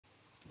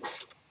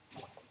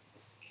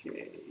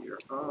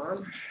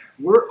On.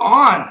 We're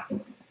on!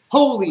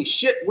 Holy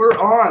shit, we're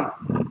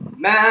on!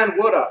 Man,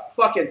 what a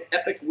fucking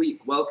epic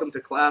week. Welcome to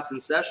class in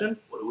session.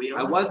 What are we on?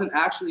 I wasn't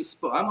actually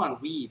I'm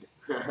on weed.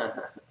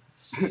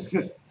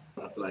 That's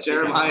what I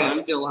Jeremiah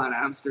is still on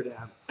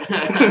Amsterdam.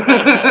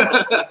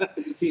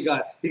 he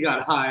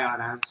got high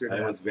on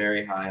Amsterdam. I was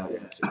very high on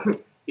Amsterdam.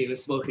 He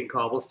was smoking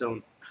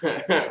cobblestone.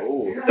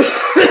 Oh,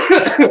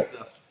 that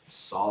stuff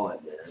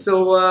solid, man.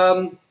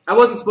 So, I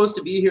wasn't supposed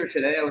to be here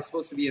today. I was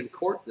supposed to be in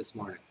court this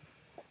morning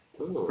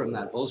from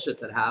that bullshit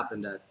that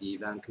happened at the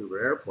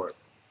Vancouver airport.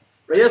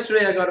 But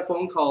yesterday I got a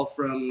phone call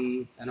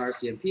from an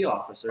RCMP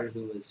officer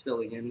who was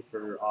filling in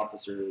for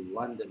Officer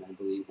London, I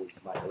believe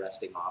was my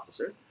arresting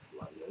officer.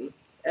 London.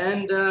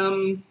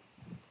 And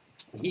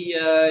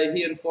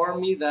he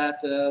informed me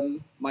that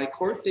my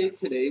court date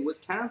today was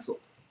canceled.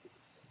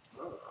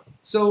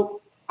 So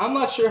I'm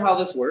not sure how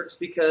this works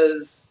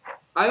because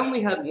I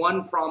only had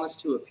one promise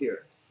to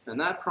appear. And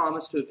that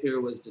promise to appear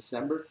was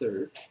December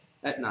 3rd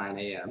at 9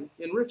 a.m.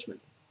 in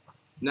Richmond.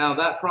 Now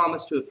that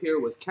promise to appear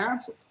was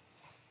canceled.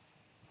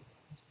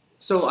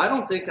 So I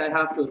don't think I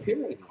have to appear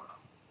anymore.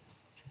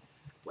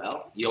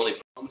 Well, you only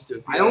promised to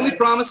appear. I only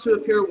promised to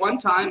appear one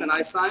time, and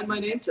I signed my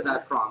name to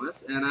that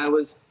promise. And I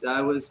was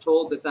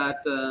told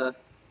that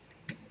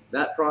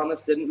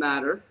promise didn't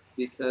matter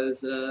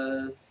because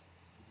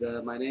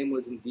my name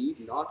was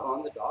indeed not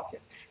on the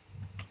docket.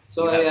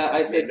 So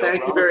I said,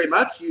 thank you very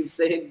much. You've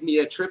saved me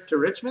a trip to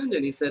Richmond.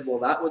 And he said, well,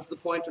 that was the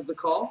point of the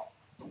call.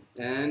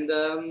 And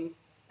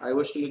I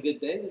wished him a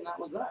good day, and that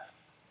was that.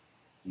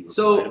 You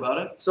were right about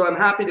it? So I'm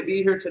happy to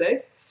be here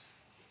today,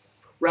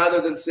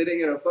 rather than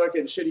sitting in a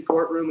fucking shitty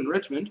courtroom in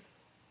Richmond.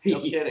 No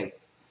kidding.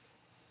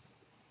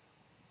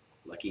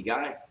 Lucky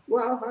guy.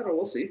 Well, I don't know.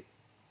 We'll see.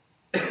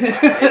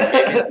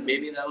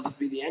 Maybe that'll just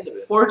be the end of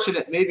it.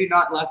 Fortunate, maybe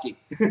not lucky.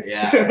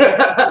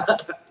 Yeah.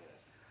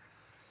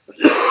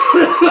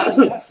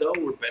 So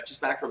we're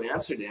just back from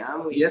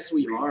Amsterdam. Yes,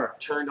 we are.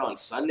 Turned on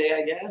Sunday,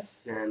 I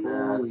guess. And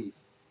holy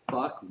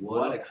fuck!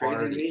 What a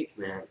crazy week,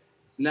 man.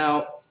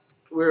 Now,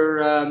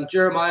 we're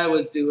Jeremiah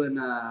was doing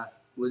a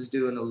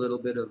little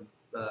bit of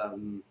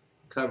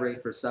covering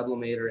for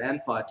Sublimator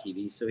and Pod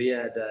TV, so he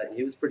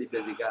was a pretty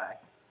busy guy.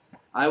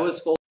 I was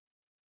full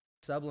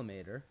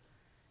Sublimator,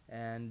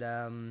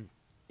 and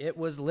it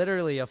was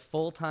literally a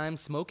full-time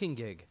smoking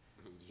gig.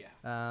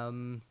 Yeah.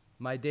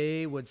 My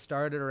day would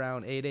start at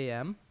around 8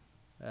 a.m.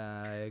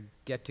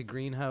 Get to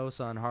Greenhouse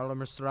on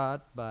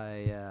Haarlemmerstraat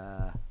by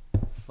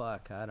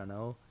I don't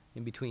know,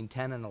 in between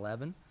 10 and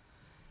 11.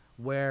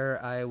 Where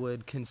I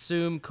would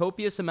consume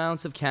copious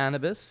amounts of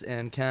cannabis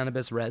and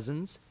cannabis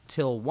resins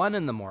till 1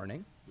 in the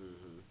morning.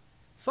 Mm-hmm.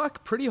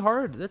 Fuck, pretty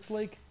hard. That's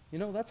like,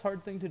 that's a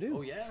hard thing to do.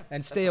 Oh, yeah.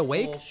 And stay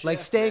awake.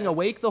 Like staying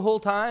awake the whole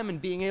time and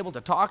being able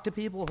to talk to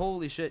people.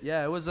 Holy shit.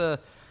 Yeah, it was a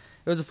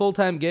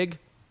full-time gig.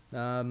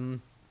 I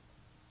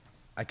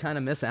kind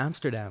of miss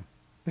Amsterdam.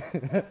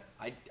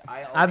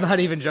 I'm not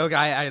even joking.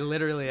 I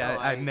literally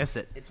miss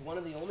it. It's one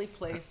of the only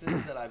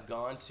places that I've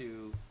gone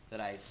to that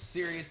I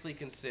seriously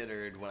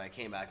considered when I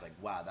came back, like,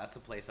 wow, that's a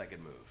place I could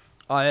move.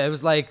 It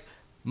was like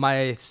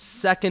my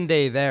second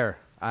day there.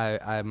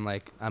 I'm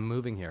like, I'm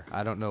moving here.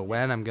 I don't know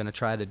when. I'm going to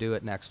try to do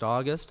it next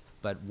August,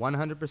 but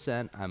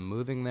 100% I'm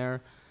moving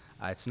there.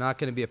 It's not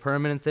going to be a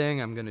permanent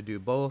thing. I'm going to do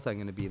both. I'm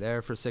going to be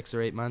there for 6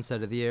 or 8 months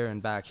out of the year and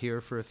back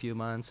here for a few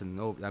months, and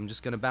I'm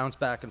just going to bounce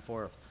back and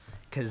forth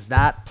because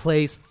that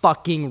place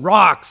fucking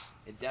rocks.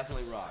 It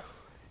definitely rocks.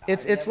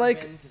 It's I've like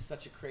never been to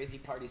such a crazy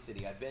party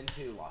city. I've been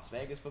to Las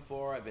Vegas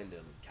before. I've been to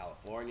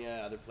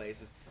California, other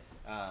places.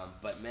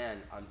 But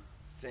man, I'm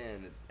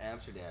saying that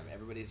Amsterdam,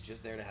 everybody's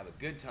just there to have a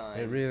good time.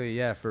 It really,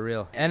 yeah, for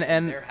real. And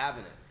they're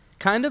having it.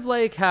 Kind of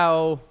like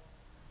how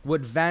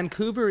what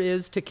Vancouver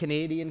is to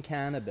Canadian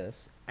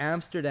cannabis,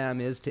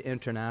 Amsterdam is to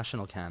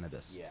international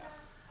cannabis. Yeah.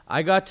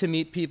 I got to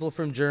meet people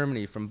from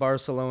Germany, from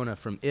Barcelona,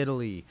 from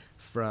Italy,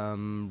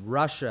 from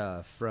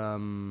Russia,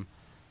 from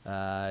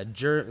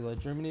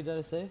Germany, did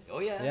I say? Oh,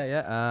 yeah.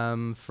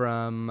 Yeah.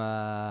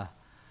 From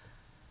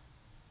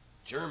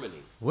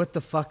Germany. What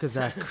the fuck is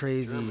that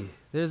crazy?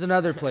 There's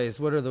another place.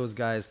 What are those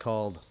guys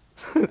called?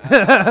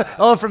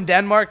 From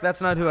Denmark.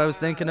 That's not who I was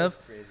thinking of.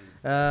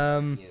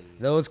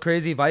 Those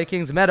crazy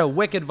Vikings. Met a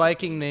wicked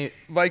Viking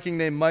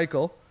named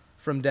Michael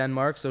from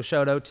Denmark. So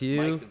shout out to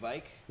you. Mike the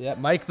Vike. Yeah,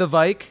 Mike the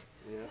Vike.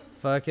 Yeah.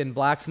 Fucking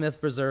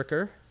blacksmith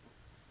berserker.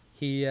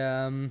 He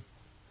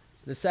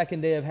the second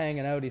day of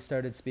hanging out, he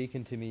started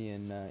speaking to me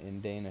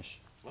in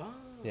Danish. Oh.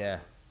 Yeah.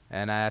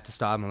 And I had to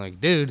stop him. I'm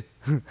like, dude,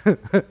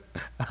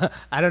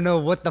 I don't know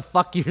what the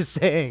fuck you're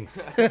saying.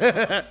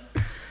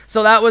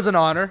 So that was an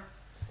honor,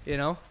 You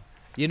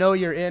know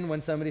you're in when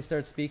somebody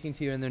starts speaking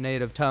to you in their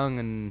native tongue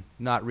and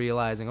not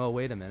realizing, oh,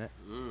 wait a minute.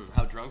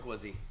 How drunk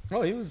was he?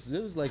 Oh, it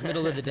was like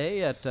middle of the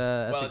day at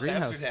the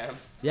greenhouse. Amsterdam.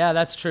 Yeah,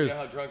 that's true. You know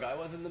how drunk I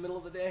was in the middle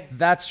of the day?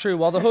 That's true.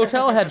 Well, the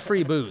hotel had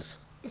free booze.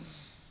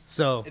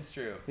 So it's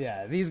true.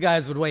 Yeah, these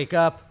guys would wake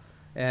up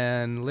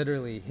and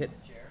literally hit.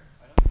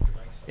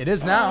 It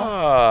is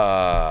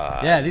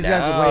now. Yeah, these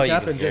guys would wake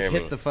up and just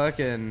hit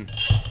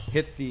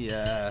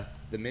the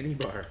The mini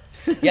bar.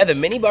 Yeah, the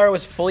mini bar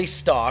was fully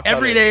stocked.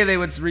 Every day they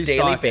would restock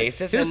daily it.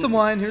 basis. Here's some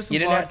wine, here's some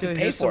vodka. You didn't have to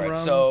pay for it.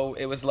 Rum. So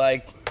it was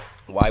like,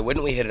 why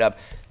wouldn't we hit it up?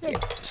 Yeah.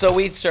 So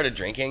we started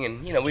drinking,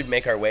 and we'd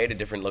make our way to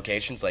different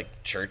locations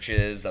like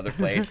churches, other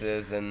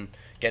places, and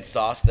get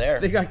sauced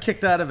there. They got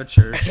kicked out of a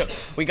church.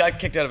 We got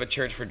kicked out of a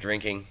church for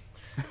drinking.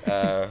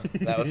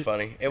 That was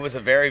funny. It was a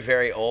very,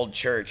 very old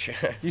church.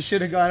 You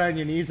should have got on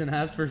your knees and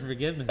asked for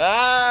forgiveness.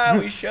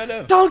 We should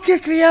have. Don't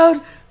kick me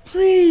out,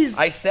 please.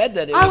 I said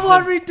that I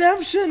want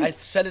redemption. I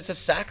said it's a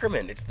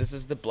sacrament. This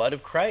is the blood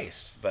of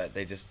Christ. But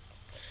they just,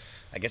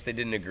 I guess they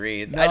didn't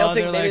agree. No, I don't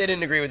think maybe they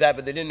didn't agree with that,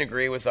 but they didn't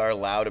agree with our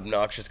loud,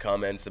 obnoxious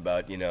comments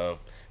about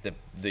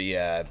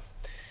the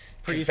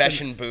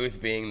confession booth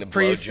being the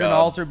priests blowjob. and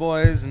altar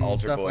boys and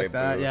Altar stuff boy like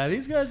that. booth. Yeah,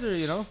 these guys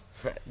are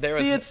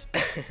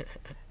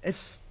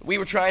it's we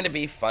were trying to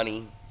be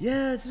funny.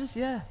 yeah, it's just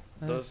yeah.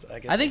 Those I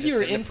guess I think they you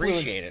just were didn't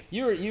influenced. appreciate it.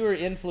 You were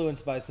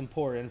influenced by some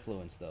poor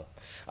influence though.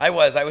 I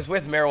was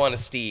with Marijuana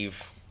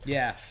Steve.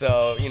 Yeah.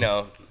 So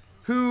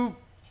Who?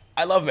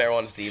 I love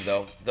Marijuana Steve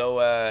though.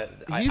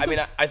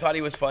 I thought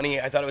he was funny.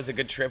 I thought it was a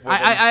good trip with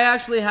him. I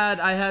actually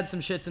had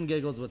some shits and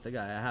giggles with the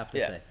guy. I have to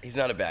Yeah, say. he's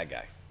not a bad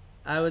guy.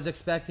 I was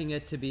expecting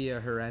it to be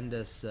a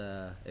horrendous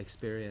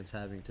experience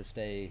having to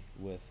stay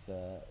with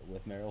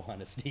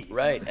Marijuana Steve.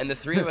 Right, and the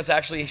three of us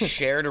actually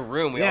shared a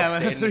room. We all Yeah,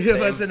 stayed the in three the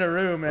of us same in a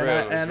room, and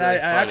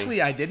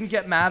room. I didn't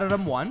get mad at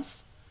him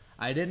once.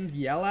 I didn't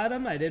yell at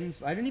him. I didn't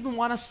even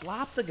want to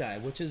slap the guy,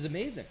 which is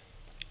amazing.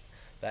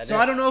 I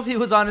don't know if he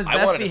was on his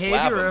best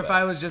behavior or if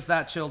I was just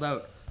that chilled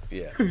out.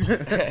 Yeah.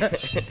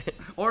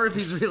 Or if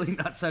he's really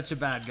not such a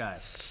bad guy.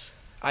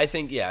 I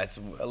think it's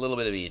a little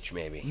bit of each,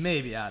 maybe.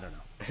 Maybe, I don't know.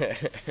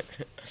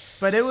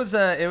 But it was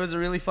a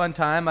really fun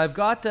time. I've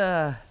got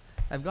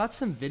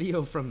some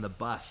video from the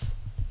bus.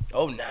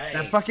 Oh, nice.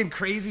 That fucking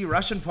crazy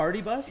Russian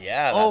party bus?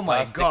 Yeah. Oh my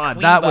bus, god,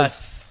 the that Queen was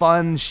bus.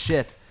 fun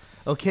shit.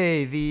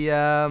 Okay,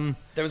 there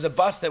was a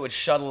bus that would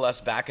shuttle us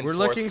back and we're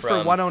forth looking for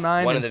from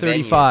 109 one and of the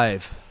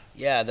 35. venues.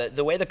 Yeah,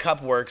 the way the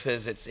cup works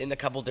is it's in a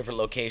couple different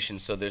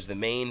locations. So there's the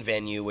main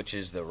venue, which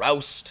is the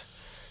Roust,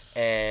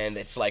 and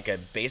it's like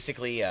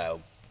basically a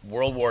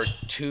World War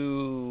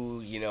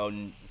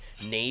II,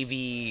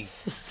 Navy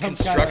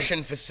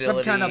construction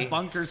facility. Some kind of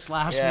bunker /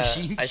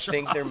 machine I shop.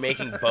 think they're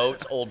making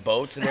old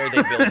boats in there.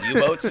 They build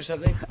U-boats or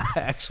something. I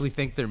actually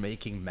think they're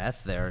making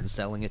meth there and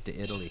selling it to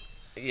Italy.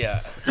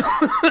 Yeah.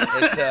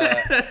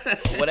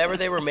 It's, whatever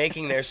they were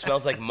making there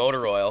smells like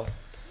motor oil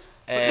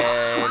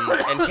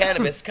and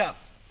Cannabis Cup.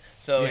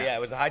 So yeah,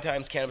 it was the High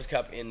Times Cannabis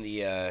Cup in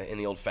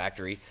the old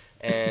factory.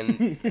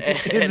 In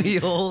the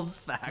old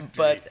factory.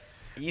 But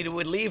you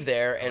would leave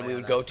there and we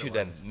would go to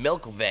the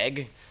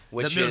Milkveg,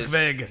 which is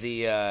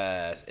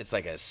it's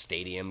like a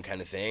stadium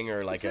kind of thing,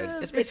 or like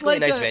it's basically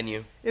like a nice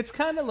venue. It's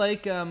kind of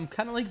like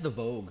the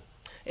Vogue.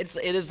 It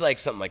is like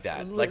something like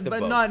that, like the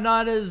but Vogue.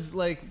 not as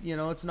like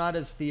it's not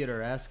as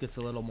theater-esque. It's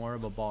a little more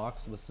of a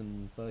box with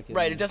some fucking.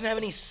 Right, it doesn't have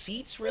any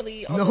seats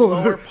really on the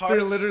lower parts.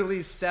 They're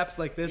literally steps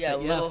like this. Yeah,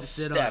 that you little have to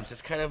sit steps. on.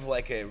 It's kind of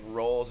like it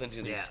rolls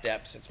into these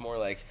steps. It's more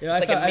like Yeah,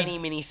 it's like a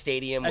mini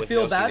stadium. I with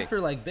feel no bad seating.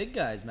 for like big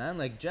guys, man.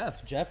 Like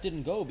Jeff. Jeff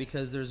didn't go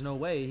because there's no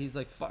way. He's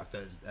like, fuck,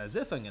 as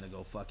if I'm gonna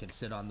go fucking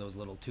sit on those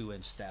little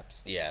 2-inch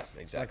steps. Yeah,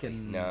 exactly.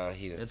 Fucking- No,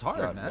 it's hard,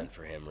 not man. meant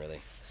for him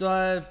really.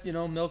 So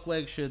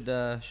Milkweg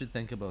should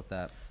think about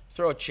that.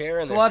 Throw a chair in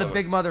There's there. a lot of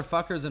big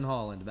motherfuckers in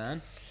Holland,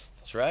 man.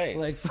 That's right.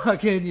 Like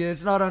fucking,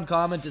 it's not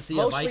uncommon to see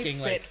Mostly a Viking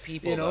fit like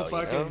people, though,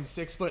 fucking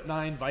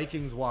 6'9"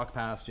 Vikings walk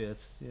past you.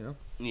 It's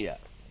Yeah.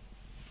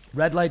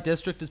 Red light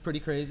district is pretty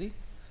crazy,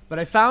 but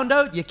I found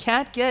out you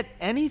can't get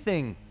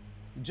anything.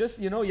 Just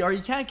or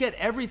you can't get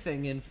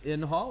everything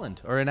in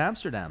Holland or in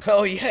Amsterdam.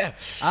 Oh yeah.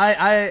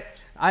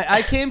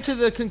 I came to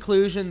the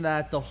conclusion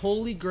that the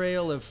holy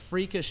grail of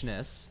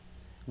freakishness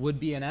would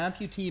be an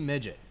amputee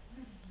midget.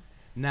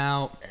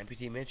 Now,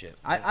 Amputee midget.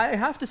 I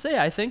have to say,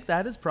 I think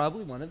that is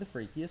probably one of the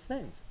freakiest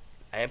things.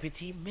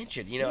 Amputee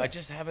midget. I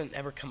just haven't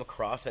ever come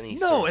across any.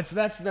 No,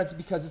 that's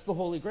because it's the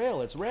holy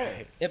grail. It's rare.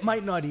 Right. It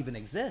might not even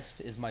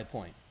exist, is my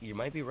point. You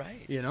might be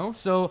right.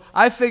 So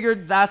I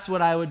figured that's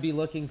what I would be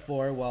looking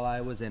for while I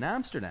was in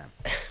Amsterdam.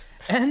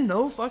 And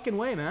no fucking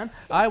way, man.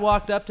 I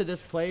walked up to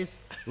this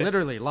place,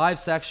 literally, live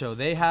sex show.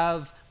 They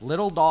have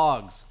little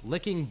dogs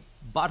licking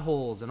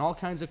buttholes and all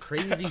kinds of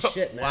crazy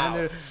shit, man.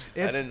 Wow.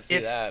 I didn't see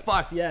that. It's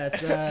fucked. Yeah,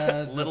 it's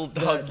little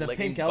dog the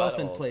licking Pink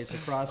Elephant buttholes. place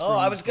across. Oh, from,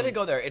 I was gonna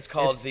go there. It's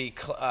called the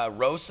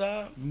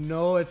Rosa.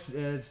 No, it's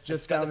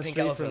just got down the the Pink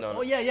street Elephant from. on it.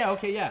 Oh yeah,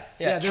 okay,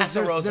 yeah.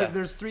 Casa Rosa.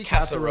 There's 3 Casa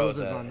Casa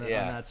Rosas Rosa, on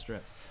that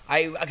strip.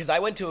 Because I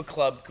went to a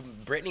club.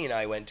 Brittany and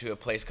I went to a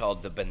place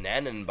called the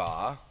Bananen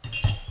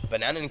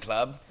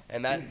Club,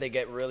 and that they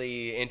get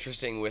really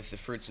interesting with the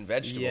fruits and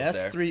vegetables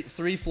there. Yes,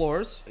 three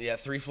floors. Yeah,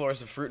 3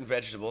 floors of fruit and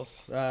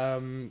vegetables.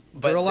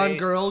 Girl on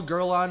girl,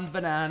 girl on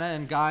banana,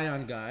 and guy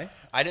on guy.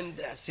 I didn't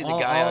see the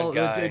guy on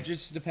guy. It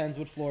just depends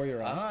what floor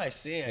you're on. Ah, I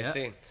see.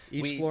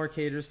 Each floor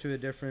caters to a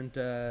different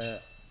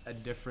a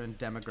different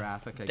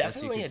demographic, I guess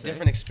you Definitely could a say.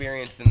 different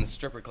experience than the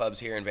stripper clubs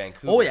here in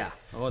Vancouver. Oh yeah.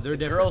 Oh, they're The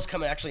different. girls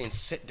come actually and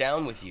sit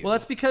down with you. Well,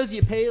 that's because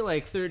you pay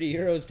like 30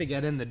 euros to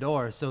get in the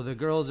door, so the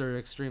girls are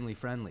extremely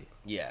friendly.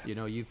 Yeah. You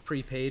know, you've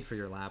prepaid for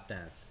your lap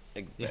dance.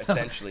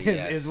 Essentially, is,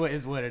 yes.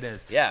 is what it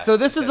is. Yeah, So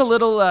this is a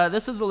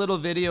little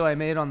video I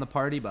made on the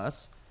party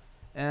bus,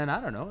 and I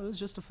don't know, it was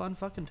just a fun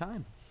fucking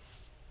time.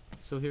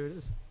 So here it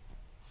is.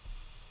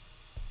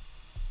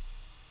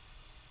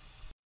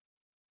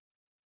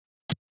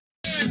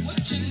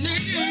 What you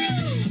need?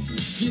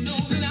 You know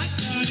that I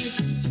got it.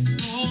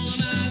 All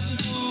I'm asking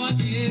for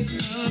is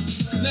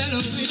a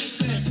little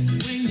respect.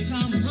 When you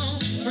come home,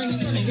 bring it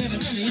to me, give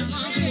it to me. I'm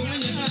on you when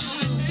you come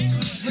home.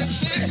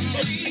 Respect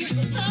me.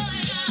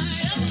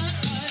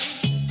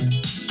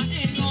 I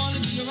ain't gonna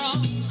do you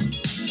wrong.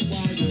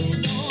 Why you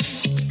wrong?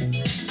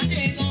 I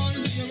ain't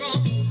gonna do you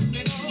wrong.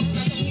 Because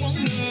I don't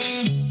want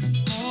love.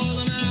 All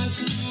I'm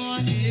asking for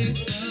is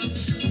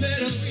a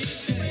little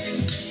respect.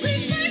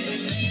 Respect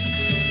me.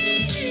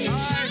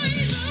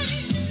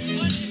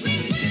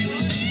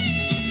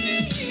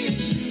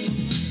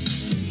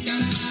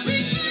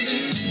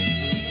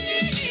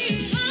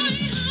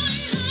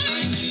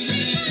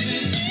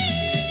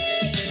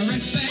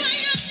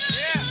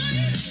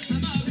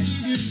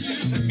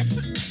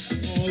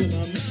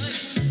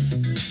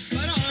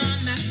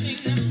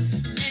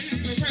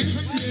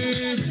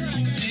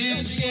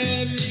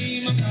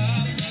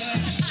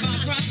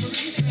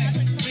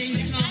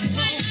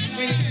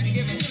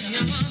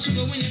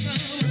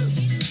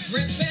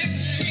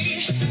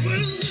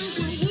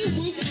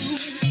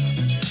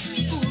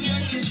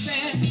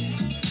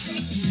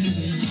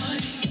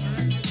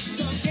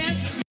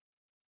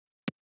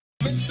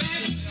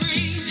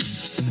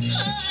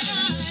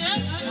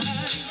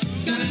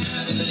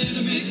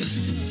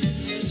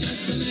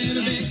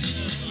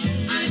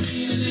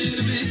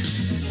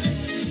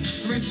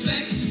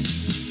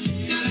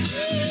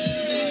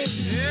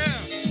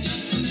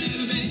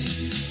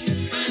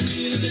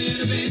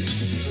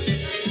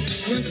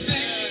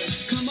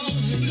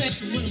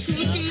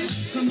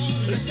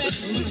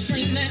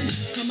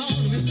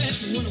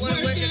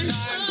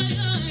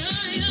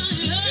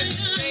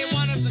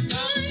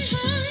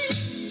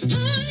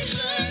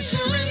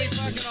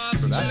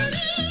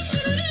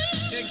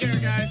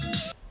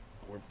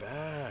 We're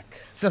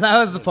back. So that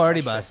was the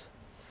party bus.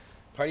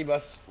 Party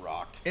bus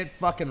rocked. It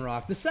fucking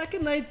rocked. The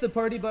second night, the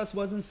party bus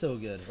wasn't so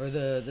good. Or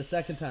the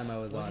second time I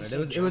was on it.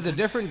 It was a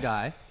different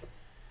guy.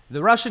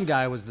 The Russian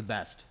guy was the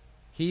best.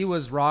 He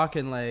was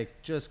rocking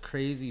like just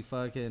crazy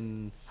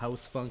fucking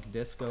house funk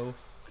disco.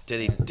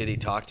 Did he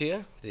talk to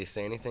you? Did he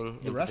say anything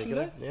The in Russian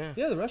particular? guy? Yeah.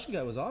 Yeah, the Russian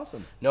guy was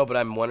awesome. No, but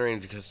I'm wondering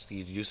because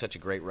you do such a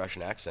great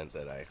Russian accent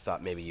that I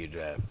thought maybe you'd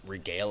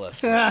regale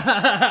us with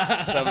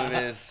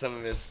some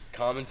of his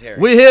commentary.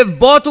 We have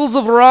bottles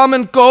of rum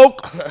and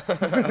coke.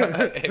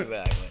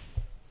 Exactly.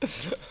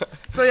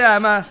 So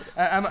yeah,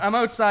 I'm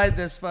outside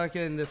this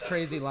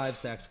crazy live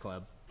sex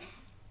club.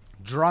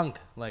 Drunk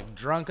on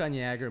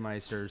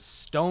Jägermeister,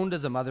 stoned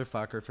as a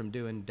motherfucker from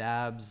doing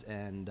dabs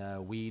and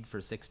weed for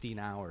 16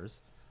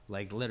 hours,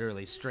 like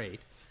literally straight.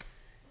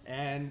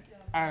 And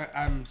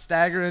I'm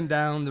staggering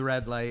down the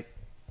red light,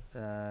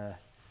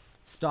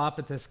 stop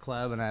at this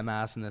club, and I'm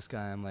asking this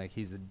guy, I'm like,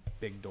 he's a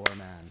big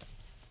doorman.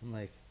 I'm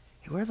like,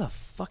 hey, where the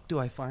fuck do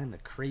I find the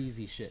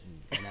crazy shit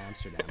in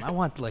Amsterdam? I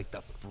want like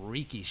the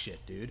freaky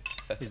shit, dude.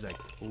 He's like,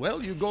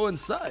 well, you go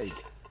inside.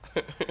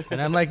 And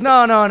I'm like,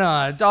 no,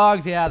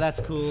 dogs, yeah, that's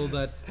cool,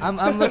 but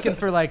I'm looking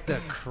for like the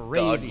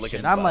crazy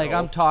shit.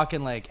 I'm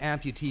talking like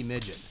amputee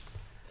midget.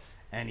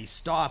 And he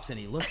stops and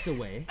he looks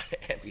away.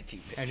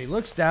 And he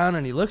looks down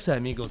and he looks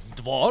at me and goes,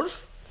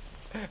 dwarf?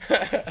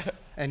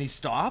 And he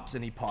stops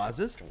and he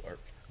pauses. Dwarf.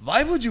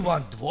 Why would you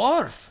want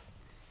dwarf?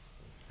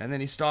 And then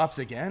he stops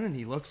again and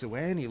he looks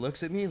away and he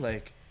looks at me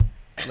like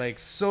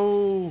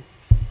so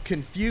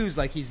confused,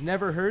 like he's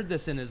never heard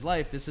this in his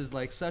life. This is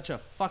like such a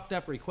fucked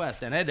up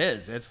request, and it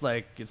is. It's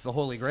like it's the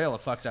holy grail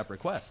of fucked up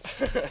requests.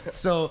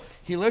 So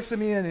he looks at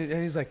me and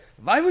he's like,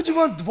 "Why would you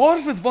want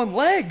dwarf with one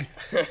leg?"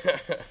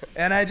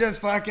 And I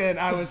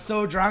was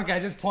so drunk, I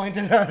just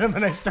pointed at him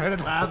and I started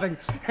laughing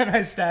and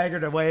I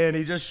staggered away and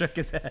he just shook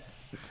his head.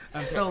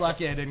 I'm so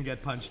lucky I didn't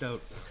get punched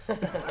out.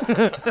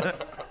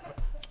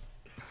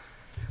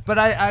 But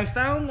I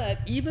found that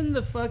even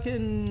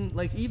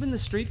the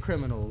street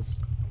criminals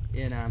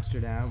in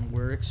Amsterdam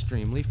were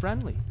extremely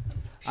friendly.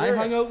 Sure. I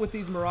hung out with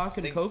these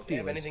Moroccan coke They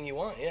dealers. have anything you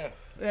want, yeah.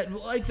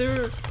 Like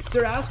they're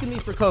asking me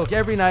for coke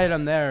every night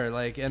I'm there.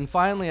 Like, and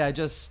finally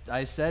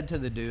I said to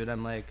the dude,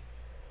 I'm like,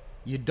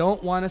 you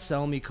don't want to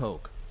sell me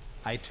coke.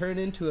 I turn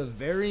into a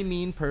very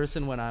mean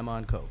person when I'm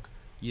on coke.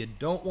 You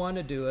don't want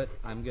to do it.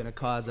 I'm gonna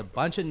cause a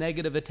bunch of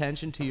negative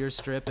attention to your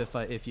strip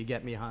if you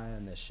get me high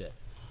on this shit.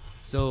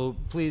 So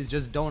please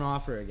just don't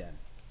offer again.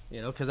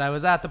 You know, because I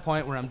was at the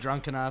point where I'm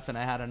drunk enough and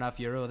I had enough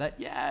euro that,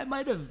 I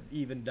might have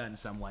even done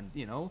someone,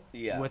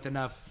 with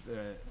enough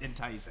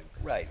enticing.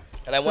 Right.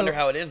 And I wonder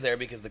how it is there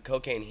because the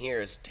cocaine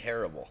here is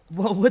terrible.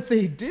 Well, what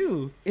they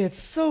do, it's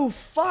so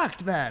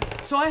fucked, man.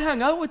 So I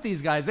hung out with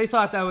these guys. They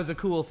thought that was a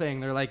cool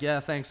thing. They're like,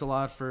 yeah, thanks a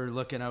lot for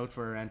looking out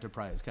for our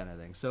enterprise kind of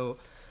thing. So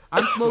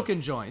I'm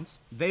smoking joints.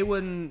 They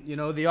wouldn't,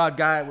 the odd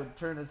guy would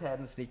turn his head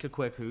and sneak a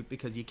quick hoot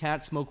because you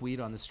can't smoke weed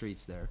on the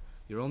streets there.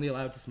 You're only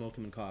allowed to smoke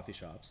them in coffee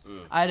shops.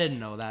 I didn't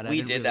know that.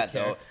 We did that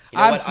care. though. You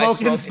know I'm what? I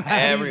smoked fatties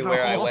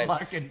everywhere I the whole went.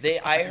 fucking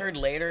I heard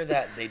later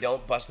that they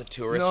don't bust the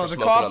tourists No, for the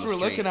smoking on cops the were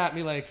street. looking at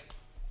me like,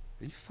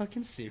 "Are you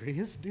fucking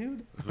serious,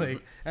 dude?"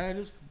 Like, and I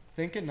just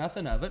thinking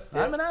nothing of it.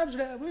 Yeah. I'm in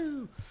Amsterdam,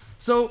 woo.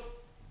 So,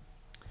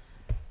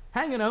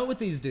 hanging out with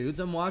these dudes,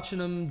 I'm watching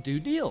them do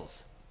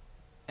deals,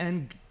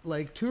 and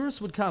like tourists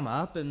would come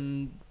up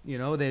and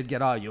they'd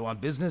get, "Oh, you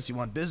want business? You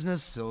want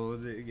business?" So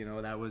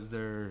that was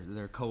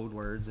their code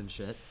words and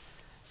shit.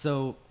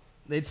 So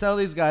they'd sell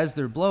these guys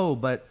their blow,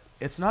 but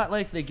it's not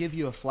like they give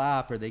you a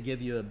flap or they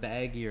give you a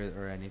baggie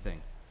or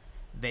anything.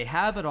 They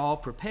have it all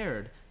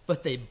prepared,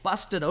 but they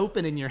bust it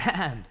open in your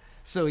hand.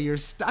 So you're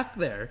stuck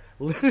there,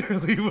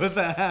 literally with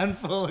a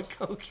handful of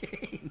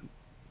cocaine.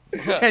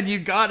 And you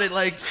got it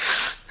like,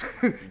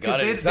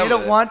 because they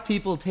don't want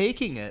people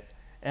taking it.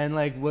 And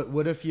like,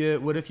 what if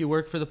you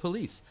work for the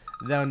police?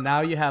 Then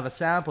now you have a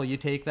sample, you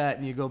take that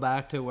and you go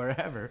back to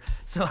wherever.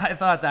 So I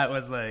thought that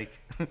was like,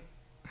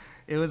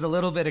 it was a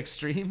little bit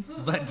extreme,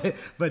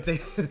 but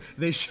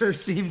they sure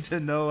seem to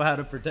know how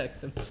to protect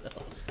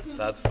themselves.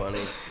 That's funny.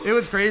 It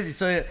was crazy.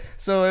 So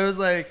it was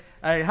like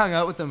I hung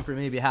out with them for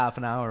maybe half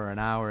an hour or an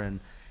hour, and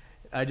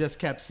I just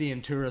kept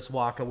seeing tourists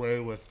walk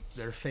away with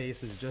their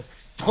faces just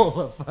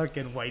full of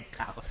fucking white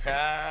powder.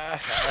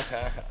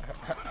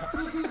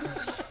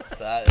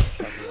 That is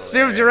fucking hilarious.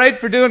 Serves you right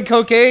for doing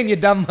cocaine, you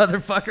dumb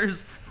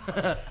motherfuckers.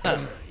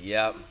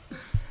 Yep.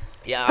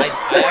 Yeah,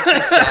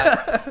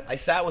 I actually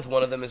sat with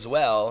one of them as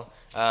well,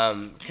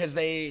 because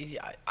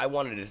I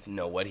wanted to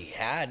know what he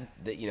had.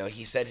 That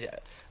he said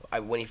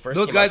when he first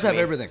Those came guys up to have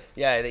me, everything.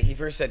 Yeah, he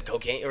first said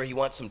cocaine, or he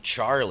wants some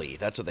Charlie.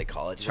 That's what they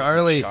call it. He wants some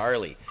Charlie.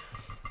 Charlie.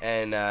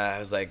 And I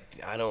was like,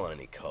 I don't want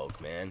any coke,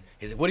 man.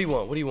 He's like, what do you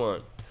want? What do you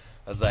want?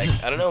 I was like,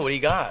 I don't know. What do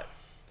you got?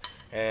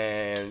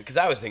 And because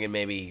I was thinking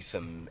maybe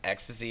some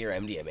ecstasy or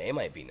MDMA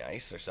might be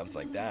nice or something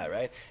like that,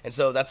 right? And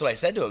so that's what I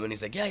said to him, and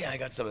he's like, yeah, I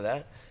got some of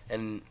that.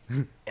 And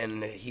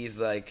he's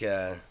like,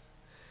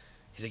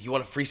 you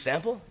want a free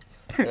sample?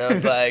 And I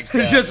was like,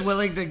 They're just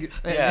willing to.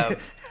 yeah.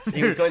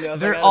 He was going to. I was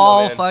They're like, I don't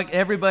all know, man.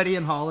 Everybody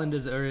in Holland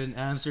or in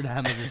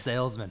Amsterdam is a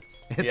salesman.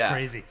 It's Yeah.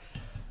 crazy.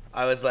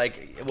 I was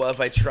like, well, if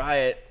I try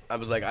it, I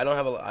was like, I don't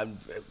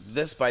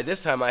have by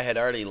this time I had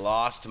already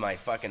lost my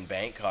fucking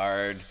bank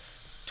card.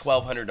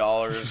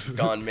 $1,200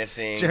 gone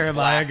missing.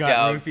 Jeremiah got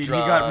blackout, roofied.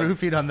 drunk, He got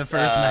roofied on the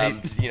first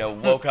night.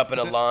 Woke up in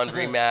a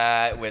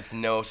laundromat with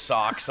no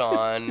socks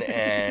on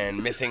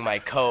and missing my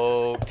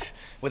coat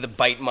with a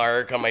bite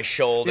mark on my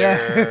shoulder.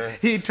 Yeah,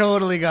 he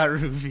totally got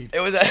roofied.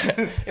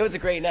 It was a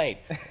great night.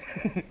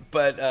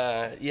 But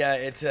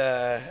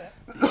so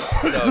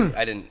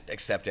I didn't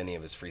accept any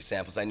of his free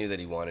samples. I knew that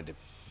he wanted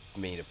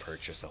me to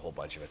purchase a whole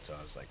bunch of it, so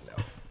I was like, no.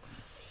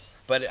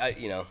 But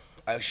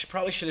I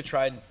probably should have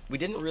tried. We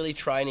didn't really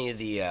try any of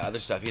the other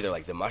stuff either,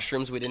 like the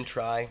mushrooms. We didn't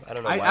try. I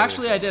don't know.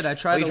 I did. I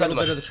tried you a tried little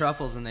the bit of the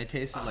truffles, and they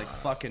tasted like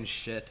fucking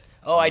shit.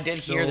 Oh, I did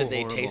hear So that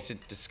they horrible. tasted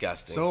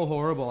disgusting. So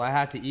horrible. I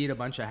had to eat a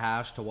bunch of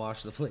hash to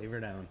wash the flavor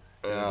down.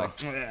 It was Yeah. like,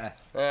 "Bleh."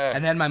 Eh.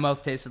 And then my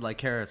mouth tasted like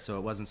carrots, so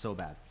it wasn't so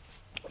bad.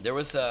 There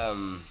was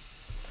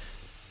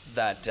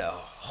that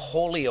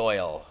holy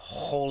oil.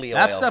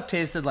 That stuff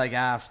tasted like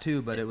ass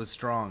too, but it was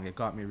strong. It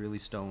got me really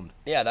stoned.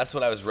 Yeah, that's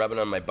what I was rubbing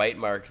on my bite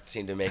mark. It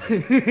seemed to make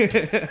it.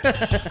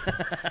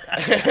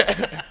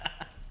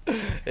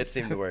 It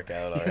seemed to work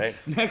out all right.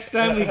 Next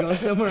time we go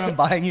somewhere, I'm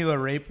buying you a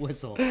rape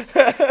whistle.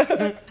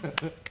 I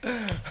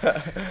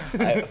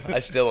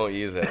still won't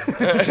use it.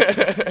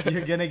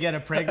 You're gonna get a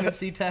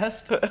pregnancy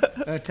test,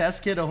 a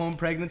test kit, a home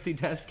pregnancy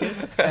test kit,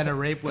 and a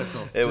rape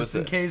whistle, just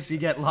in case you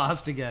get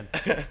lost again.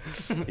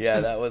 Yeah,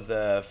 that was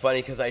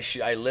funny because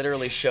I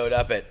literally showed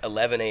up at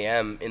 11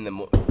 a.m. in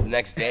the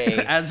next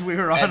day As we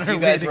were on as our you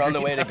way guys to were on the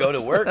way to go to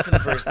greenhouse. work for the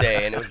first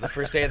day, and it was the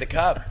first day of the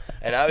cup,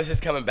 and I was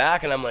just coming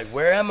back, and I'm like,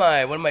 where am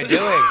I? What am I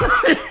doing?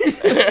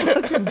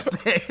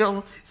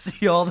 Pale,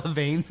 see all the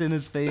veins in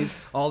his face,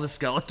 all the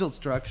skeletal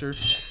structure.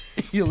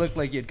 You look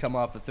like you'd come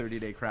off a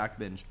 30-day crack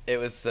binge. It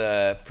was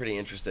pretty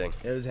interesting.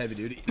 It was heavy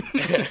duty.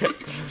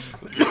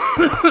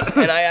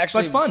 And I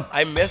actually, But fun.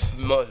 I missed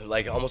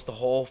almost the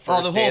whole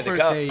first day of the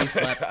first cup. day you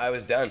slept. I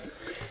was done.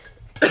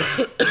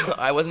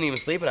 I wasn't even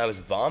sleeping. I was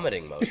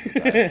vomiting most of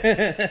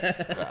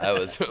the time. I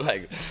was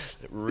like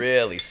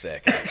really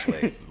sick,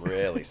 actually,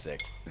 really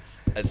sick.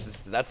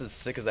 That's as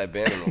sick as I've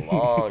been in a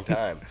long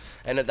time.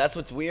 And that's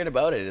what's weird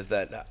about it is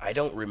that I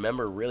don't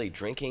remember really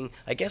drinking.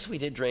 I guess we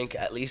did drink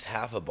at least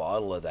half a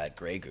bottle of that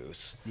Grey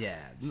Goose. Yeah.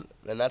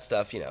 And that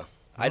stuff,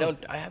 I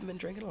haven't been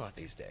drinking a lot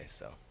these days,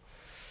 so.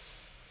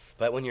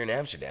 But when you're in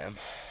Amsterdam,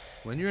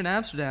 when you're in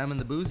Amsterdam and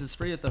the booze is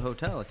free at the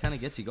hotel, it kind of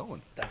gets you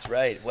going. That's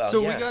right. Well,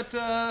 So yeah.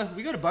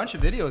 we got a bunch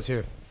of videos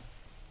here.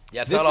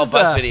 Yeah, it's This not all is,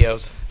 bus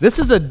videos. This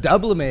is a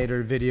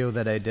doublemator video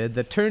that I did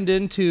that turned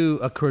into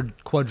a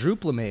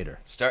quadruplemator.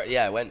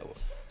 It went.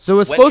 So it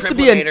was Went supposed to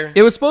be triplemator.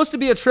 it was supposed to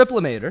be a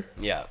triplemator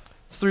Yeah.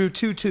 through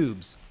 2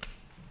 tubes.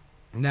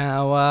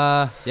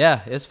 Now,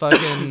 yeah, it's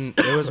fucking.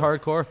 It was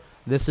hardcore.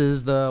 This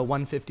is the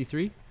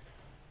 153.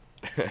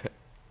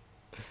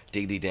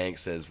 Diggity Dank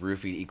says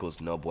roofie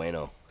equals no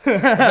bueno. Well,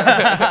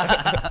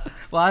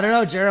 I don't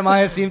know.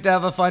 Jeremiah seemed to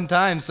have a fun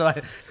time, so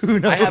who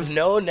knows? I have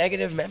no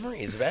negative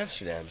memories of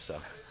Amsterdam,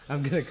 so.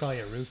 I'm gonna call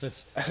you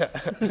Rufus.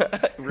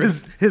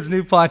 his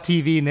new Pot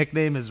TV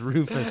nickname is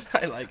Rufus.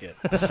 I like it.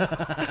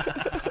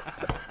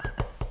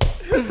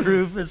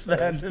 Rufus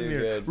Van der too Meer.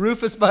 good.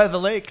 Rufus by the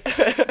lake.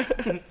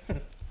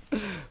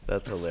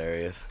 That's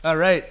hilarious. All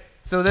right.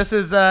 So this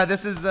is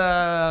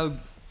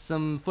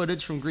some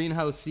footage from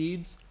Greenhouse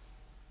Seeds,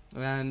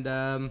 and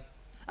I'm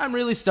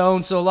really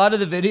stoned. So a lot of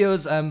the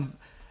videos,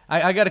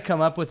 I got to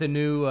come up with a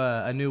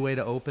new way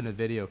to open a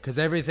video, because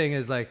everything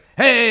is like,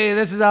 hey,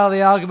 this is how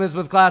the Alchemist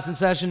with Class in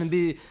Session and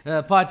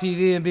Pot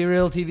TV and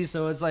B-Real TV.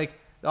 So it's like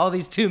all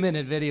these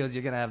 2-minute videos,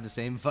 you're gonna have the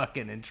same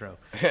fucking intro.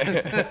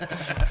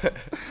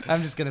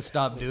 I'm just gonna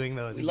stop doing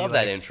those. We and love be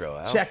that like, intro,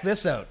 Al. Check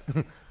this out.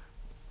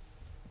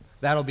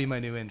 That'll be my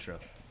new intro.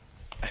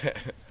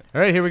 All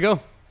right, here we go.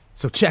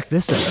 So check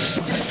this out.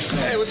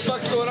 Hey, what the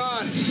fuck's going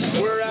on?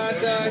 We're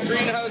at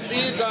Greenhouse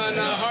Seeds on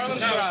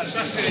Harlemstraat,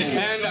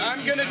 and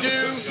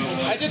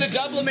I did a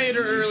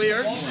doublemator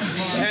earlier,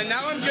 and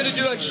now I'm gonna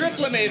do a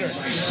triplemator.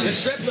 The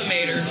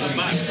triplemator.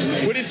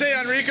 What do you say,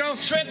 Enrico?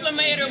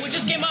 Triplemator. We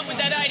just came up with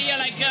that idea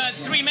like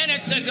 3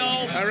 minutes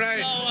ago. All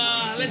right.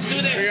 So let's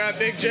do this. We got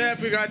Big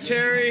Jeff, we got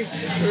Terry,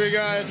 we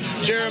got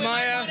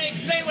Jeremiah. Want to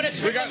explain what a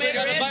We got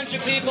triplemator a is? bunch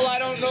of people I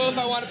don't know if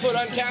I want to put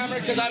on camera,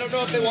 because I don't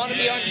know if they want to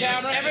be on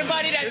camera.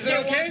 Everybody that's Is it here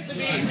okay? wants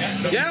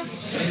to be. Yeah?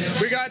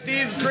 We got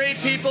these great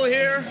people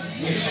here.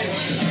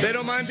 They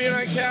don't mind being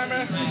on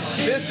camera.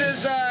 This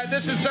is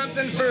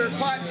something for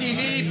Pot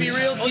TV,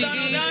 B-Real TV.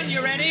 Hold on.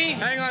 You ready?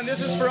 Hang on,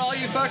 this is for all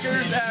you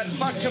fuckers at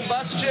Fuck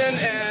Combustion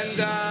and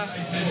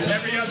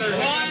every other.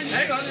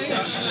 Hang on.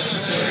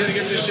 We're gonna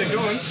get this shit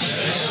going.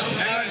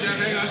 Hang on, Jeff,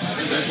 hang on.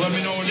 Just let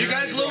me know when you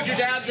guys load your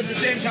dabs at the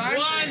same time.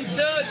 1, 2,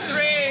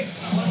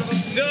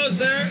 3. Go,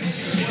 sir.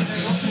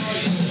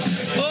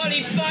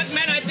 Holy fuck,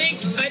 man! I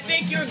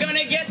think you're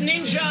gonna get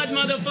ninja'd,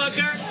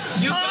 motherfucker.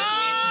 You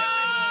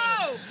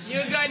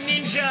got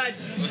ninja'd.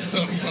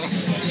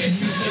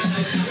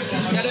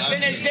 Gotta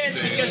finish this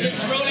because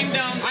it's rolling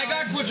down. I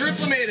got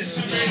quadruplemated.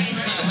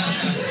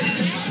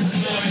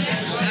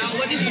 Now,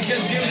 what did you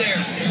just do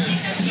there?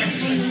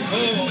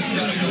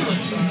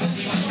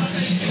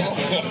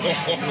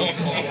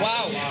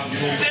 Wow.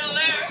 Still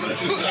there?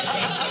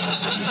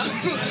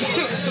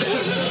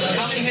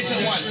 How many hits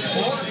at once?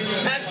 4?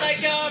 That's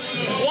like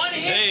 1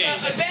 hit,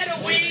 a bed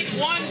of weed,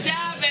 1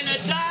 dab, and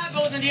a dab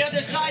on the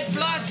other side,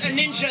 plus a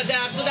ninja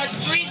dab. So that's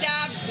 3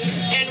 dabs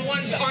and 1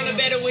 on a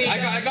bed of weed.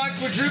 I got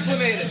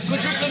quadruplemated.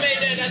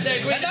 Quadruplemated at the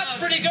greenhouse. And that's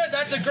pretty good.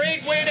 That's a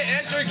great way to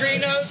enter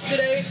Greenhouse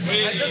today.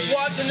 I just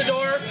walked in the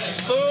door,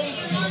 boom,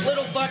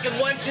 little fucking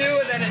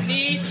 1-2, and then a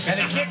knee, and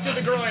a kick to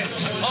the groin,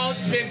 all at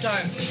the same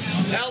time.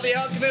 Al the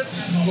Alchemist,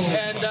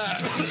 and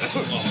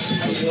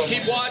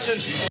keep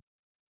watching.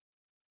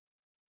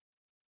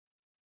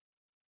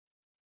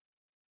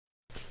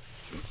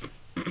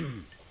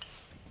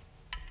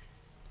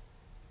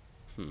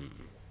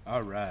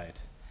 All right.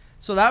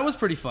 So that was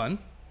pretty fun.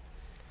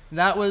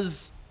 That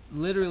was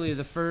literally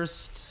the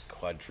first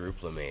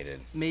Quadruplemated.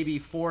 maybe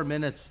 4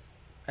 minutes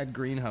at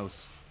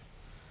Greenhouse.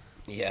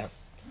 Yeah.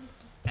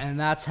 And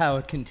that's how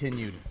it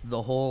continued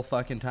the whole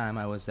fucking time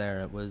I was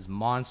there. It was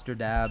monster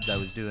dabs. I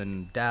was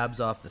doing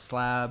dabs off the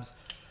slabs.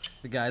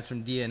 The guys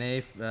from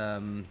DNA.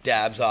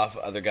 Dabs off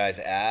other guys'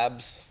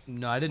 abs.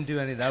 No, I didn't do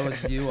any. That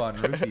was you on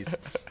roofies.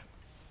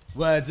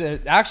 But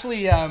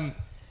actually, I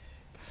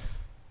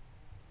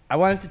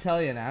wanted to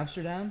tell you in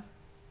Amsterdam,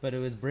 but it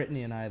was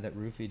Brittany and I that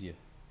roofied you.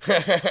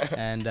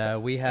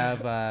 And we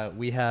have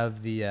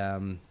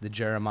the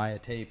Jeremiah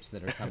tapes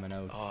that are coming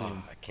out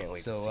soon. I can't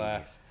wait So, to see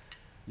these.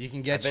 You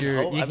can get I've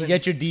been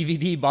get your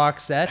DVD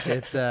box set.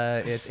 It's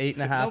 8.5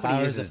 Nobody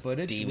hours uses of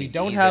footage. We DVDs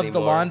don't have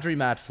anymore. the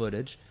laundromat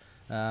footage,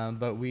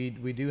 but we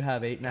do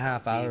have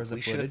 8.5 hours We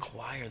of should footage.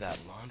 acquire that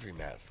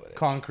laundromat footage.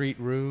 Concrete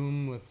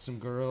room with some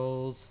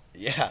girls.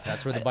 Yeah.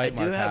 That's where the bite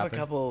mark I do have happened. a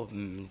couple,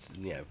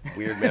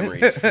 weird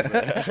memories.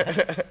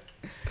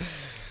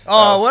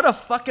 Oh, what a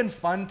fucking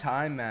fun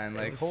time, man!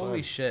 Like, was holy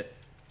fun. shit.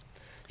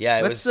 Yeah,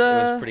 it Let's,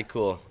 was pretty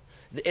cool.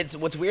 It's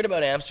what's weird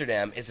about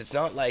Amsterdam is it's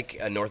not like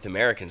a North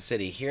American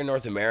city. Here in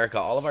North America,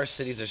 all of our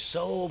cities are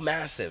so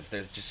massive.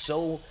 They're just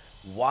so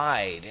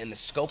wide, and the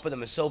scope of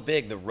them is so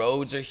big. The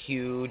roads are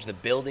huge, the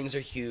buildings are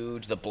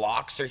huge, the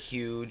blocks are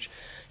huge.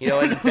 You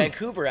know, and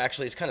Vancouver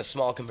actually is kind of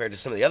small compared to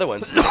some of the other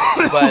ones.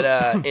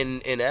 But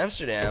in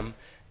Amsterdam,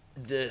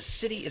 the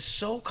city is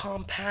so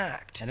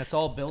compact. And it's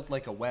all built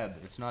like a web.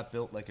 It's not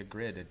built like a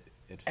grid.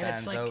 It And fans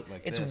it's like, out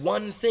like it's this.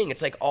 one thing.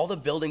 It's like all the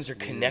buildings are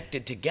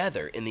connected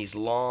together in these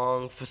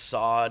long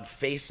facade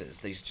faces,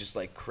 these just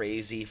like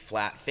crazy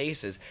flat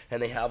faces.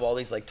 And they have all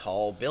these like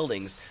tall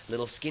buildings,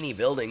 little skinny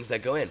buildings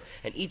that go in.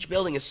 And each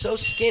building is so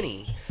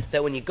skinny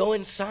that when you go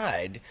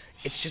inside,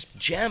 it's just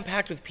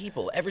jam-packed with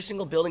people. Every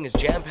single building is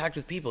jam-packed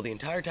with people the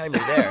entire time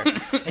you're there.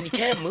 And you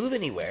can't move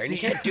anywhere, and you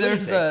can't do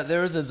anything.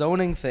 There was a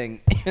zoning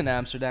thing in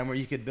Amsterdam where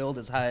you could build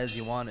as high as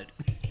you wanted.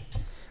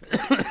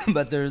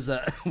 But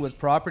with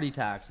property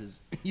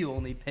taxes, you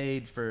only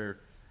paid for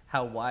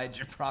how wide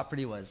your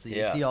property was. So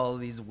you see all of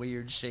these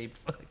weird shaped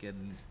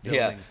fucking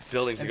buildings. Yeah,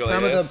 buildings And that go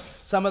like this.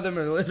 some of them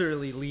are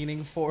literally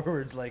leaning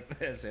forwards like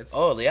this. It's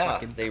Yeah,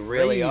 they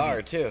really crazy.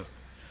 are too.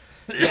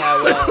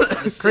 Yeah, well,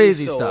 the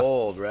Crazy city's so stuff.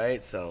 old,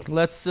 right? So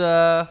Let's.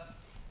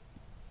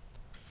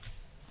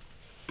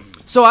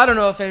 So I don't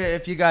know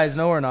if you guys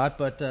know or not,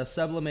 but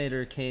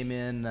Sublimator came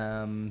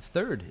in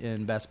third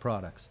in best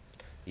products.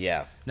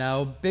 yeah,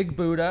 Now, Big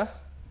Buddha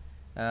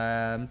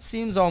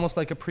seems almost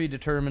like a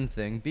predetermined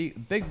thing.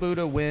 Big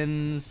Buddha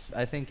wins,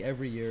 I think,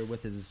 every year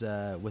with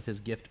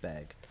his gift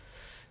bag,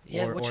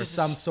 yeah, or, which or is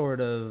some sort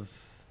of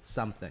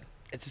something.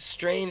 it's a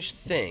strange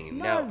thing.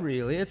 Not Now,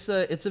 really. It's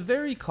a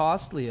very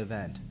costly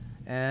event,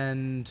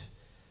 and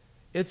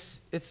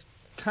it's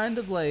kind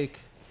of like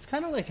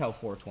how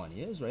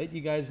 420 is, right?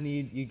 You guys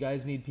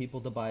need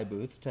people to buy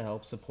booths to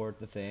help support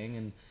the thing,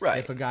 and Right.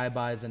 if a guy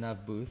buys enough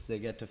booths, they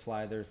get to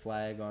fly their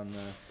flag on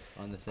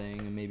the thing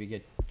and maybe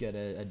get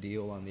a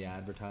deal on the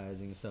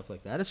advertising and stuff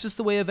like that. It's just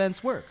the way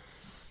events work.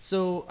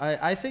 So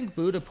I think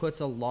Buddha puts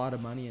a lot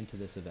of money into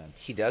this event.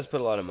 he does put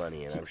a lot of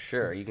money in. I'm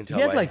sure you can tell.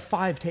 He had by, like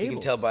 5 tables. You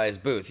can tell by his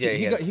booth. Yeah,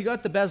 He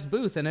got the best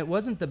booth, and it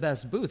wasn't the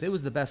best booth. It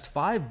was the best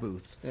 5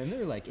 booths, and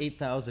they're like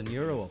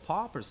 €8,000 a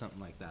pop or something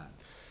like that.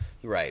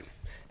 right.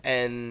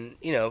 And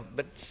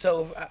but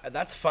so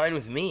that's fine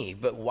with me.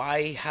 But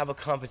why have a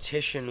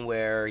competition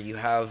where you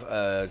have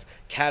a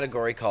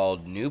category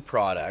called new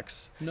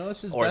products? No,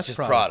 it's just or best it's just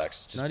product.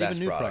 products, just Not best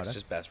even new products, product.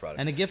 just best products.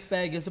 And a gift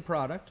bag is a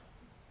product.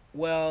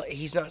 Well,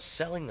 he's not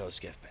selling those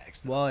gift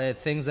bags. Though. Well,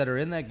 things that are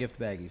in that gift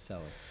bag he's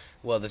selling.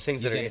 Well, the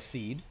things You that get are a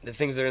seed. the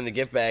things that are in the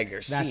gift bag are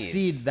That seeds.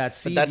 seed But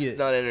that's you-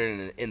 not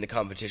entering in the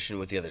competition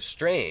with the other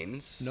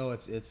strains. No,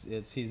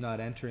 it's he's not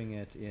entering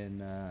it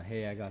in.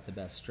 Hey, I got the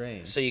best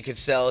strain. So you could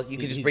sell. You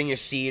could just He's- bring your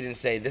seed and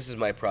say, "This is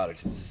my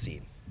product. It's a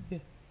seed."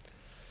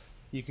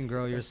 You can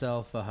grow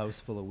yourself a house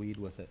full of weed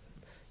with it.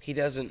 He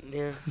doesn't.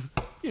 Yeah,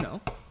 You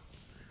know,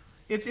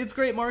 it's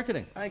great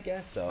marketing. I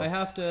guess so. I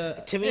have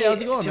to. To me, hey,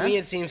 how's it going, to man? me,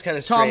 it seems kind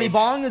of strange. Tommy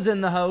Bong is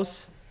in the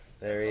house.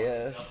 There he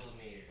is.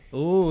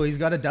 Ooh, he's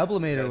got a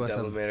doublemator with him.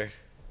 Doublemeter.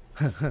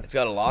 It's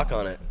got a lock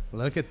on it.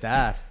 Look at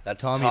that.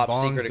 That's Tommy top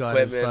Bong's secret got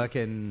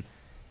equipment.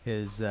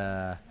 his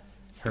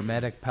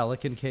hermetic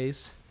pelican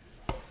case.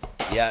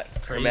 Yeah,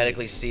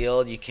 hermetically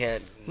sealed. You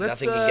can't.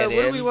 Let's, nothing can get in.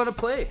 what do we want to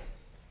play?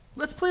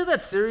 Let's play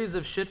that series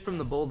of shit from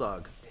the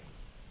Bulldog.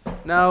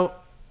 Now,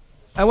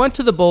 I went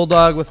to the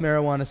Bulldog with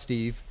Marijuana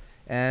Steve,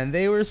 and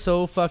they were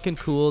so fucking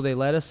cool. They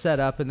let us set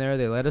up in there.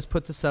 They let us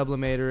put the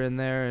sublimator in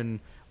there, and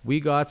we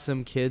got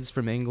some kids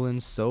from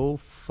England so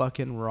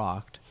fucking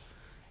rocked.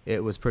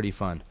 It was pretty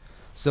fun.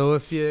 So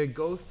if you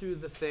go through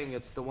the thing,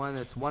 it's the one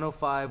that's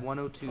 105,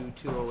 102,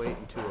 208,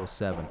 and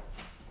 207.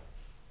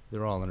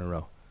 They're all in a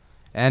row.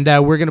 And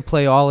we're going to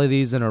play all of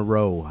these in a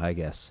row, I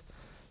guess.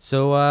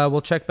 So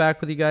we'll check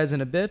back with you guys in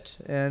a bit.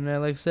 And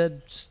like I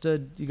said, just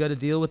you got to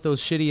deal with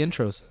those shitty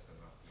intros.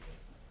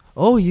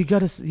 Oh, he's got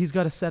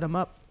to set them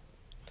up.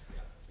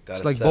 Gotta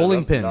It's like set 'em bowling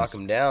up and knock pins.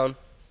 them down.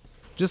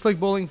 Just like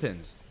bowling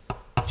pins.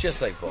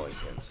 Just like bowling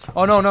pins.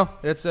 Oh, no.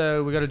 It's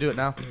we got to do it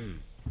now.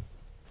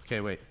 Okay,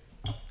 wait.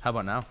 How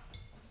about now?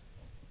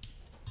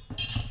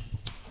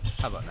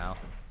 How about now?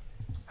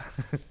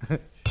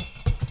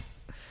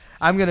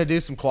 I'm going to do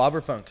some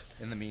clobber funk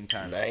in the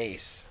meantime.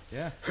 Nice.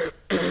 Yeah.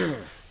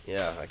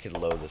 Yeah, I could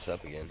load this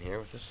up again here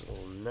with this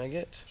little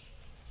nugget.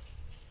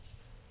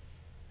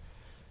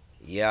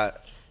 Yeah,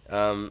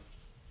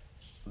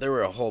 there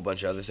were a whole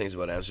bunch of other things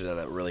about Amsterdam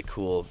that were really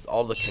cool.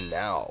 All the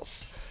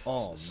canals.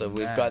 Oh, So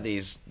we've man. got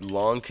these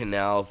long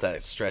canals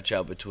that stretch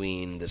out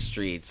between the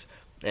streets.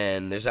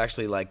 And there's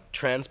actually like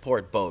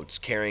transport boats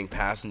carrying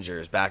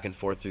passengers back and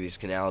forth through these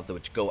canals that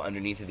would go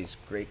underneath of these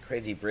great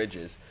crazy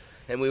bridges.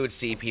 And we would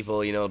see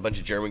people, a bunch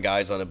of German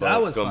guys on a boat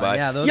That was going fun. by.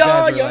 Yeah, those yeah,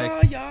 guys were yeah,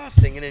 like- yeah,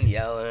 singing and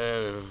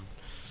yelling.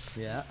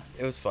 Yeah.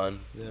 It was fun.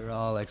 They're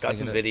all like Got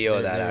singing some video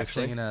of that, they were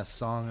actually. singing a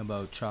song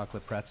about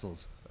chocolate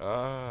pretzels.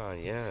 Ah,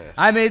 yes.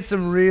 I made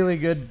some really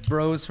good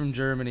bros from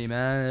Germany,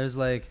 man.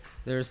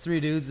 There's 3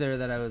 dudes there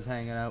that I was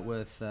hanging out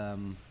with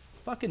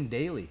fucking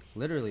daily.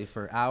 Literally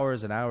for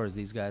hours and hours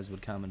these guys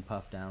would come and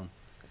puff down.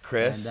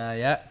 Chris. And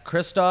yeah,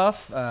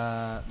 Christoph,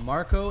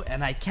 Marco,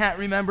 and I can't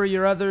remember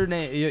your other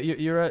name.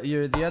 You're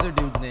the other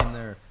dude's name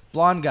there.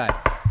 Blonde guy.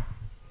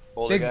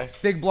 Older guy.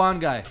 Big blonde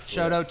guy.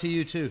 Shout out to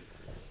you too.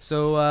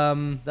 So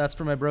that's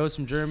for my bros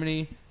from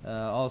Germany.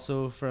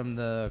 Also from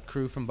the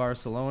crew from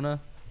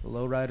Barcelona, the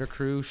Lowrider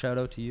crew. Shout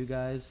out to you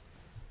guys.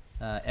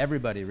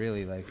 everybody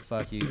really, like,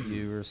 fuck you.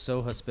 You were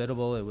so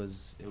hospitable. It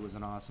was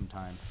an awesome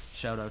time.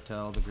 Shout out to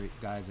all the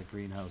guys at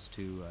Greenhouse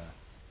too.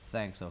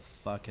 Thanks a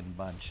fucking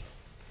bunch.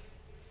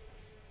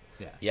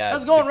 Yeah.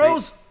 How's it going,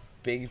 Rose?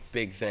 Big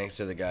thanks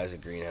to the guys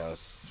at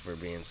Greenhouse for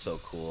being so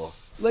cool.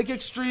 Like,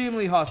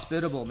 extremely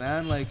hospitable,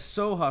 man. Like,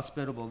 so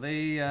hospitable.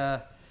 They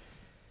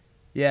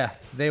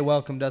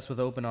welcomed us with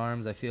open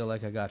arms. I feel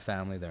like I got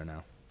family there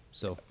now.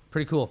 So,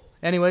 pretty cool.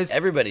 Anyways,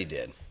 Everybody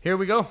did. here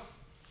we go.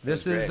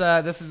 This is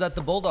at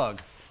the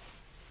Bulldog.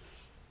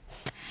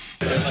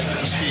 Hey,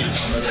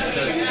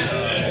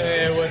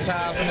 what's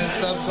happening,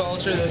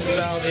 Subculture? This is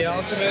Al the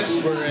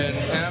Alchemist. We're in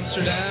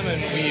Amsterdam,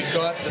 and we've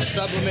got the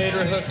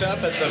sublimator hooked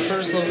up at the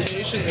first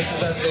location. This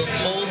is at the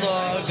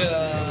Bulldog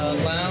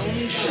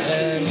Lounge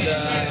and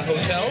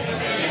Hotel.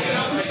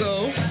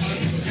 So,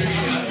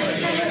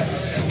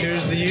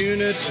 here's the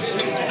unit.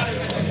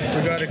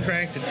 We got it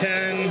cranked to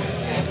 10.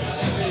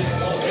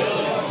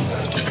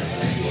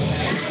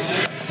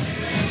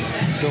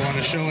 Don't want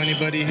to show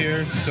anybody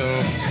here, so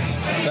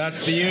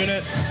that's the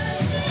unit.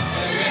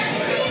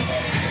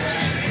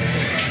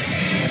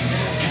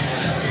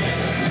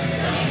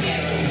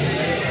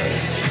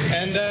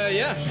 And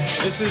yeah,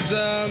 this is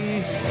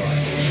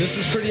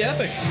pretty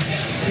epic,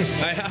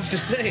 I have to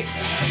say.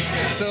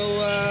 So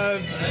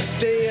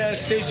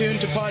stay tuned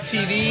to Pod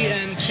TV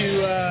and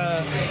to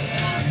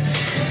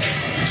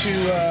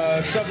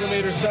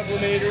Sublimator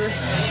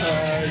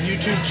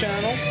YouTube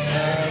channel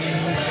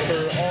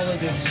for all of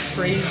this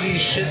crazy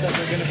shit that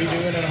we're going to be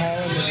doing in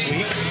Holland this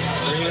week.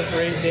 We're here for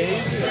 8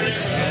 days,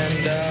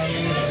 and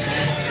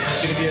it's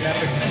going to be an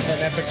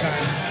epic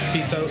time.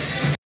 Peace out.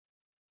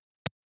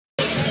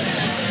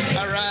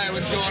 All right,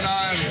 what's going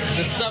on?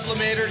 The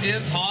Sublimator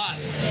is hot.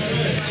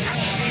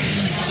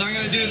 So I'm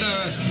going to do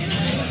the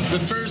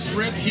first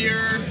rip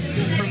here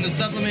from the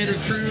Sublimator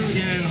crew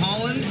in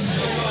Holland.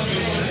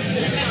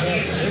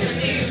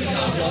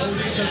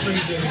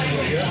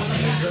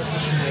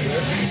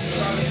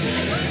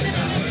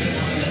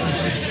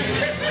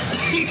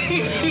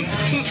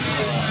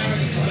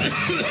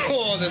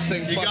 Oh, this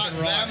thing fucking rocks. You got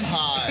them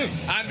high.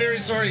 I'm very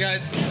sorry,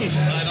 guys.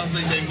 I don't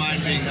think they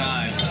mind being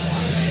high.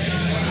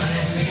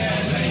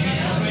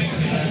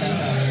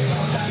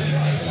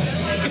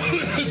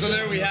 So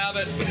there we have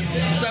it.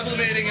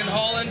 Sublimating in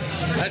Holland.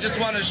 I just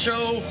want to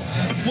show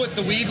what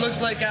the weed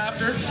looks like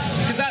after,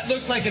 because that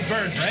looks like it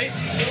burned, right?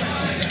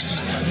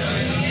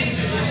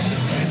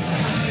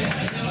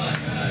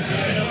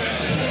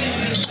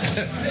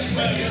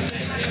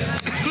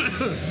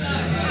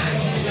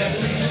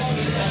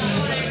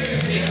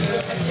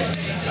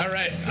 All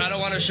right, I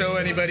don't want to show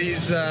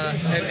anybody's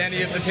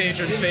any of the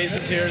patrons'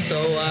 faces here,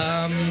 so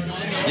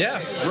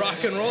yeah,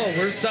 rock and roll.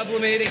 We're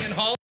sublimating in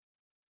Holland.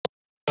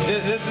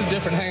 This is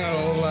different. Hang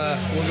on,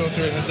 we'll go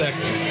through it in a sec.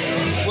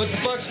 What the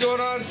fuck's going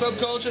on,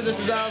 Subculture? This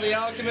is Al the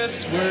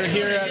Alchemist. We're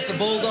here at the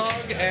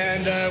Bulldog,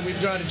 and we've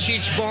got a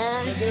Cheech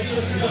Bong,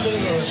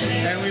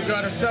 and we've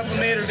got a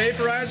Sublimator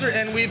Vaporizer,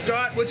 and we've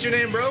got, what's your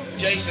name, bro?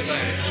 Jason,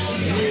 man.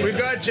 We've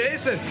got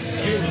Jason,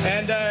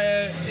 and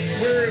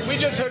we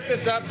just hooked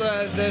this up.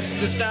 The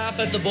staff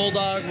at the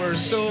Bulldog were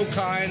so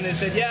kind. They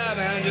said, "Yeah,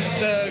 man, just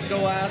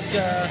go ask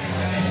the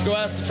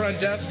front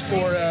desk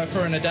for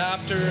an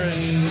adapter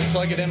and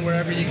plug it in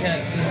wherever you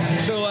can."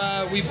 So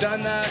we've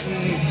done that,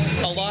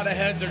 and a lot of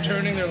heads are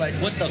turning. They're like,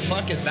 "What the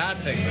fuck is that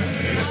thing?"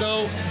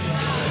 So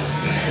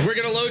we're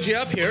gonna load you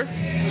up here.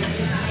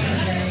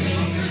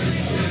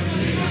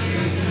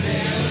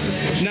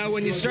 Now,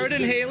 when you start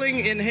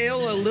inhaling,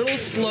 inhale a little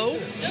slow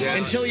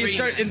until you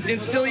start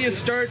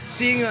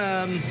seeing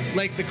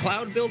like the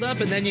cloud build up,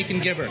 and then you can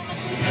give her.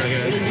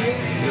 Okay.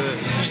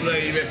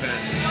 Slowly rip it.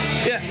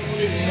 Yeah.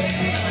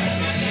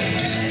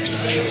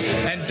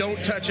 And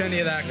don't touch any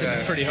of that because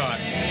it's pretty hot.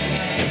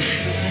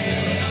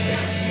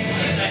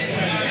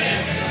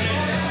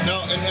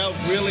 No, inhale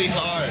really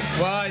hard.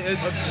 Well,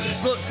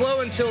 slow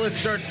until it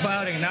starts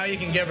clouding. Now you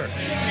can give her.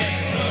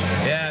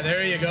 Yeah,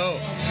 there you go.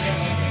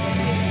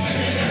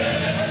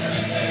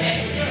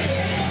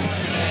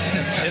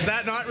 Is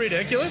that not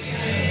ridiculous?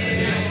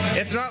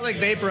 It's not like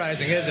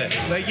vaporizing, is it?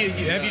 Like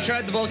have you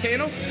tried the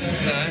Volcano?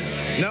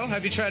 No.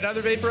 Have you tried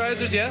other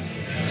vaporizers? Yeah.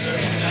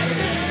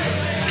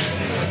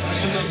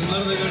 You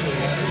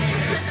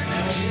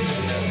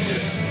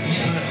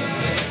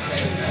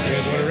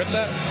guys want to rip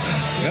that?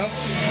 No.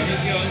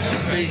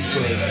 Please,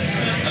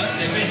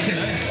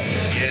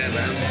 yeah,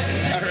 man.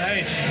 All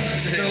right.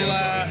 So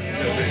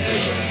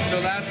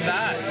that's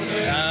that.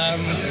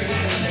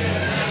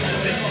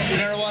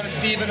 Marijuana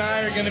Steve and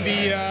I are going to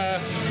be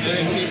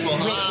Getting people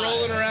high.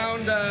 rolling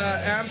around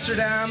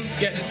Amsterdam,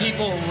 getting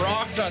people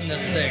rocked on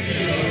this thing.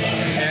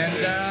 And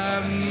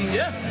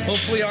yeah,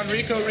 hopefully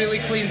Enrico really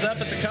cleans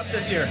up at the cup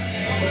this year.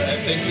 I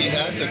think he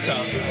has a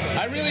cup.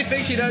 I really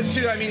think he does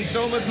too. I mean,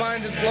 Soma's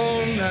mind is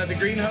blown. The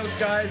greenhouse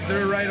guys,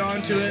 they're right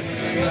onto it.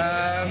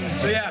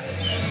 So yeah,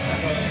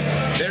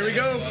 there we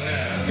go.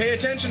 Pay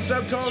attention,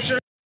 Subculture.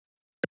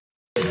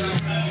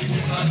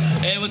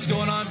 Hey, what's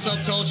going on,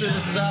 Subculture?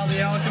 This is Al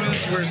the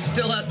Alchemist. We're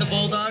still at the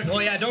Bulldog. Oh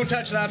yeah, don't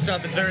touch that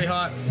stuff. It's very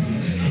hot.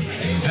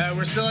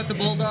 We're still at the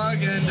Bulldog,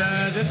 and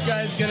this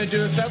guy's gonna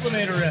do a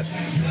sublimator rip.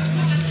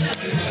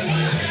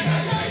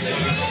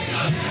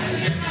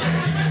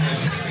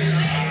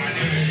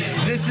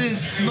 This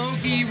is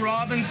Smokey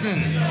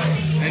Robinson,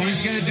 and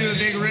he's gonna do a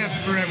big rip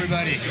for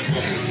everybody.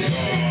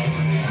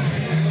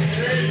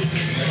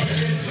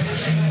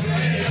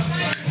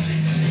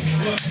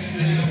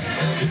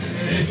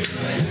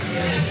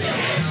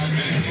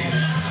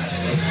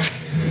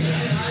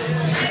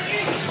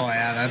 Oh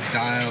yeah, that's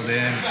dialed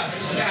in.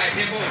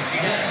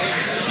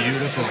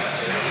 Beautiful.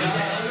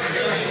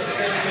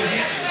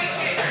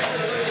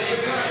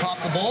 Pop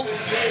the bowl.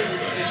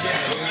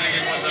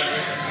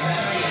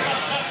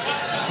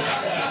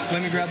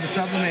 Let me grab the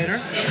sublimator.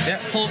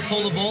 Yeah, pull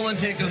the bowl and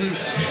take a hoot.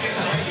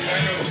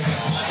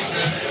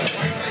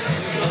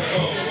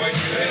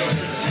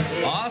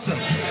 Awesome.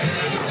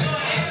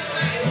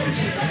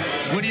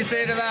 What do you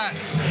say to that?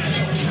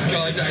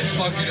 Guys, that's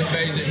fucking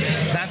amazing.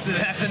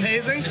 That's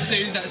amazing. As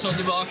soon as that's on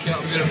the market,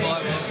 I'm gonna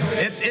buy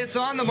one. It's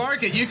on the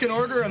market. You can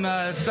order them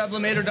at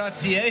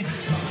sublimator.ca. Awesome.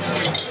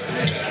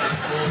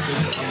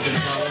 I'm gonna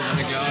buy one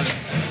when I get home.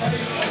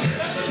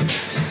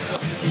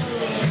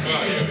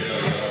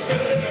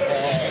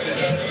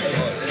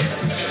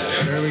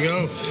 There we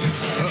go.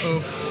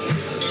 Uh-oh.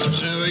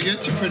 Yeah, it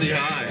gets you pretty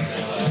high.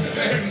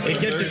 It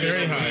gets you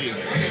very high.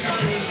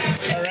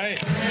 All right.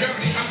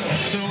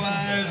 So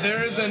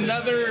there's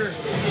another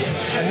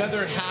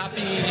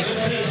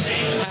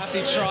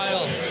happy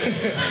trial.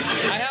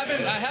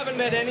 I haven't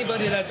met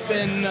anybody that's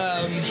been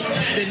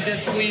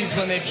displeased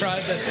when they've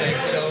tried this thing.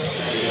 So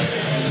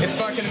it's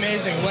fucking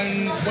amazing.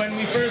 When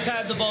we first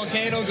had the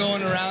volcano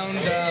going around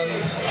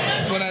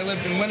when I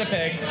lived in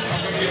Winnipeg,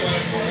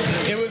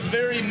 it was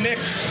very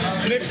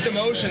mixed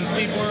emotions.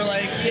 People were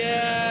like,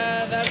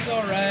 yeah, that's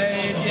all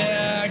right.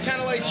 Yeah, I kind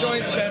of like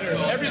joints better.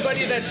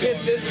 Everybody that's hit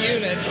this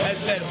unit has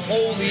said,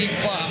 holy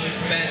fuck.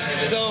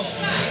 So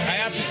I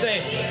have to say,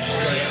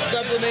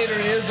 Sublimator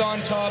is on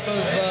top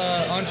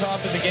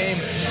of the game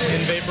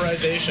in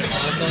vaporization.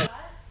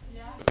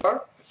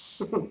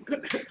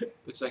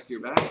 Looks like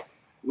you're back.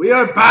 We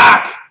are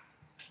back.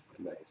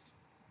 Nice.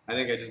 I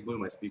think I just blew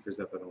my speakers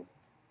up at home.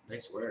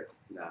 Nice work.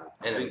 Nah.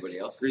 And everybody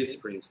else. Green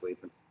screen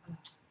sleeping.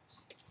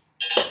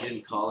 You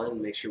didn't call in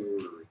and make sure we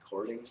were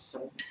recording and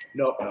stuff?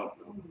 No.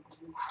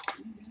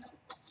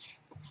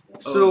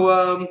 So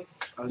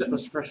I was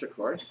supposed to press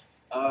record.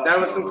 That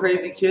was some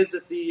crazy kids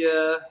at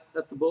the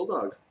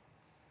Bulldog,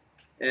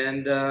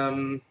 and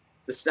the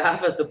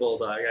staff at the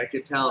Bulldog. I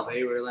could tell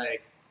they were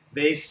like,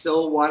 they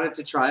so wanted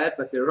to try it,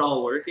 but they were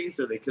all working,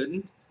 so they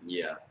couldn't.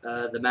 Yeah.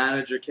 The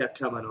manager kept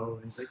coming over,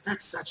 and he's like,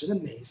 "That's such an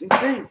amazing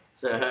thing.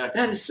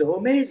 That is so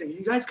amazing. Are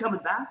you guys coming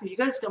back? Are you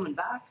guys coming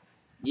back?"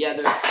 Yeah,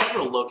 there's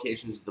several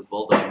locations of the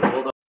Bulldog. The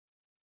Bulldog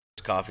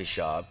coffee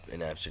shop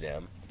in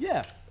Amsterdam.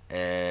 Yeah.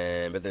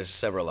 But there's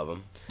several of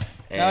them.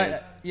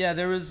 And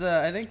There was.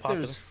 I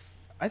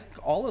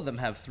think all of them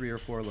have 3 or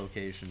 4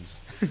 locations.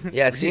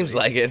 yeah, it seems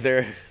like it.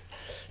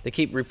 They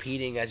keep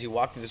repeating as you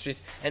walk through the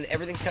streets, and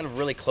everything's kind of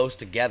really close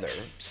together,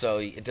 so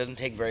it doesn't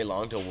take very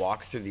long to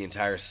walk through the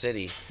entire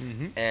city.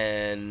 Mm-hmm.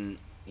 And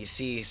you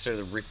see sort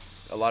of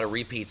a lot of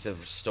repeats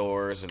of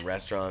stores and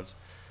restaurants,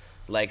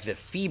 like the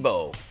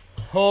Phoebo.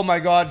 Oh my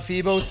God,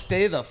 Phoebo!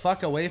 Stay the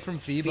fuck away from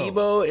Phoebo.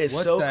 Phoebo is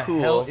what so the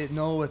cool. Hell?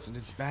 No, it's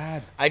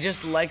bad. I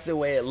just like the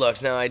way it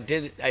looks. Now I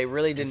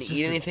really didn't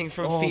eat anything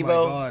from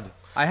Phoebo. Oh my God.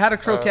 I had a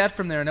croquette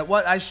from there, and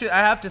I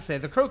have to say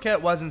the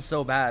croquette wasn't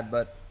so bad,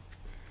 but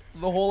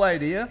the whole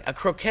idea. A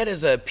croquette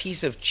is a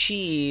piece of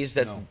cheese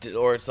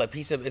or it's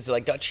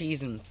like got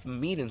cheese and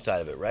meat inside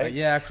of it, right?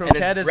 Yeah,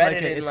 croquette is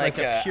like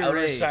a puree.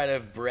 Outer side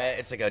of bread.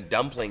 It's like a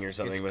dumpling or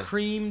something. It's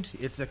creamed.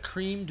 It's a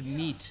creamed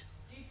meat.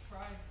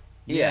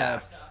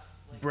 Yeah.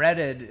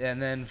 Breaded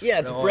and then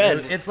it's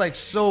bread. It's like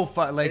so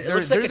fun. Like it they're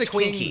looks like a the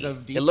Twinkie. kings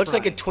of deep It looks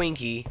like a frying.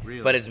 Twinkie,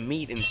 Really? but it's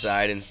meat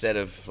inside instead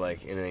of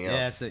like anything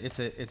else. Yeah,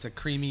 it's a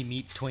creamy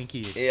meat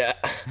Twinkie. Yeah.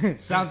 It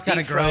sounds kind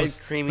of Deep-fried,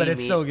 gross, creamy but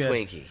it's meat so good.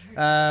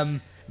 Twinkie.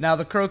 Now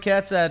the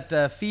croquettes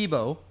at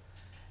Phoebo,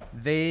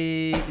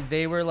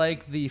 they were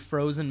like the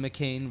frozen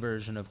McCain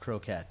version of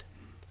croquette.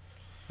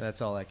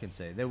 That's all I can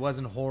say. It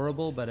wasn't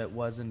horrible, but it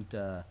wasn't.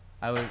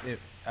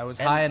 I was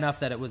high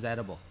enough that it was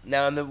edible.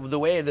 Now, the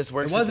way this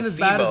works, It wasn't at as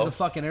the bad as Phoebo, the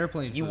fucking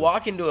airplane. You food.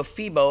 walk into a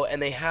Phoebo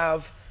and they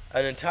have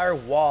an entire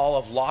wall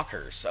of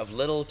lockers, of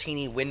little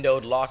teeny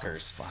windowed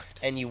lockers. So fucked.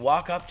 And you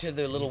walk up to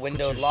the little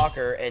windowed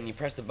locker and you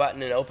press the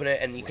button and open it,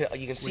 and you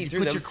can see you through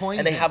put them. your coins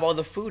And they in. have all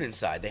the food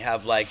inside. They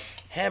have like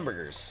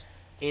hamburgers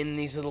in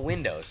these little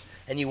windows.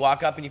 And you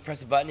walk up and you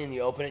press a button and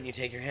you open it and you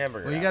take your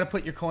hamburger. Well, you out. got to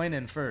put your coin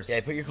in first. Yeah,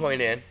 you put your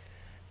coin in,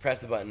 press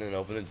the button and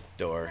open the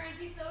door.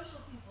 For antisocial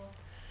people.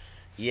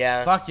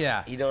 Yeah. Fuck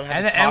yeah. You don't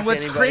have to talk And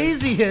what's to anybody.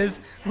 crazy is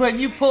when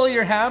you pull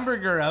your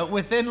hamburger out,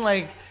 within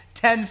like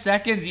 10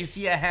 seconds, you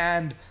see a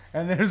hand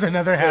and there's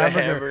another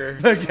hamburger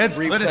that gets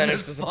put in the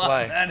replenish the spot.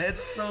 supply. And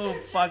it's so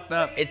fucked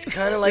up. It's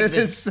kind of like It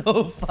is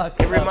so fucked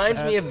It up.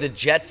 reminds man. me of the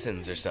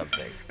Jetsons or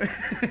something.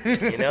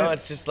 You know,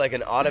 it's just like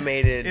an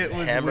automated It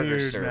was hamburger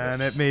weird, service.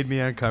 man. It made me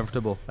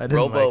uncomfortable. I didn't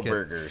Robo like it.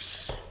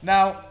 burgers.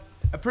 Now,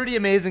 a pretty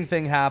amazing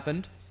thing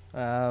happened.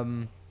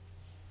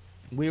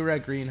 We were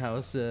at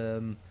Greenhouse,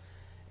 and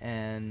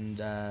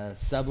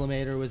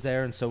Sublimator was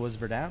there, and so was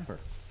Verdamper.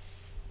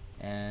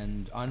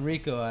 And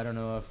Enrico, I don't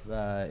know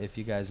if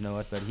you guys know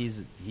it, but he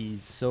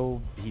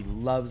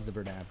loves the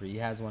Verdamper. He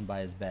has one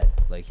by his bed.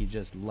 Like, he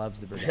just loves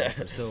the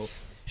Verdamper. So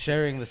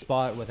sharing the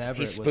spot with Everett,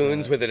 he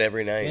spoons with it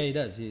every night. Yeah, he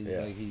does. He's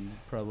like, he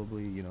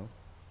probably, you know.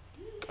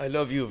 I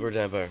love you,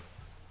 Verdamper.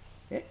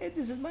 Hey,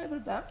 this is my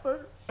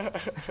Verdamper.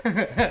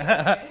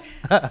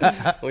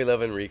 We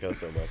love Enrico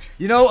so much.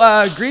 You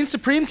know, Green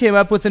Supreme came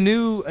up with a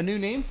new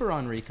name for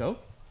Enrico.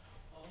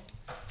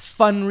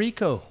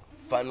 Funrico.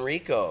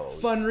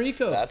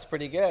 Funrico. That's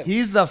pretty good.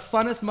 He's the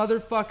funnest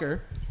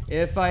motherfucker.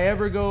 If I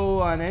ever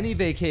go on any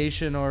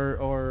vacation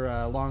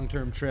or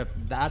long-term trip,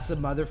 that's a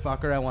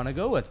motherfucker I want to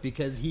go with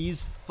because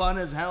he's fun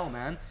as hell,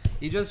 man.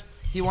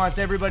 He wants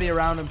everybody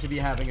around him to be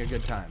having a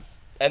good time.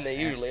 And they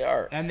usually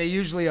are. And they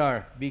usually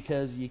are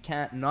because you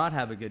can't not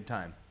have a good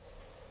time.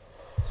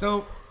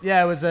 So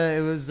yeah, it was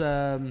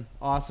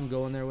awesome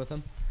going there with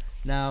him.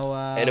 Now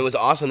and it was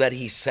awesome that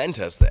he sent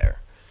us there.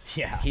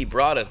 Yeah. He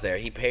brought us there.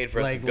 He paid for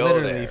us to go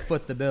there. Literally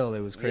foot the bill.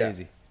 It was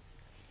crazy.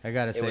 Yeah. I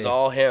gotta say. It was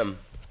all him.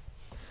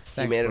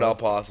 Thanks, he made bro. it all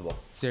possible.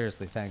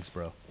 Seriously, thanks,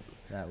 bro.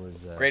 That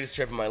was greatest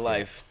trip of my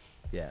life.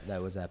 Yeah,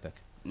 that was epic.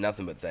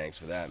 Nothing but thanks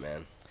for that,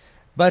 man.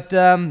 But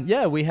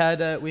yeah, we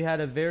had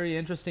a very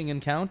interesting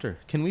encounter.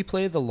 Can we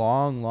play the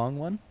long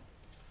one?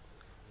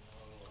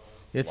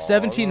 It's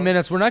 17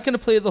 minutes. We're not going to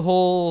play the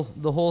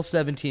whole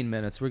 17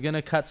 minutes. We're going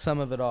to cut some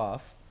of it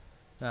off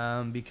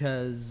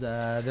because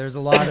there's a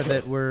lot of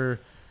it where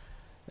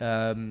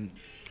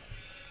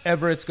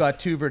Everett's got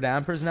 2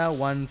 Verdampers now,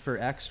 one for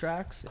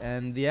extracts,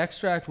 and the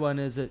extract one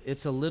is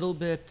it's a little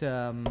bit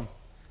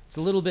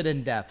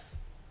in depth.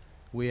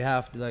 We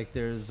have to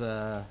there's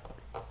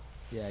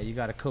you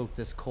got to coat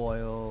this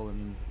coil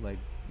and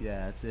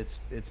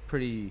it's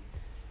pretty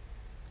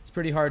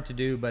hard to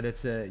do,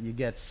 but you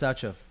get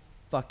such a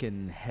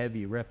fucking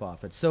heavy rip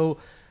off it. So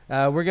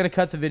we're gonna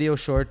cut the video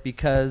short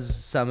because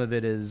some of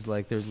it is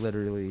there's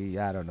literally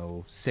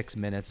 6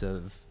 minutes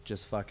of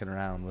just fucking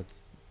around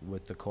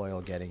with the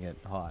coil, getting it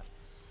hot.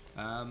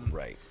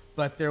 Right.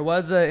 But there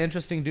was an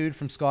interesting dude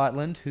from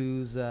Scotland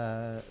who's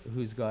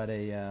got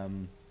a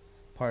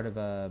part of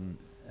an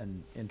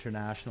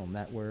international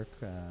network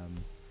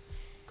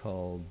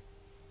called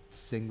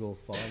Single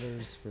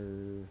Fathers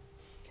for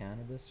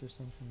Cannabis or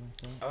something like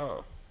that.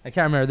 Oh. I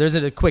can't remember. There's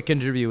a quick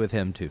interview with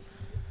him too.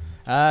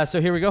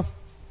 So here we go.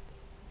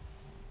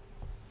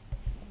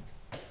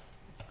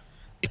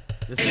 You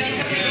wanna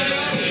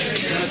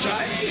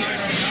try?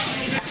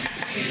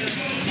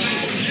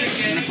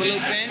 Put a little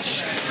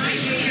pinch.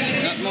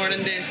 Not more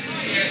than this.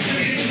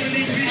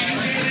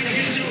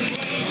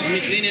 Let me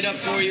clean it up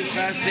for you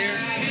fast there.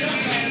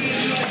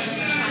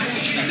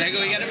 There you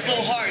go. You gotta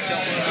pull hard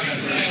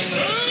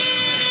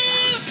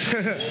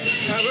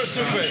That was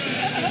too quick.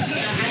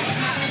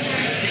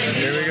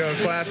 Here we go,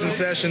 class in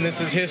session.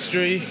 This is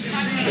history.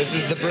 This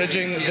is the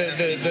bridging,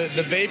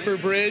 the vapor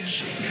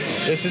bridge.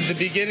 This is the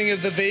beginning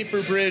of the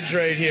vapor bridge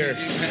right here.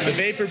 The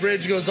vapor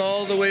bridge goes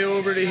all the way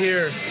over to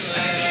here.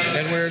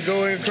 And we're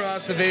going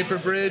across the vapor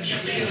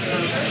bridge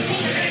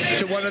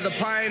to one of the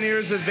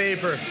pioneers of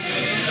vapor.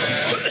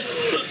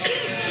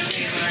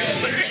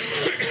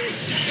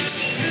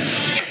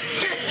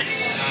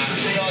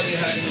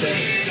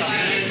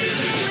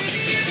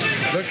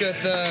 Look at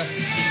the...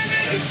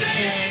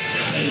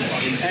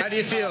 How do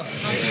you feel?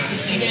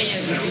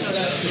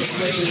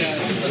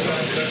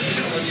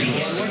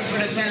 Works for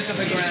the 1/10 of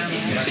a gram.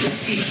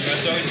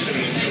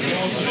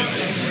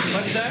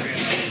 What's that?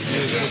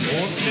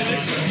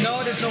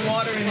 No, there's no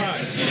water in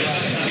it.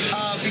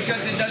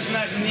 Because it does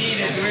not need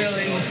it,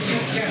 really.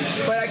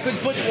 But I could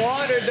put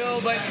water,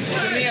 though, but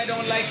to me, I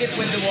don't like it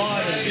with the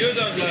water. You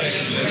don't like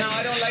it? No,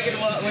 I don't like it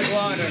with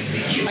water.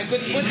 I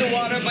could put the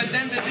water, but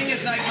then the thing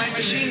is, my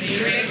machine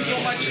creates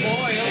so much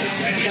oil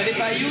that if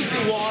I use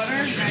the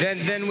water,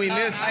 then we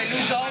miss. I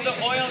lose all the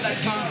oil that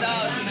comes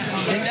out.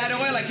 And that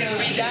oil, I can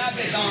redab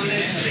it on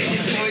it.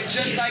 So it's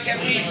just like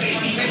every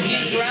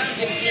 15 grams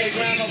gives me a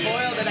gram of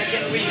oil that I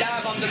can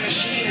redab on the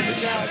machine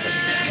itself.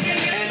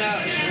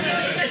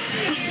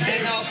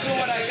 And also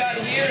what I got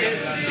here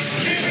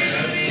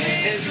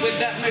is with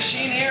that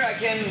machine here, I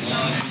can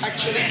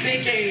actually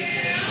take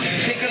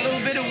a little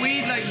bit of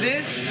weed like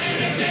this.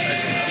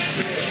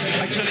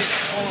 Actually,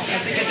 I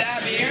take a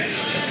dab here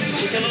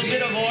with a little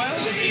bit of oil.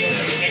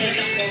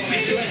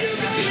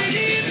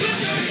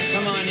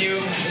 Come on, you.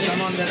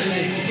 Come on, that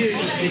thing.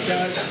 Just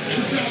because.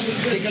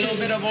 Take a little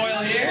bit of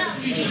oil here,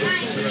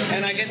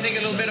 and I can take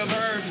a little bit of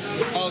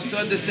herbs also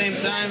at the same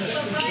time.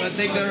 So I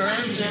take the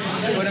herbs,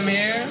 put them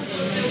here.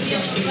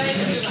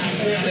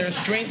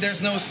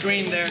 There's no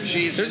screen there,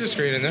 Jesus. There's a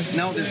screen in there.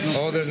 No, there's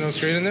no. Oh, there's no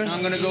screen in there?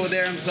 I'm gonna go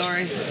there, I'm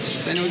sorry.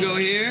 Then we go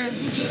here.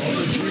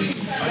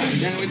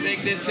 Then we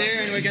take this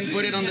here and we can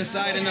put it on the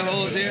side in the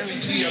holes here.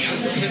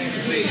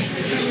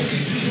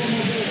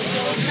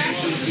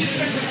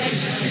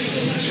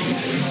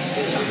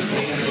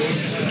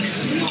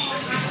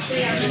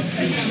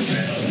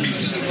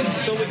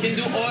 So we can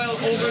do oil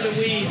over the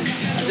weed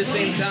at the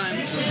same time,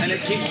 and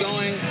it keeps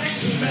going.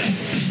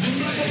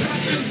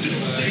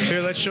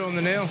 Here, let's show him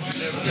the nail.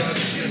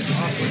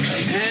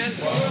 And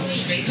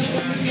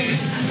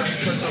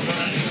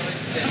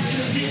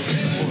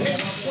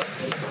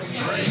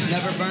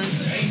never burnt.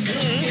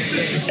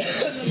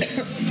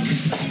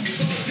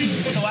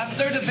 So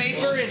after the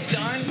vapor is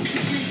done,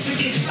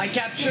 I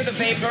capture the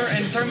vapor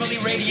and thermally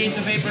radiate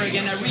the vapor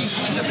again. I reheat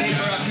the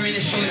vapor after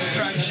initial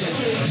extraction.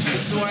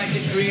 This is why I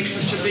can create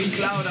such a big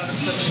cloud out of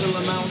such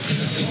little amount.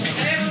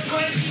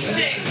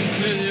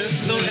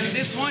 So and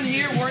this one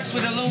here works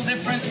with a little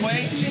different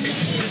way.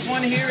 This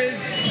one here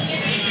is...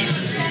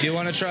 Do you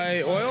want to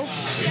try oil?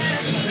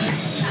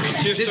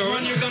 This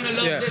one, you're gonna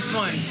love this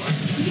one.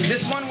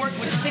 This one worked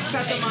with 6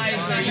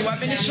 atomizer. You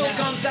have initial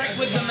contact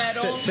with the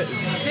metal.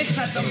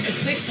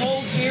 6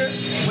 holes here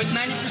with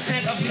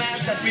 90% of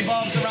mass that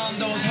revolves around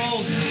those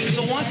holes.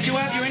 So once you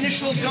have your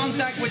initial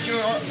contact with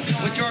your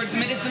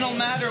medicinal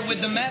matter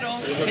with the metal,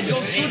 it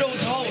goes through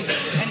those holes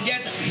and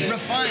get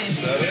refined.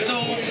 So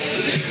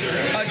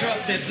I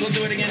dropped it. We'll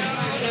do it again.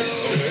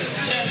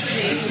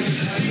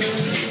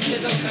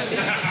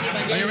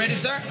 Are you ready,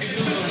 sir?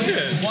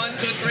 Yeah. 1, 2,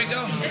 3,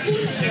 go.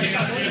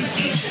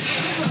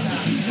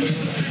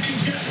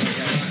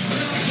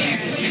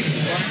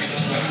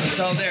 It's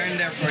all there in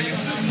there for you.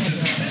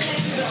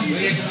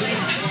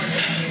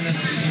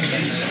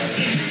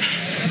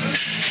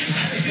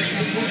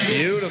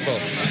 Beautiful.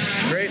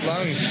 Great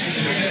lungs.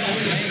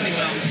 Amazing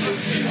lungs.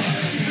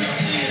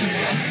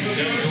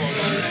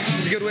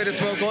 It's a good way to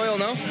smoke oil,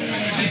 no?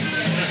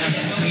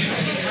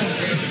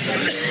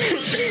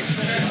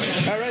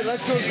 All right,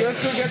 let's go get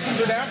some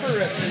verdamper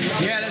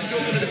rips. Yeah, let's go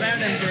to the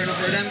verdamper.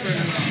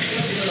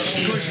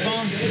 Push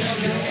bomb.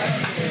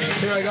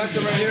 Here, I got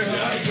some right here.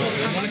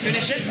 Want to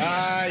finish it?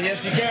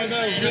 Yes, you can. Go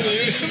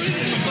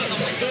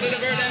to the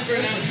verdamper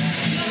now.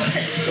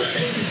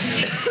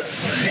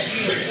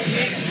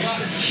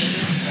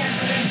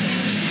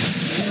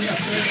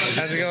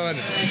 How's it going?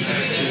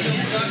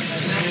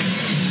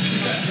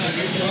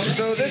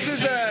 So this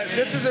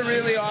is a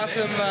really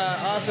awesome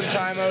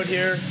time out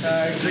here.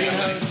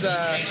 Greenhouse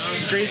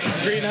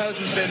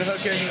has been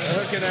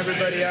hooking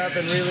everybody up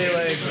and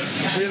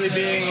really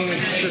being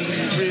some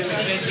really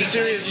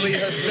seriously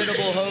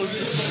hospitable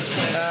hosts.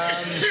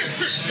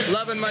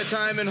 Loving my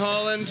time in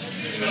Holland.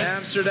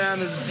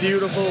 Amsterdam is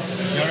beautiful.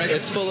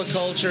 It's full of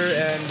culture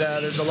and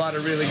there's a lot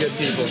of really good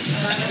people.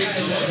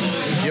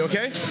 You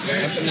okay?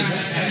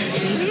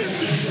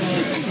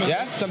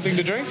 Yeah, something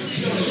to drink?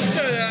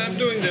 Yeah, I'm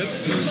doing good.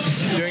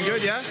 Doing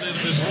good, yeah?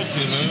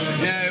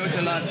 Yeah, it was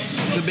a lot.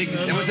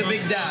 It was a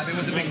big dab. It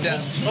was a big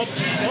dab. Hot.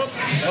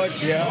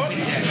 Yeah.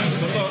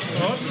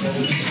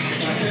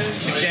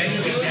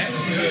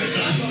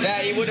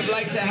 Yeah, he would have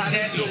liked to have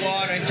it through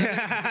water.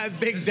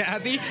 Big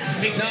dabby?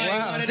 No, he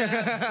wanted to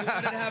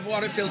have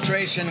water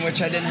filtration,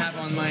 which I didn't have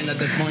on mine at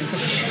that point.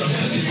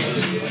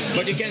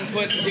 But you can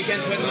put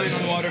mine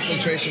on water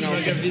filtration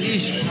also.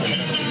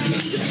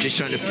 Just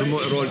trying to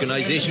promote our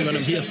organisation when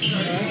I'm here.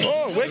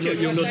 Oh, wicked.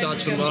 You'll know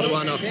Dads for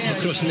Marijuana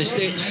across in the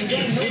States.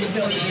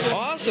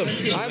 Awesome.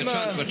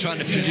 We're trying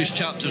to produce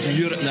chapters in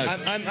Europe now.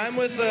 I'm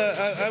with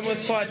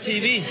Pot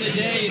TV.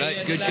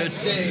 Right, good.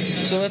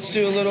 So let's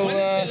do a little.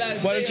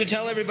 Why don't you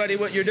tell everybody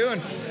what you're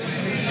doing?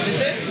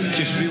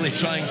 Just really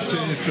trying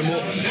to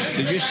promote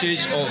the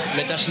usage of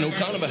medicinal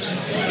cannabis.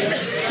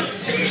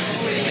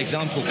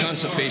 Example,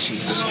 cancer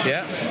patients.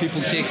 Yeah.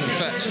 People taking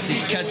fits.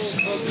 These kids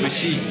we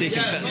see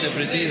taking fits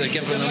every day. They're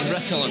giving them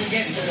Ritalin.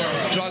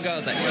 Drug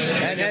addicts.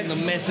 They're giving them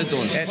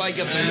methadone. Why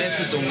give them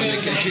methadone when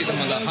they can treat them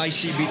with a high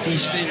CBD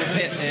strain of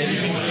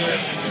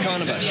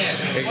cannabis?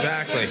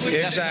 Exactly.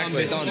 This can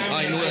be done.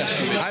 I know this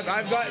can be done.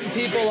 I've gotten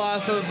people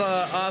off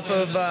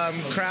of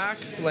crack,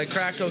 like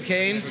crack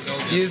cocaine,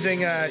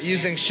 using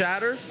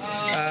shatter,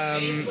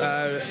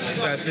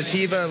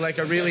 sativa, like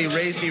a really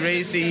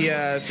racy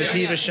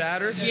sativa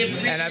shatter,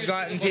 and I've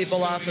gotten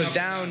people off of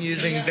down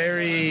using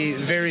very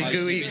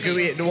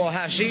gooey, well,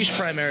 hashish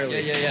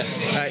primarily. Yeah.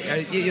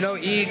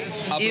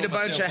 Eat a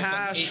bunch of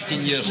hash.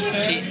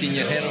 18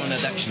 year heroin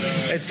addiction.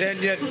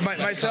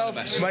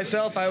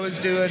 Myself, I was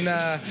doing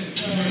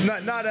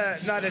not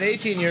an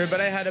 18-year, but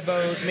I had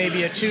about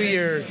maybe a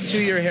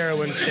 2-year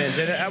heroin stint,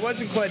 and I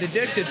wasn't quite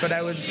addicted, but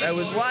I was.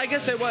 Well, I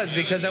guess I was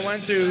because I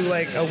went through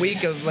like a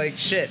week of like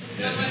shit,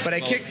 but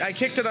I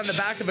kicked it on the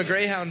back of a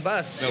Greyhound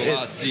bus.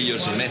 Well, 3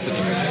 years of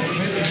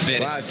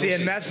methadone. Wow, see,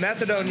 and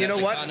methadone, you know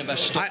what?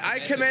 I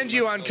commend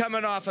you on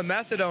coming off of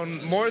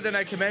methadone more than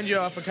I commend you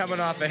off of coming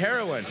off of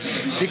heroin,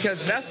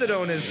 because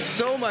methadone is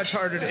so much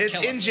harder. It's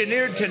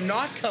engineered to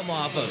not come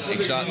off of.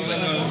 Exactly.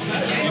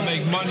 You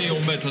make money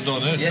on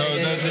methadone, eh? So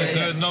that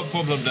is no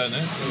problem then,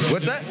 eh?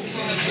 What's that?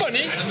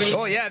 Money.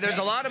 Oh yeah, there's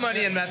a lot of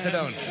money in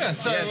methadone. Yeah,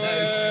 so, Yes.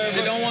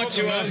 They don't want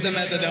you off the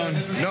methadone.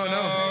 No.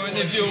 in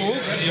if you're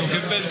hooked, you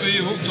can better be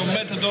hooked on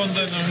methadone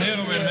than on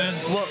heroin, man.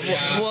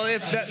 Well,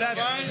 if that's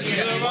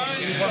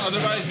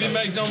Otherwise we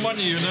make no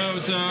money, you know.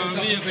 So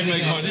we have to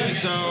make money.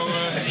 So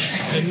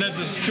and that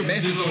is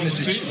Methadone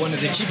is one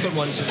of the cheaper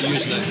ones that they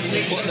use now.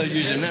 What they're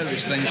using now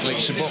is things like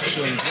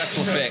Suboxone,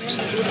 Brittlefex.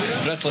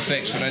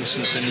 Brittlefex, for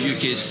instance, in the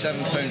UK is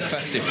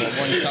 £7.50 for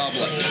one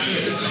tablet.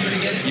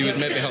 You would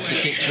maybe have to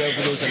take 12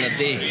 of those in a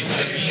day.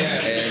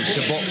 And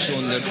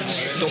Suboxone, they're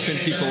stopping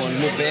people on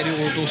very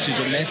low doses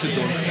of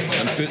methadone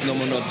and putting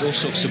them on a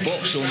dose of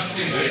Suboxone.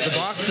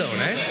 Suboxone,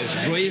 eh?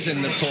 It's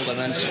raising their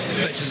tolerance,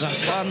 which is a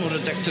far more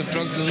addictive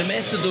drug than the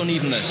methadone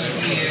even is.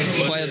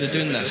 Why are they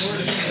doing this?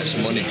 It's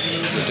money.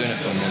 They're doing it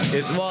for money.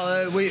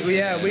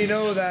 We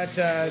know that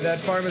that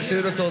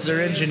pharmaceuticals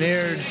are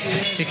engineered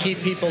to keep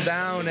people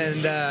down,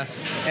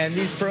 and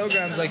these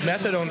programs like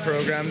methadone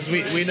programs,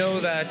 we know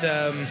that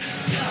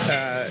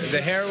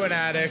the heroin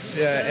addict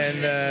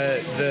and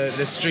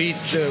the street,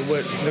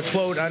 the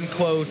quote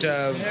unquote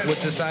what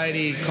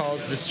society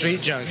calls the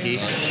street junkie,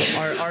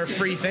 are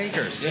free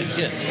thinkers.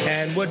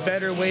 And what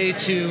better way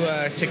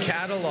to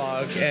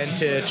catalog and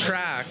to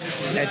track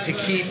and to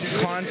keep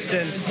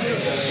constant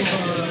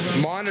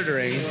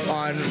monitoring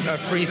on a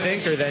free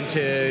thinker than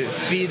to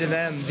feed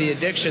them the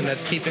addiction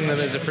that's keeping them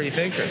as a free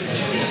thinker.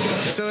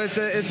 So it's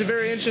a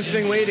very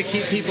interesting way to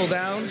keep people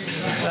down,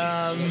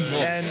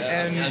 and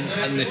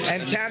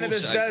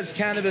cannabis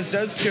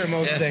does cure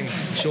most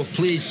things. So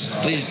please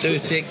do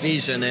take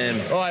these and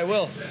I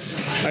will.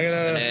 I'm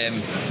gonna.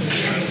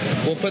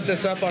 We'll put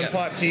this up on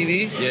Pot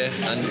TV. Yeah,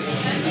 and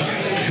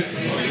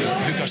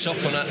hook us up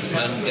on it,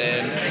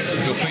 and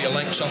we'll put your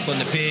links up on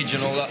the page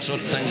and all that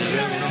sort of thing as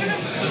well, you know.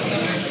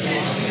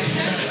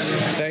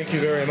 Thank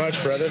you very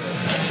much, brother.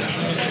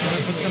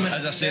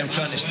 As I say, I'm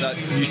trying to start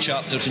new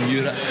chapters in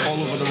Europe, all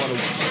over the world.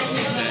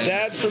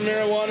 Dad's from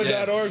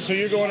marijuana.org, so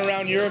you're going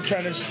around Europe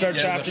trying to start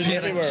chapters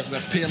everywhere.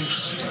 We're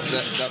parents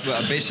that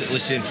are basically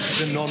saying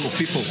we're normal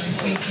people.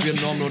 We're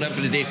normal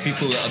everyday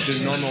people that are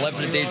doing normal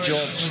everyday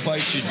jobs. Why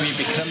should we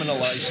be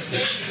criminalised?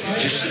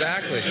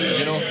 Exactly.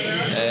 You know,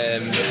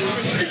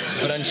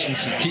 for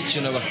instance, in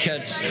teaching our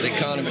kids that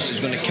cannabis is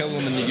going to kill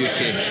them in the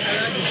UK.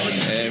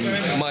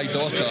 My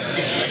daughter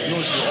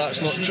knows that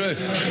that's not true.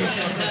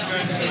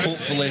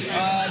 Hopefully,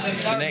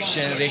 the next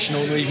generation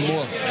will know even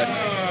more. If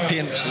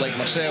parents like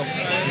myself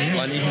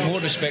and even more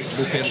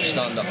respectable parents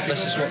stand up.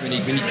 This is what we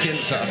need. We need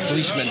parents that are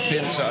policemen,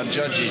 parents that are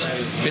judges,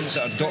 parents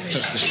that are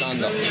doctors to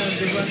stand up.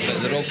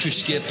 But they're all too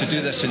scared to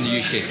do this in the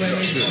UK.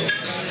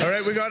 All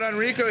right, we got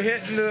Enrico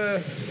hitting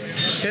the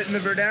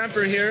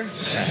verdamper here.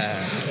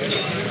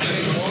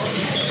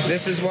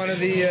 This is one of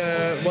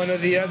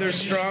the other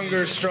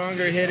stronger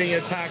hitting.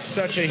 It packs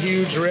such a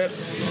huge rip.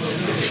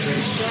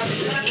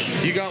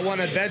 You got one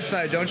at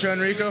bedside, don't you,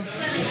 Enrico?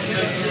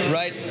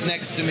 Right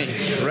next to me.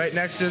 Right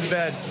next to his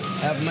bed.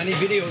 I have many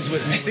videos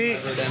with me. See?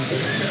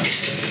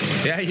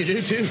 Yeah, you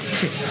do too.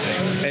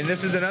 And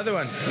this is another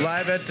one,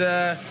 live at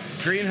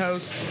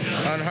Greenhouse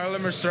on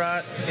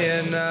Haarlemmerstraat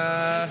in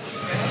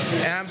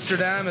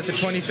Amsterdam at the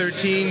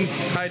 2013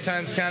 High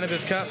Times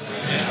Cannabis Cup.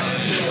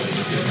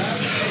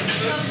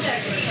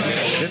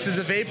 This is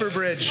a vapor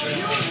bridge.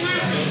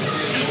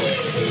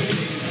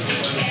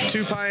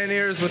 Two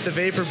pioneers with the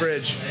vapor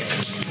bridge.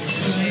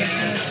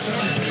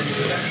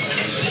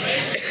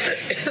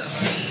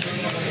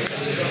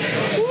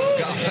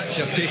 Got a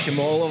picture taking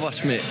all of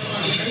us, mate.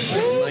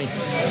 Mine.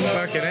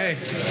 Fucking A.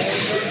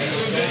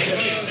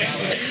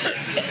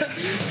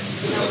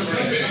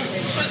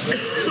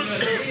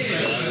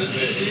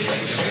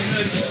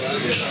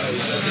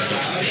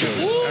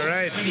 All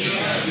right.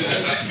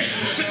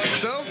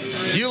 So,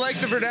 you like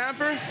the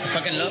verdamper?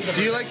 Fucking love the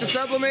Do you like the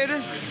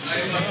sublimator?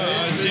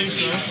 I think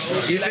so.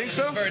 You think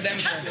so?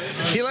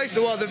 He likes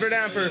the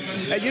verdamper.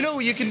 And you know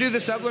you can do the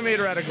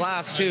sublimator out of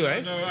glass too,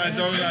 eh? No, I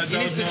don't He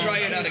needs to know. try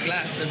it out of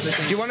glass. That's the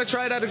thing. Do you want to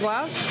try it out of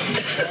glass?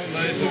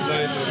 Later.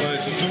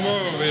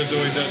 Tomorrow we're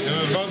doing that.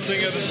 You know, one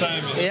thing at a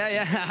time.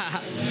 Yeah.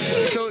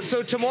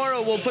 So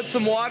tomorrow we'll put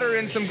some water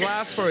in some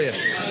glass for you,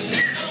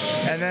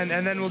 and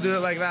then we'll do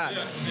it like that.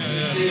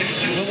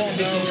 We won't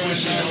be so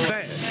pushy.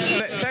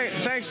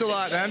 Thanks a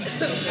lot, man.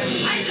 But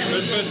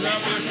now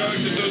we're going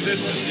to do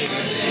this machine.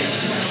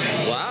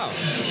 Wow.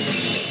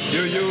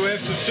 You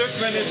have to suck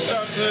when it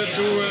starts to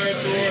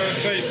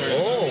vapor.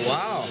 Oh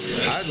wow.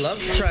 I'd love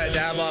to try a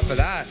dab off of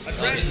that.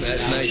 That's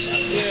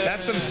nice.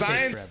 That's some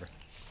science. Forever.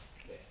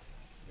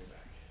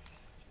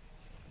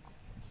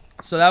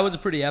 So that was a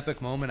pretty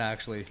epic moment,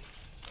 actually.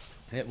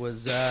 It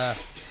was a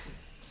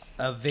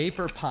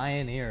vapor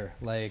pioneer.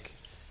 Like,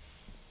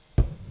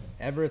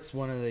 Everett's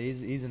one of the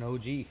he's an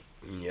OG.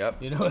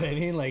 Yep. You know what I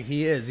mean? Like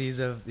he's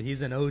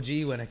an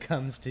OG when it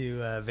comes to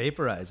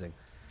vaporizing.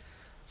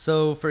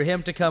 So for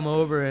him to come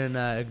over and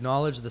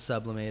acknowledge the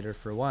sublimator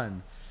for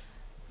one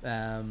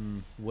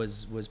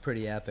was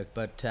pretty epic.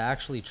 But to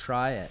actually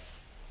try it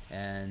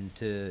and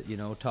to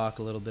talk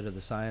a little bit of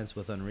the science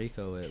with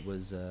Enrico, it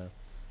was a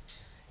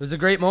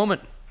great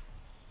moment.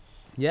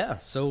 Yeah.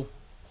 So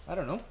I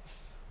don't know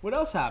what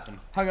else happened.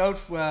 Hung out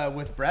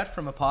with Brett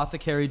from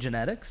Apothecary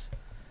Genetics.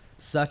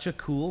 Such a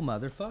cool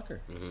motherfucker.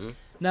 Mm-hmm.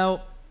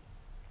 Now,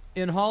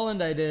 in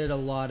Holland, I did a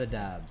lot of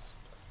dabs.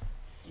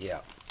 Yeah.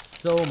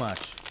 So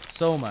much.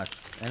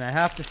 And I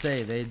have to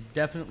say, they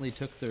definitely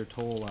took their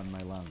toll on my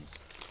lungs.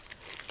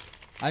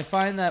 I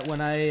find that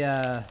when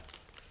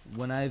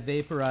I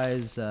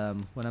vaporize,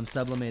 when I'm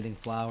sublimating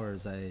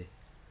flowers, I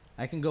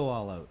can go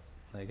all out.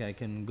 Like, I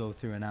can go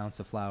through an ounce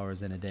of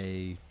flowers in a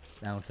day,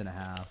 ounce and a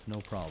half, no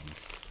problem.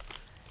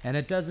 And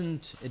it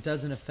doesn't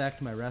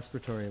affect my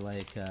respiratory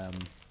like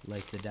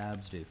the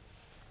dabs do.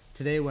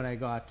 Today when I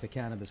got to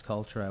Cannabis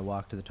Culture, I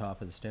walked to the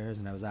top of the stairs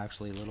and I was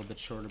actually a little bit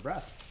short of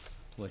breath,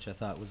 which I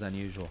thought was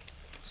unusual.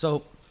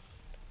 So,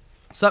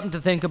 something to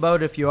think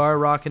about if you are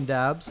rocking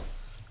dabs.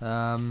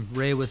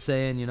 Ray was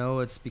saying, you know,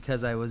 it's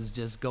because I was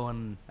just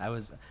going,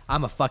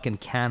 I'm a fucking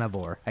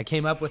carnivore. I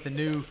came up with a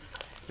new,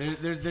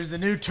 there's a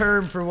new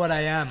term for what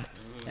I am,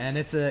 and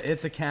it's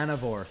a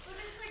carnivore.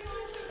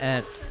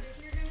 And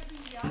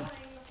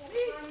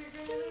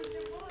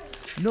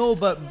no,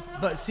 but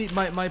see,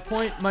 my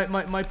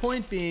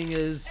point being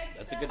is,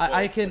 That's a good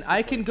I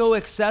point. can go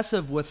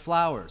excessive with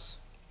flowers,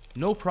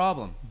 no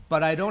problem,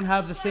 but I don't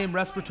have the same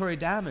respiratory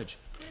damage.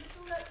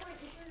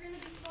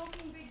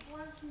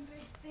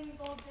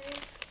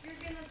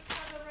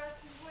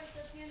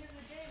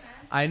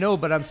 I know,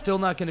 but I'm still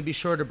not going to be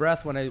short of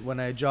breath when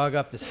I jog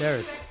up the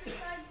stairs.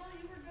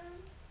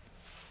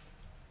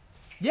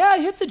 Yeah, I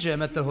hit the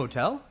gym at the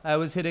hotel. I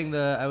was hitting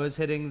the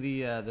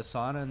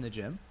sauna in the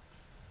gym.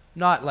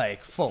 Not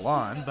like full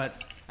on,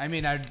 but I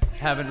mean, I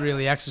haven't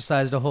really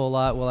exercised a whole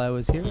lot while I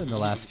was here in the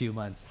last few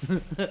months.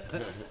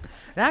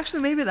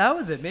 Actually, maybe that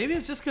was it. Maybe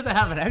it's just because I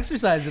haven't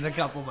exercised in a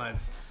couple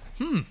months.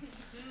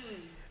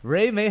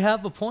 Ray may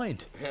have a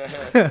point.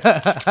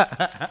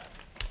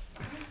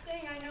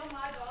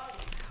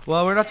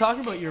 Well, we're not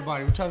talking about your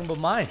body. We're talking about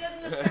mine.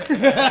 So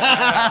I'm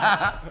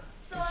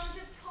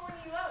just calling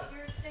you out.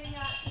 You're saying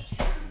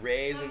that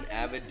Ray's an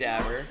avid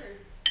dabber.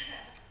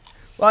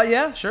 Well,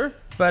 yeah, sure.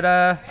 But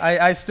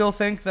I still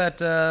think that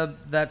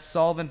that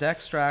solvent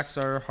extracts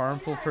are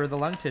harmful for the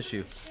lung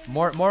tissue.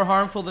 More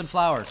harmful than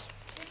flowers.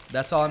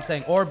 That's all I'm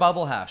saying. Or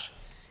bubble hash.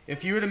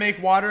 If you were to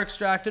make water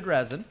extracted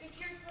resin. if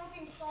you're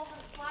smoking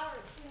solvent flower,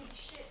 it's going to be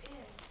shit in.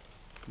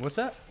 What's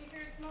that? If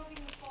you're smoking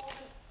solvent,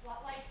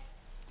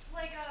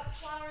 like a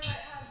flower that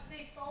has,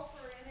 say,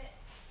 sulfur in it,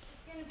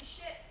 it's going to be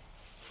shit.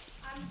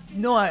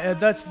 No,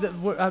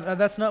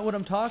 that's not what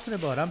I'm talking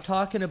about. I'm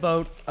talking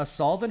about a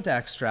solvent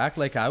extract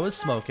like I was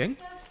smoking.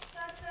 That's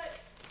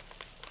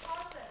a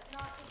process,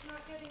 it's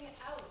not getting it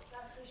out.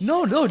 That's the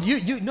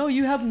No,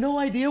 you have no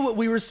idea what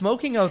we were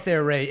smoking out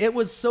there, Ray. It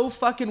was so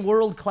fucking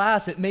world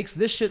class. It makes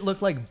this shit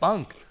look like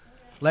bunk.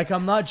 Like,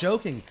 I'm not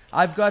joking.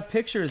 I've got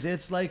pictures.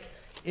 It's like,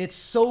 it's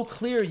so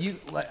clear.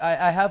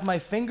 I have my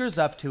fingers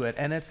up to it,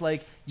 and it's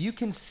like you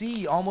can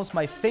see almost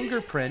my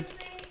fingerprint.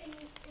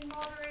 in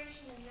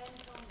moderation and then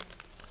tell me.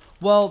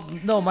 Well,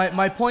 no,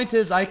 my point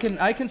is I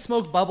can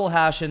smoke bubble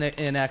hash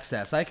in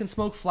excess. I can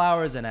smoke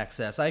flowers in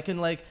excess. I can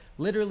like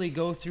literally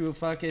go through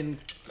fucking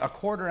a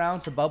quarter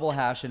ounce of bubble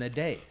hash in a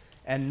day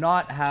and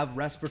not have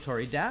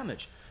respiratory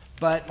damage.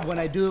 But when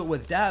I do it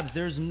with dabs,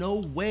 there's no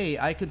way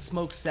I could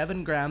smoke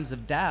 7 grams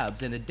of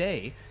dabs in a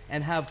day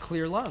and have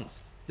clear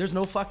lungs. There's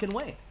no fucking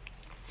way.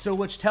 So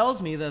which tells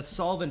me that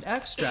solvent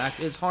extract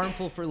is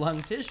harmful for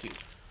lung tissue.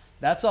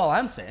 That's all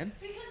I'm saying.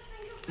 Because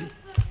think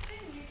of the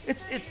thing.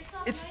 It's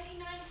 99.9%.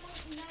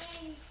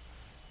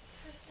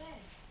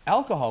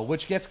 alcohol,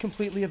 which gets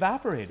completely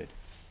evaporated.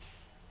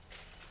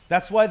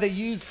 That's why they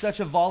use such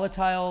a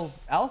volatile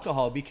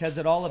alcohol, because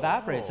it all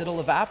evaporates. It'll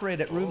evaporate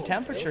at room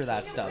temperature,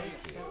 that stuff.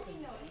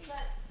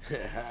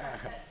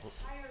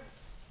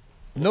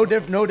 No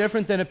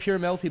different than a pure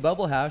melty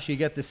bubble hash. You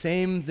get the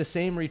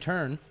same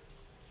return.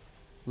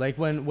 Like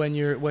when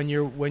you're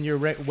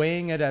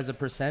weighing it as a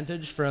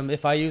percentage from,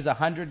 if I use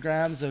 100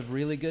 grams of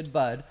really good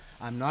bud,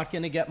 I'm not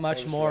going to get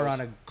much more on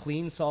a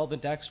clean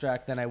solvent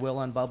extract than I will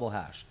on bubble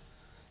hash.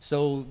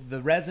 So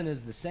the resin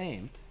is the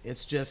same.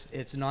 It's just,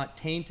 it's not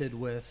tainted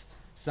with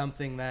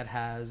something that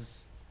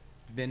has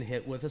been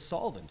hit with a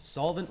solvent.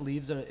 Solvent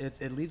leaves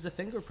it leaves a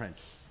fingerprint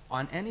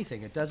on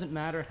anything. It doesn't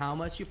matter how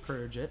much you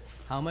purge it,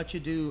 how much you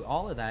do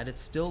all of that, it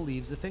still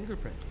leaves a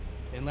fingerprint.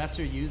 Unless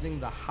you're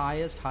using the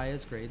highest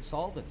grade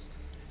solvents.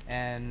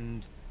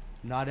 And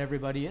not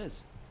everybody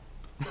is.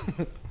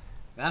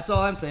 That's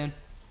all I'm saying.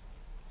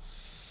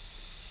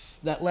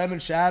 That lemon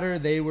shatter,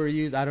 they were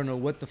used, I don't know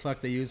what the fuck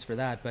they used for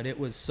that, but it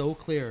was so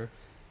clear.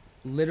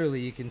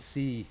 Literally, you can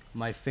see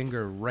my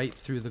finger right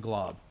through the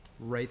glob.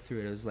 Right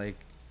through it. It was like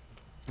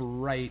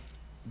bright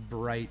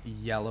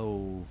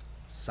yellow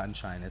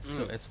sunshine. It's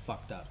so, it's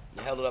fucked up.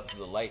 You held it up to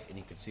the light and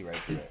you could see right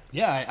through it.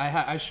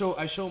 Yeah, I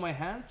show my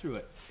hand through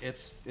it.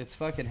 It's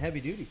fucking heavy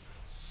duty.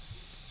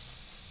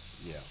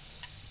 Yeah.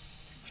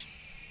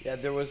 Yeah,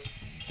 there was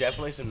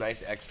definitely some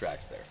nice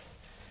extracts there.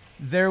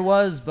 There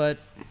was, but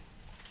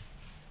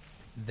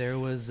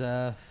there's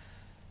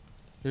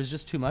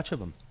just too much of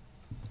them.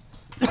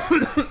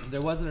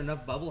 There wasn't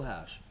enough bubble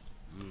hash.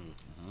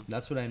 Mm-hmm.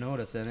 That's what I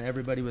noticed, and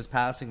everybody was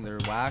passing their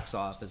wax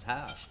off as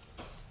hash.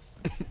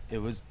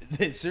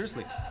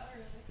 Seriously.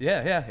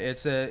 Yeah.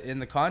 It's in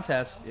the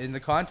contest. In the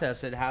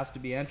contest, it has to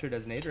be entered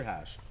as nader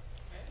hash.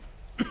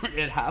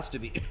 It has to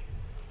be.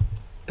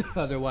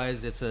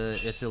 Otherwise, it's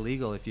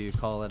illegal if you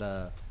call it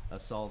a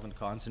solvent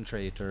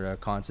concentrate or a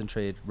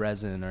concentrate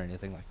resin or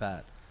anything like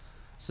that.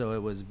 So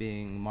it was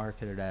being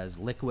marketed as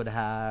liquid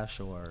hash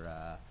or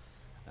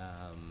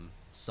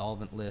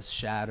solventless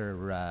shatter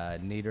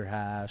nader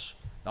hash.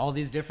 All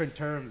these different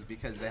terms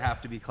because they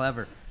have to be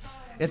clever.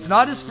 It's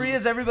not as free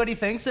as everybody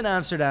thinks in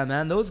Amsterdam,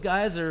 man. Those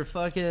guys are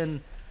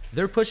fucking...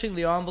 They're pushing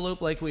the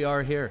envelope like we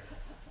are here.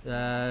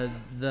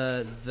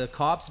 The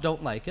cops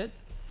don't like it.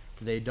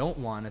 They don't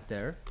want it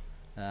there.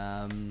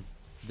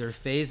 They're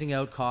phasing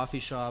out coffee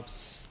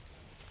shops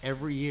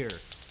every year.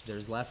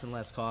 There's less and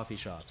less coffee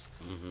shops.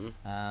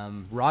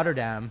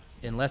 Rotterdam,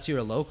 unless you're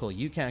a local,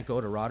 you can't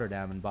go to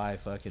Rotterdam and buy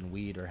fucking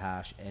weed or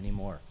hash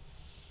anymore.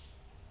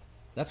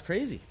 That's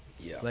crazy.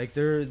 Yeah. Like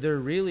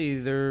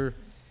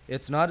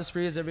it's not as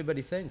free as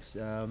everybody thinks.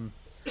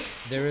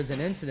 There is an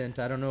incident,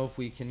 I don't know if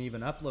we can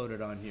even upload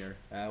it on here.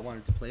 I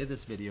wanted to play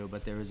this video,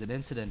 but there was an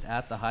incident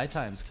at the High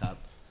Times Cup,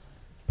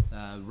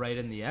 right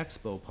in the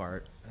expo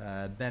part.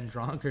 Ben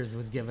Dronkers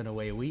was giving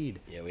away weed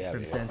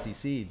from Sensi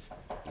Seeds.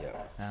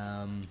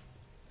 Yeah.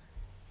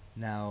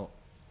 Now,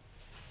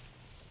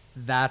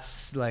 that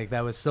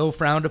was so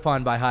frowned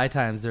upon by High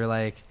Times.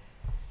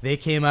 They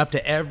came up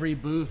to every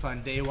booth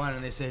on day one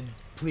and they said,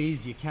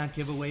 please, you can't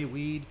give away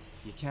weed.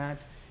 You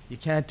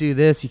can't do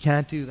this. You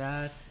can't do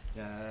that.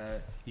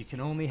 You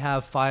can only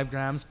have 5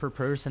 grams per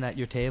person at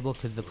your table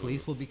because the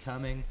police will be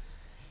coming.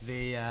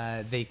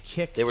 They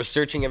kicked. They were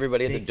searching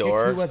everybody at the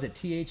door. Who was it?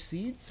 TH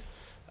Seeds?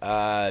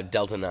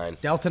 Delta 9.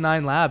 Delta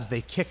 9 Labs.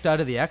 They kicked out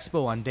of the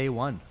expo on day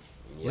one.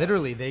 Yeah.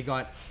 Literally, they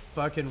got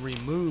fucking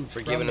removed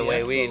for from giving the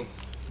away expo. weed.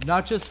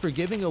 Not just for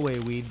giving away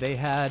weed. They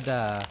had.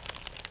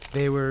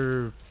 They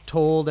were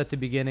told at the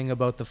beginning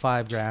about the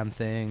 5 gram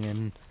thing,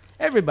 and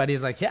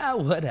everybody's like, yeah,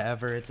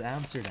 whatever. It's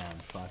Amsterdam.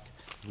 Fuck.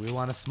 We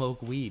want to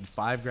smoke weed.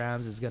 5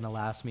 grams is gonna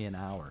last me an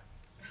hour.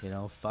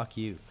 Fuck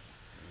you.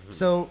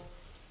 So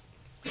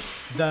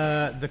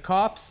the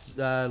cops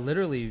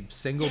literally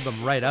singled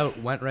them right out,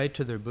 went right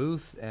to their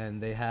booth, and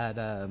they had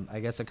I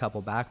guess a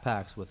couple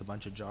backpacks with a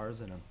bunch of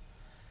jars in them,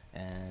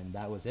 and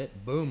that was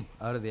it. Boom,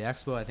 out of the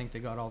expo. I think they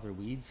got all their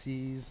weed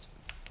seized.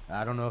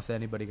 I don't know if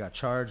anybody got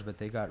charged, but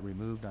they got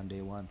removed on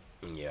day one.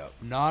 Yeah.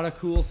 Not a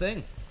cool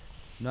thing.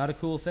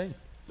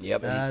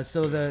 Yep.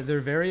 So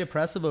they're very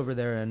oppressive over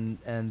there, and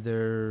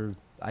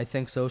I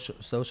think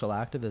social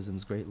activism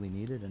is greatly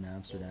needed in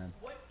Amsterdam.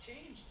 What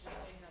changed? Did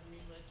they have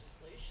new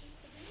legislation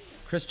for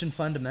these? Christian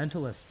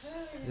fundamentalists.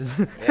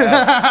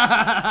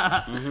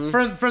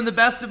 Yeah. From the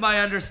best of my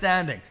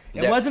understanding,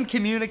 it wasn't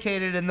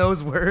communicated in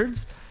those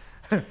words.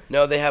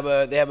 No, they have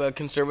a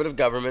conservative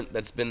government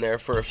that's been there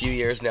for a few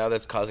years now.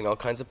 That's causing all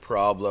kinds of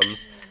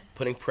problems,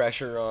 putting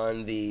pressure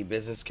on the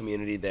business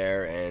community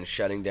there, and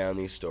shutting down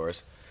these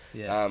stores.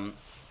 Yeah.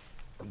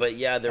 But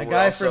yeah, there a were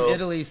guy also from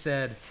Italy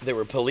said there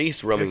were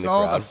police roaming it's the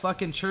all crowd. the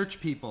fucking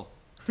church people.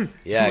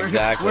 Yeah,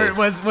 exactly. Where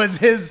was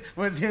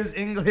his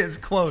English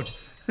quote?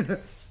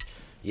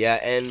 Yeah,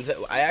 and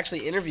I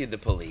actually interviewed the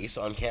police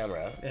on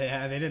camera.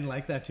 Yeah, they didn't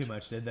like that too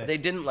much, did they? They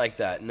didn't like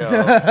that. No,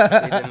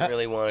 they didn't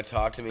really want to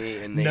talk to me,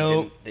 and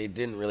they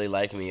didn't really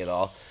like me at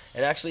all.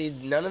 And actually,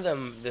 none of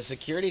them, the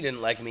security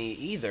didn't like me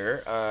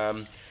either.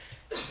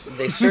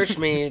 They searched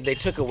me. They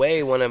took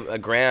away a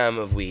gram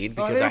of weed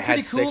because I had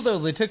 6. Pretty cool though.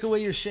 They took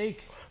away your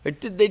shake.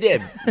 They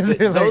did.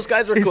 Those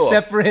guys were cool. He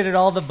separated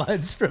all the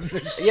buds from the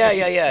shake.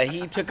 Yeah.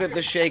 He took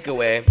the shake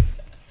away,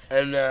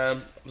 and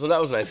so that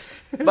was nice.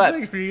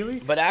 But really?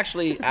 But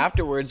actually,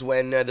 afterwards,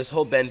 when this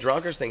whole Ben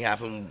Dronkers thing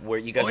happened, where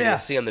you guys are going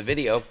to see on the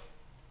video,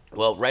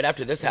 well, right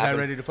after this happened,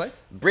 ready to play?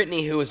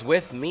 Brittany, who was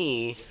with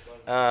me.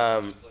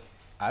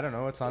 I don't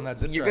know. It's on that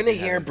zip. You're going to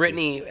hear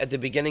Brittany at the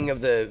beginning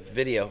of the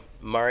video.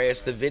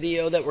 Marius, the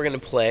video that we're going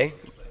to play,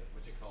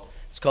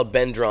 it's called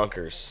Ben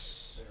Dronkers.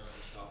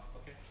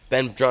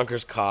 Ben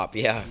Dronkers Cop,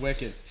 yeah.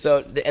 Wicked.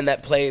 So, and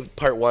that play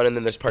part 1, and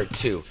then there's part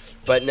 2.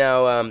 But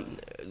now,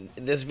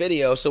 this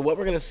video, so what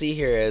we're going to see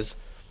here is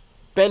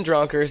Ben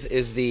Dronkers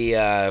is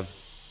the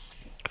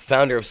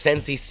founder of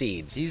Sensi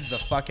Seeds. He's the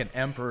fucking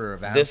emperor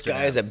of Amsterdam. This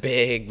guy is a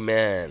big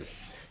man.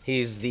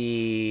 He's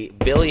the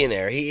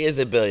billionaire. He is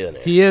a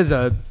billionaire. He is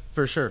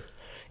for sure.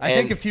 I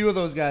think a few of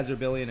those guys are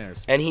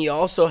billionaires. And he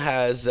also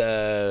has,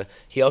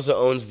 he also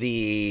owns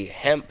the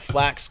hemp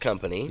flax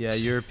company. Yeah,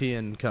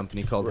 European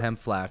company called Hemp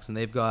Flax, and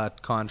they've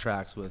got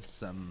contracts with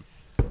some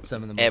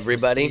of the most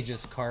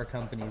prestigious car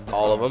companies.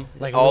 All of them.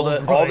 Like all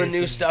the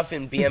new stuff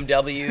in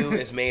BMW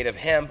is made of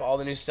hemp. All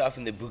the new stuff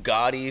in the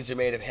Bugattis are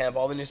made of hemp.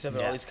 All the new stuff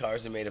in all these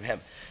cars are made of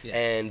hemp. Yeah.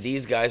 And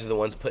these guys are the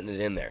ones putting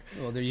it in there.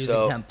 Well, they're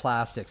using hemp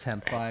plastics,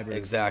 hemp fibers,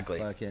 exactly,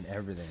 fucking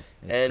everything.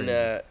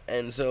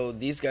 And so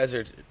these guys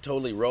are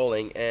totally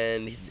rolling,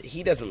 and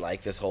he doesn't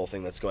like this whole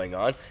thing that's going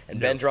on. And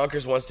Ben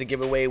Dronkers wants to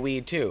give away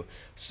weed too.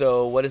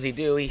 So what does he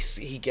do?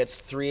 He gets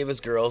 3 of his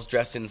girls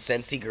dressed in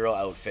Sensi girl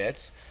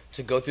outfits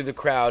to go through the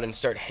crowd and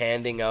start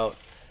handing out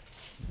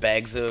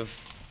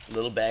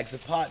little bags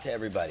of pot to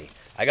everybody.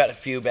 I got a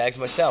few bags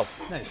myself.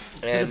 Nice.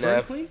 And did it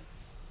burn clean?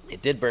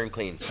 It did burn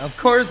clean. Of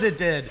course it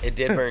did. It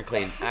did burn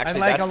clean.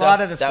 Actually, like that a stuff,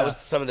 lot of the that was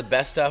stuff. some of the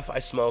best stuff I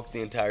smoked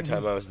the entire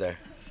time I was there.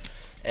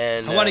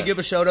 And I want to give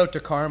a shout out to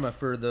Karma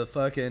for the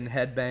fucking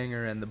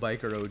headbanger and the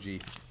biker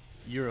OG.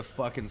 You're a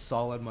fucking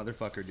solid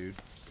motherfucker, dude.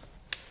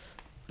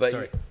 But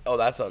Sorry. Oh,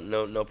 that's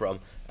no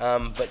problem.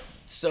 But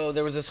so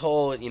there was this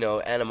whole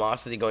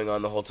animosity going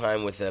on the whole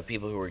time with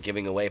people who were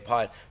giving away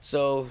pot.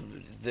 So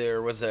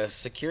there was a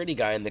security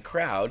guy in the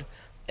crowd,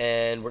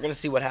 and we're gonna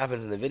see what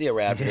happens in the video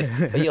right after this.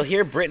 But you'll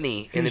hear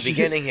Brittany in the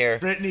beginning here.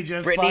 Brittany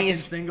just fucking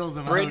singles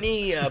him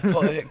Brittany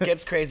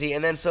gets crazy,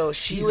 and then so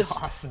she was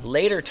awesome.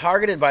 later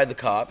targeted by the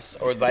cops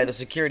or by the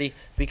security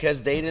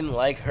because they didn't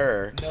like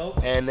her,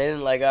 and they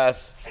didn't like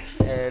us,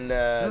 and they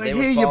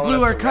were hey, you following blew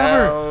us our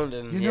cover. around,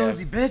 and, You yeah,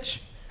 nosy bitch.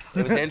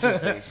 it was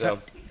interesting. So,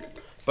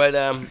 but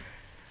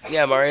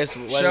yeah, Marius,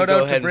 why don't you Shout go out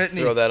to ahead and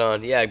Brittany. throw that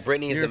on? Yeah,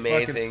 Brittany is You're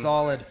amazing. fucking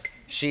solid.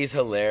 She's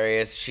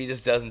hilarious. She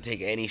just doesn't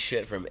take any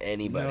shit from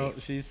anybody. No,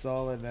 she's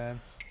solid,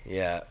 man.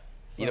 Yeah.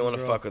 You Fun don't want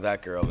to girl. fuck with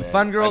that girl, man.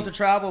 Fun girl to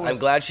travel with. I'm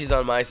glad she's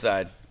on my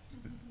side.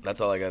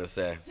 That's all I got to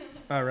say.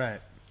 All right.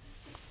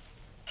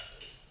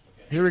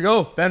 Here we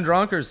go. Ben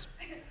Dronkers.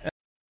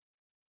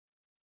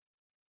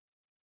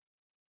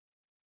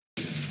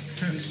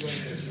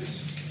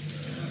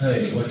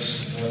 Hey,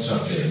 what's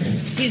up there, man?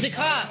 He's a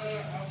cop.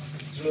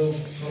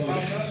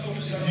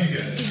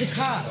 He's a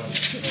cop.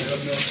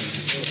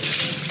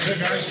 Hey,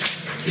 guys.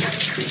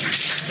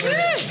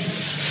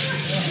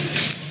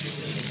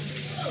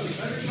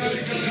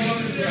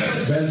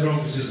 Ben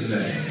Dronkers is the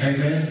name. Hey,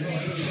 man.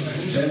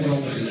 Ben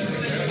Dronkers is the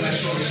name.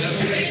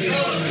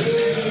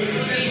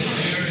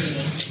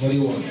 What do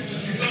you want?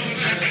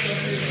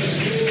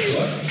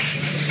 What?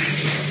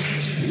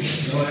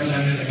 No, I'm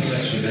not in a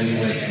collection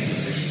anyway.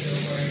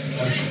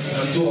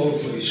 I'm too old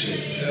for this shit.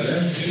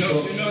 Yeah? You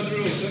know the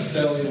rules, huh?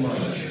 Tell your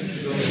mother.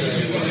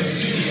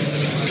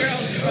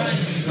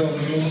 Know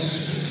the rules?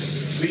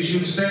 We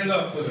should stand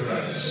up for the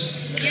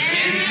rights. Yeah!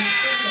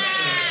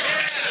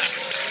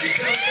 We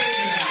should stand up for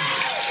the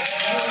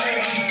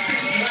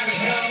rights.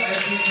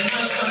 Because we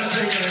cannot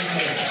undertake it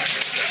anymore.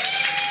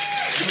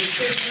 You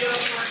piss me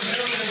off like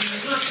hell and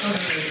you're not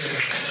undertaking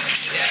it.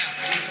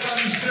 You've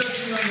been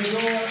searching on the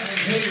door and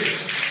hate it.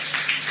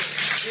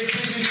 If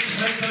this is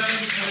high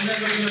times, I'll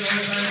never be on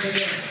high times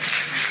again.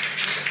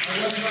 I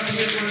was not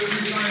here for a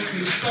few times.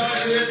 We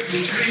started it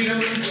with freedom,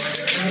 and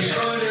we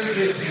started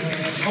with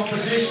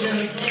opposition,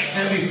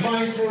 and we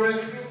fight for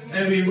it,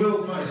 and we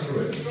will fight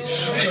for it.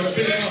 So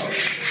big up.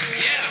 Let's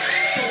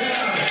push it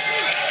out.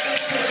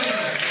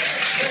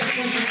 Let's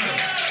push it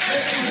out.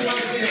 Let's push it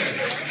out again.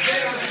 Get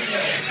us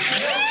together.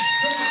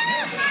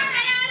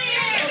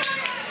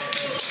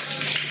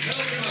 Come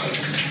on.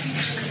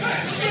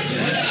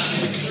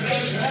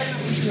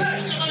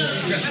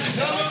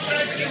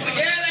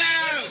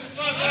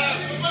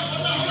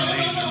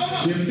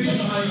 We're peace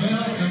right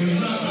now, and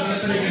we're not going to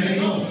take it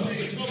anymore.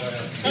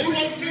 Can you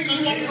walk with me? Can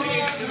you walk with me?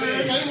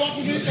 Can you walk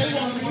with me? Can you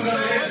walk with me?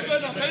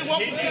 Can you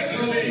walk with me?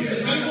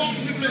 Can you walk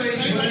with me, please?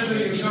 Can you walk with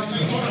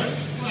me?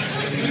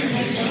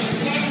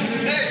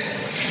 Hey!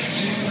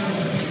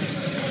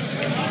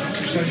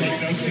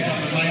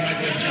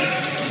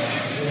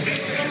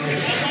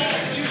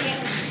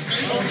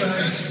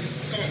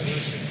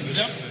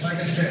 Like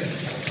I said,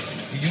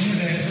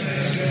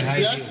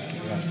 yeah?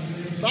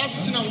 That's the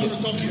thing I want to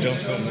talk to you.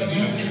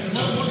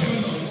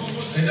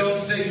 They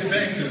don't take the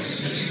bankers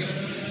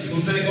who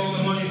take all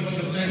the money from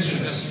the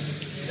pensioners.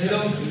 They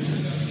don't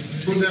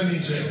put them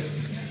in jail.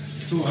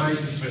 Too high to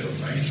fail,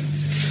 right?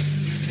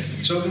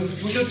 So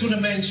we go to the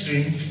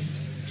mainstream.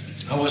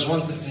 I was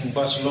once in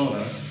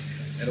Barcelona,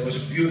 and there was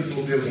a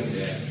beautiful building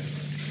there.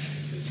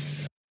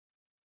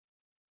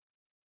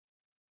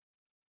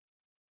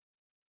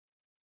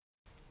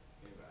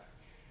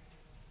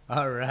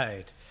 All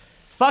right.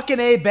 Fucking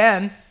A,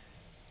 Ben.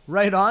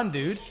 Right on,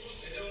 dude.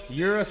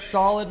 You're a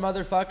solid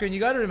motherfucker. And you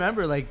got to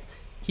remember, like,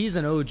 he's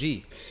an OG.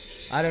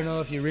 I don't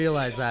know if you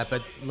realize that,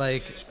 but,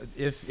 like,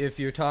 if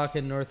you're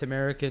talking North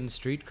American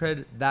street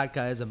cred, that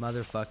guy's a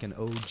motherfucking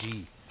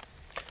OG.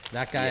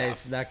 That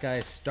guy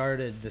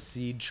started the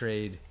seed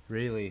trade,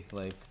 really.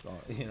 Like,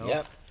 you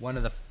know, one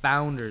of the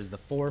founders, the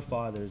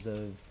forefathers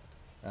of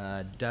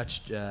the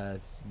Dutch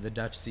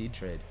seed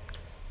trade.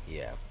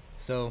 Yeah.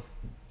 So...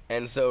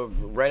 And so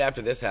right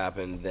after this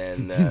happened,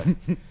 then,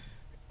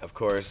 of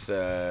course,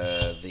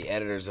 the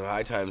editors of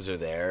High Times are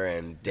there,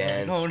 and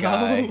Dan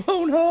Sky.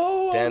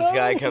 Dan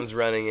Sky comes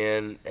running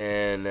in,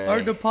 and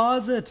our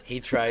deposit. He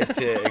tries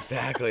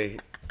to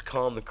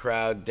calm the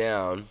crowd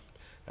down.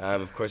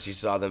 Of course, you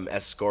saw them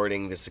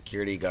escorting the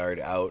security guard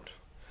out.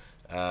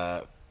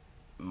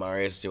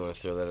 Marius, do you want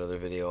to throw that other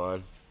video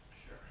on?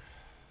 Sure.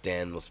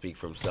 Dan will speak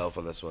for himself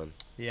on this one.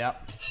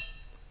 Yep.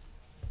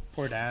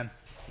 Poor Dan.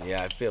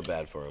 Yeah, I feel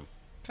bad for him.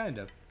 Kind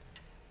of.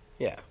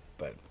 Yeah,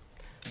 but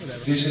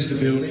whatever. This is the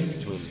building.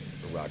 Between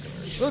the rock and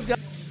roll. Let's go.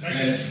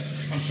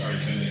 I'm sorry,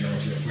 Ben, to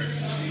interrupt real quick.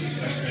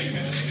 8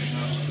 minutes.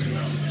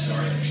 I'm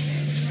sorry.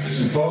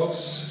 Listen,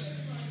 folks.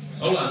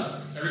 Hold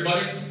on.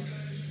 Everybody,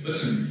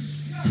 listen.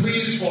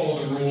 Please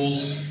follow the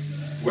rules.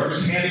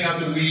 Whoever's handing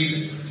out the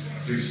weed,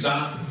 Please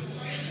stop.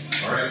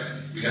 All right?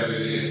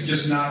 It's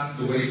just not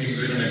the way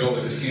things are going to go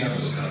with this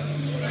Cannabis Cup.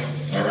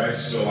 All right?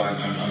 So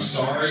I'm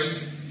sorry.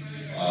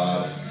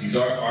 These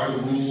are the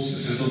rules.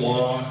 This is the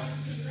law.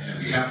 And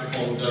we have to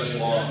follow Dutch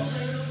law.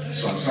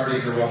 So I'm sorry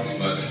to interrupt,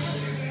 but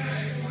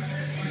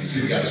you can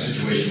see we got a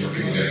situation where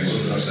people are getting a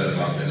little bit upset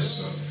about this.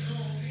 So,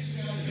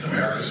 in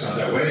America, it's not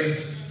that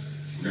way.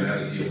 We're going to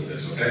have to deal with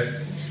this, okay?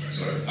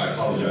 So I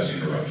apologize to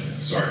interrupt you.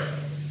 Sorry.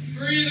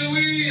 Free the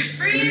weed!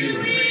 Free the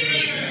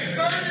weed!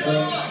 Burn it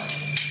all!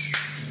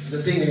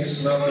 The thing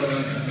is, now I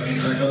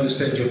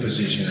understand your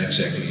position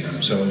exactly. I'm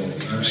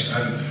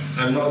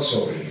not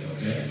sorry,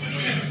 okay?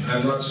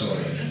 I'm not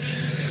sorry.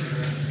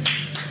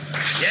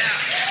 Yeah!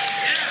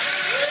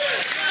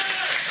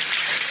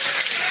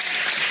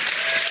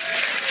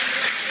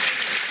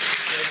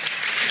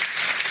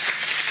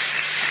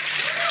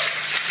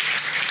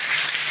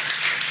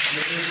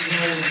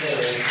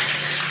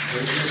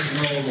 There is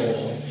no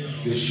law.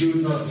 There should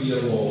not be a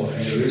law,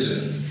 and there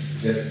isn't,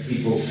 that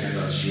people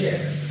cannot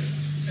share.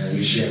 And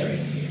we share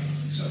in here.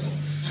 So,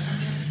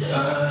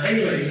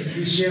 anyway,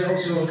 we share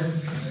also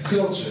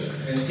culture,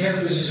 and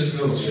cannabis is a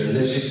culture. And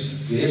this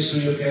is the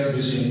history of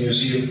cannabis in the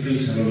museum.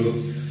 Please have a look.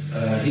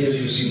 Here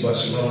you see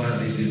Barcelona,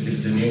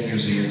 the new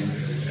museum,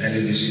 and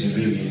it is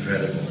really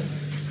incredible.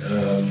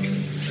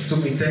 It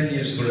took me 10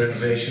 years for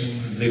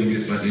renovation, little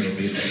bit by little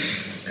bit,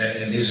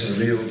 and it is a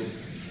real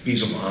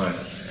piece of art.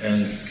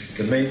 And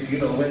you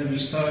know, when we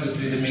started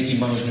with the Mickey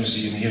Mouse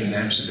Museum here in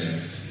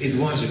Amsterdam, it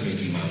was a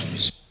Mickey Mouse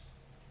Museum.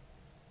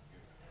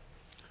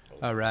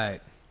 All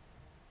right.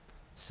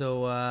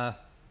 So,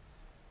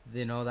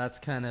 you know, that's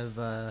kind of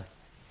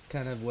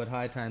what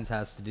High Times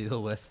has to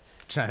deal with,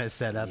 trying to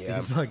set up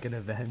these fucking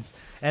events.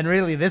 And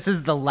really, this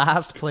is the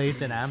last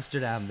place in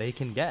Amsterdam they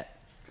can get.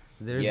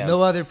 There's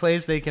no other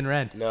place they can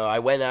rent. No, I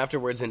went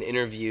afterwards and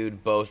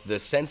interviewed both the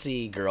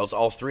Sensi girls,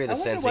 all three of the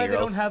Sensi girls. I wonder why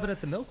they don't have it at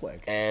the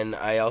Milkweg. And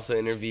I also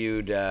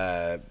interviewed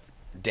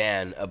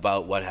Dan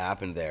about what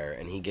happened there,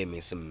 and he gave me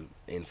some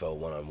info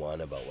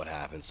one-on-one about what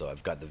happened, so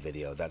I've got the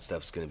video. That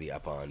stuff's going to be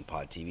up on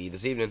Pod TV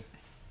this evening.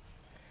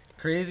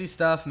 Crazy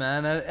stuff,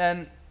 man.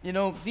 And you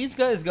know, these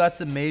guys got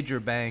some major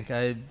bank.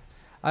 I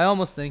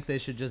almost think they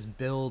should just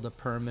build a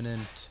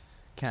permanent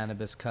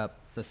Cannabis Cup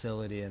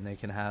facility, and they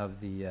can have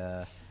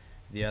the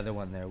other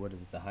one there. What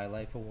is it? The High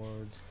Life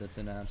Awards that's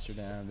in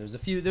Amsterdam. There's a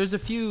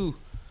few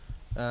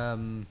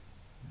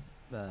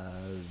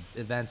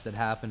events that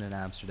happen in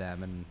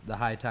Amsterdam, and the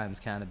High Times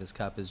Cannabis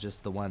Cup is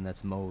just the one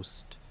that's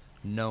most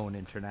known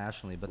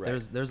internationally. But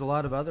there's a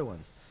lot of other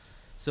ones.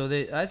 So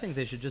I think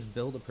they should just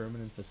build a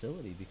permanent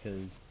facility,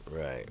 because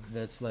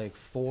that's like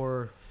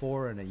four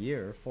in a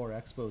year, 4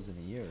 expos in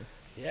a year.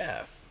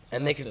 Yeah.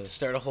 And they could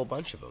start a whole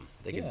bunch of them.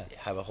 They could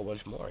have a whole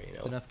bunch more, you know.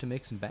 It's enough to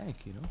make some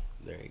bank, you know.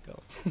 There you go.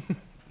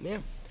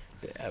 Yeah,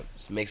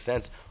 makes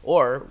sense.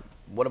 Or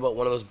what about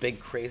one of those big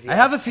crazy? I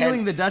have a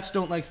feeling the Dutch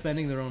don't like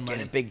spending their own money.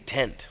 Get a big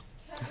tent.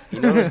 You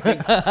know those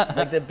big,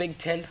 like the big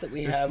tents that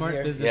we have smart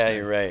here. Business Yeah,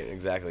 you're right.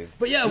 Exactly.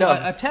 But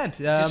yeah, a tent.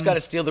 You just got to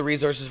steal the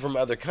resources from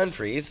other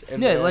countries.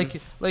 And yeah, then,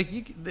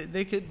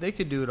 they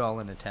could do it all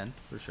in a tent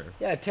for sure.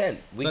 Yeah, a tent.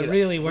 But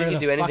really, where the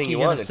do anything fuck are you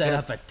want. gonna set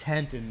up a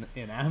tent in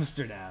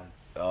Amsterdam?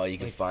 Oh, you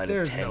can find a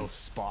tent. There's no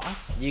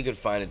spots. You could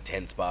find a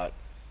tent spot.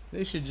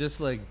 They should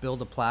just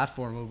build a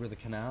platform over the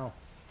canal.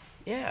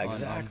 Yeah,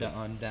 exactly.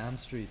 On Dam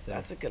Street there.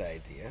 That's a good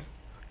idea.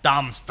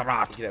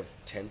 Damstraat. You could have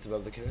tents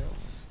above the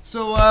canals.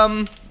 So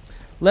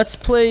let's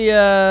play.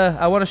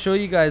 I want to show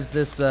you guys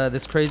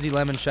this crazy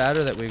lemon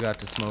shatter that we got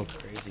to smoke.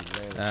 Crazy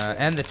lemon.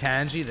 And the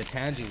Tangy. The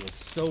Tangy was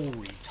so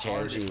retarded.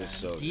 Tangy was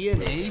so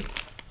DNA. good.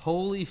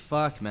 Holy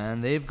fuck, man!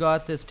 They've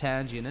got this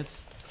Tangy, and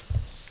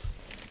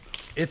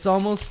it's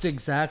almost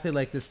exactly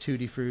like this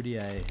Tutti Frutti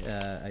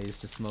I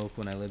used to smoke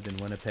when I lived in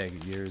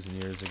Winnipeg years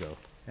and years ago.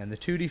 And the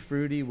Tutti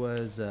Frutti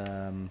was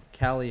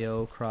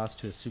Calio crossed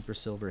to a Super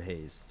Silver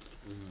Haze.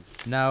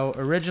 Mm-hmm. Now,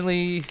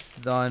 originally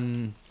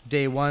on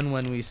day one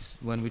when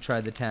we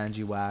tried the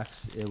Tangy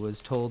wax, it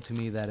was told to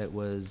me that it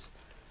was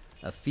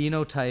a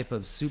phenotype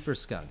of Super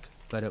Skunk,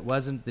 but it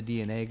wasn't the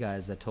DNA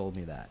guys that told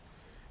me that.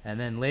 And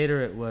then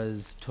later it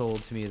was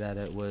told to me that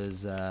it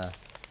was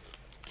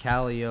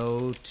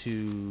Calio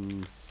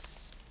to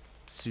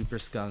Super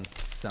Skunk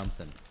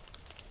something.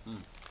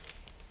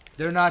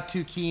 They're not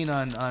too keen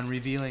on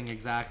revealing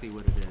exactly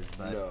what it is,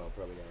 but no,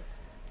 probably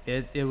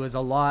not. It was a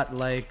lot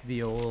like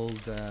the old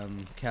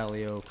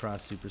Calio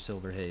cross Super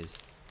Silver Haze,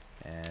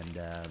 and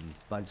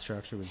bud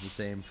structure was the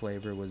same,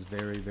 flavor was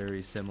very,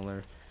 very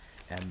similar,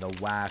 and the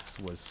wax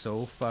was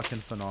so fucking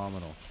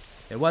phenomenal.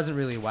 It wasn't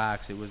really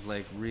wax, it was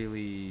like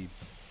really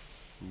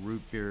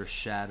root beer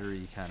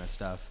shattery kind of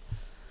stuff.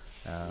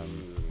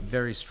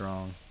 Very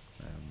strong.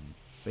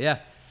 But yeah,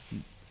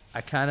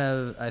 I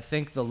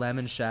think the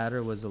lemon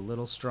shatter was a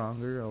little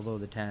stronger, although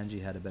the Tangy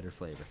had a better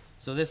flavor.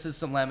 So this is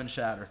some lemon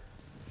shatter.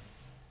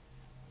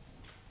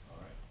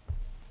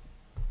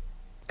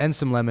 And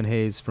some lemon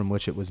haze from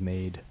which it was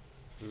made.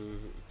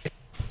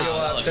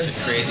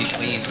 looks crazy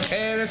clean.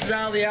 Hey, this is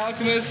Al the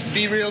Alchemist,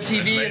 B-Real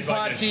TV and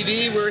Pot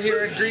TV. We're here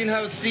at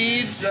Greenhouse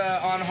Seeds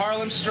on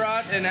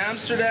Haarlemstraat in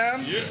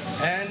Amsterdam.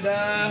 And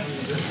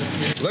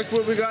look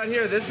what we got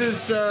here. This is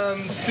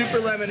Super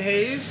Lemon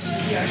Haze.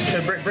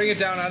 Here, bring it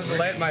down out of the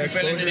light. My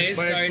exposure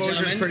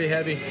is pretty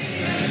heavy.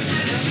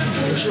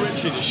 What's your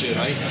entry this year,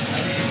 eh?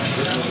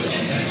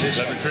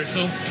 Lemon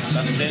Crystal.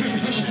 That's the entry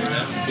this year,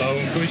 yeah. Flow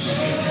and push.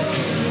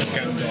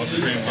 Cat dog,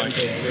 cream pie.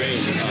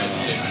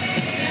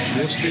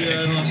 What's the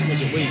last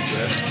was a weed,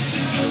 yeah?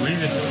 The weed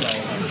is the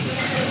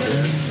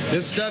flower.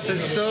 This stuff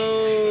is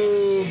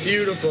so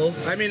beautiful.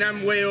 I mean,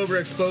 I'm way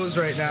overexposed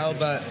right now,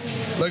 but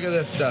look at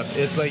this stuff.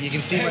 It's like you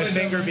can see my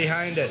finger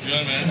behind it.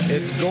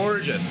 It's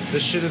gorgeous.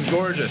 This shit is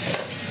gorgeous.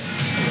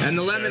 And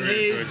the lemon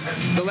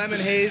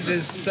haze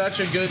is such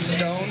a good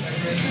stone.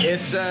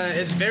 It's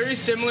very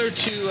similar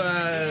to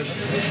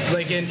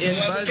like in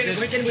buzz.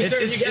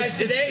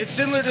 It's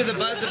similar to the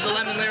buzz of the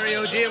Lemon Larry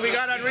OG. And we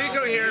got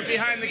Enrico here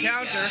behind the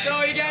counter.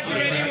 So you guys are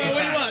ready? Well,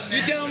 what do you want?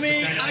 You tell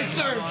me. I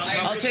serve.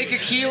 I'll take a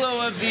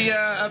kilo of the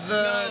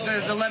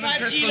lemon 5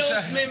 crystal.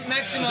 kilos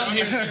maximum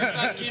here, sir.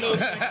 5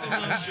 kilos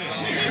maximum.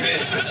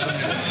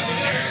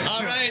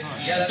 All right.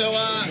 So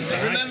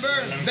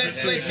remember, best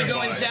place to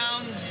go in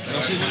town.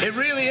 It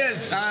really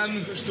is.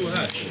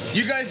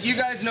 You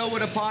guys know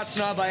what a pot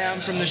snob I am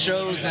from the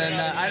shows, and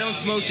I don't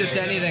smoke just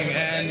anything.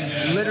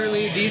 And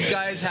literally, these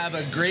guys have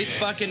a great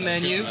fucking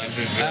menu.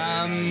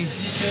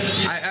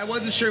 I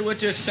wasn't sure what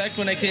to expect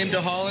when I came to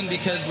Holland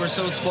because we're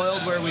so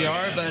spoiled where we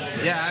are, but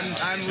yeah,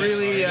 I'm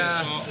really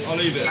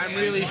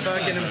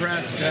fucking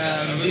impressed.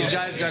 These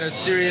guys got a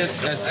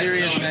serious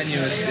menu.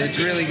 It's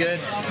really good.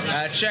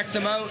 Check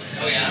them out.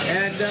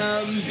 And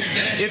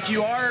if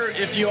you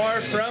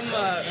are from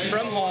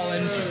Holland,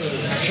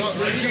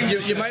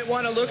 you might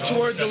want to look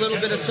towards a little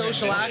bit of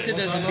social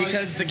activism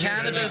because the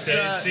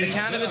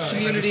cannabis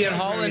community in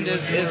Holland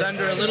is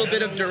under a little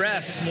bit of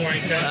duress.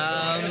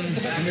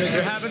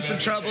 They're having some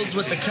troubles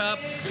with the cup.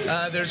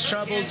 There's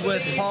troubles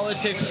with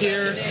politics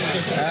here.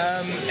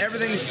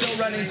 Everything's still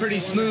running pretty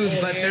smooth,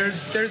 but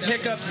there's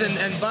hiccups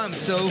and bumps.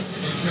 So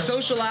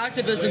social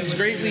activism is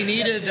greatly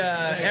needed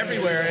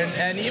everywhere,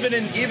 and even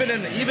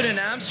in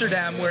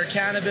Amsterdam, where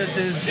cannabis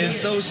is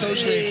so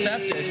socially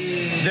accepted,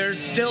 there's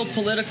still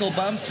political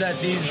bumps that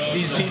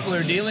these people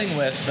are dealing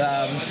with.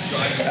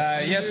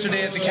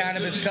 Yesterday at the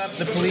Cannabis Cup,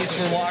 the police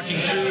were walking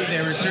through.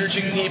 They were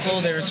searching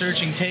people. They were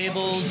searching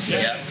tables.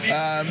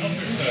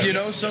 You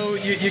know, so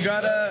you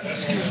gotta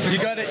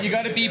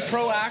be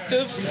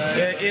proactive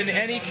in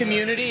any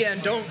community,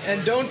 and don't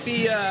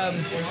be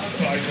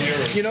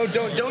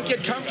don't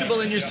get comfortable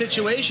in your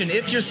situation.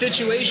 If your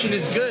situation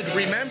is good,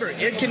 remember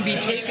it can be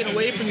taken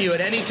away from you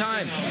at any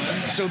time.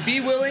 So be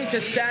willing to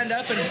stand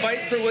up and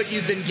fight for what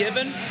you've been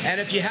given, and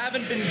if you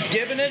haven't been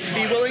given it,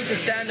 be willing to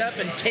stand up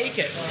and take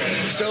it.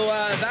 So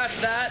that's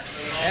that,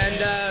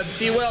 and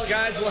be well,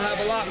 guys. We'll have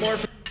a lot more.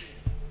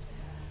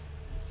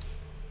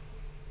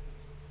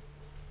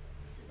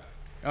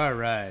 All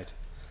right.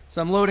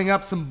 So I'm loading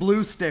up some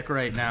Blue Stick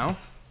right now.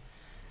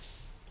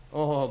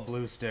 Oh,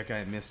 Blue Stick,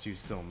 I missed you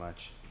so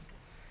much.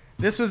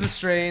 This was a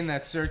strain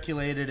that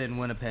circulated in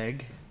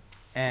Winnipeg,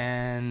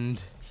 and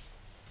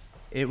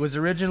it was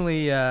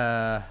originally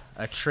a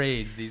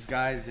trade. These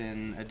guys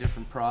in a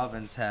different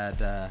province had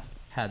the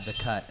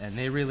cut, and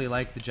they really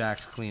liked the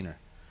Jack's Cleaner.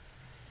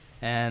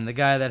 And the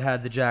guy that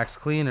had the Jack's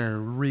Cleaner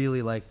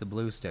really liked the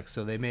Blue Stick,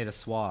 so they made a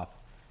swap.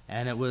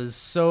 And it was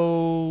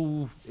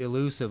so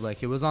elusive,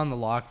 like it was on the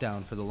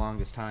lockdown for the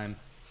longest time.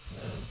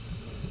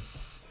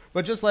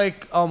 But just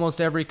like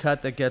almost every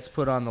cut that gets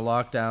put on the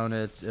lockdown,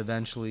 it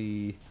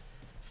eventually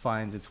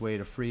finds its way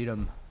to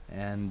freedom.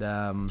 And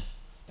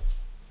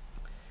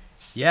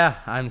yeah,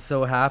 I'm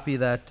so happy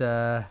that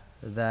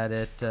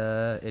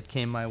it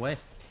came my way.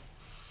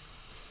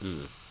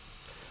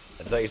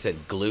 I thought you said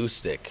glue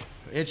stick.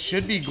 It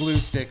should be Glue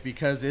Stick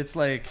because it's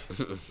like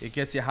it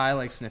gets you high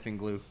like sniffing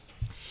glue.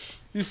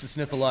 Used to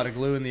sniff a lot of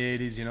glue in the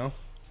 80s, you know,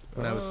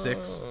 when I was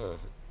 6.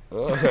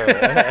 When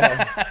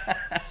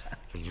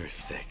you were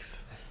 6.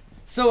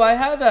 So I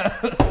had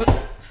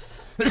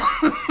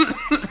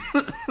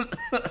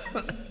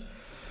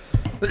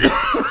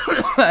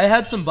I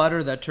had some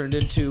butter that turned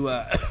into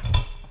a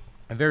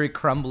very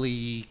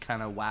crumbly,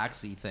 kind of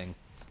waxy thing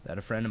that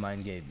a friend of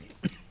mine gave me.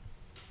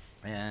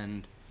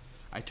 And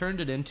I turned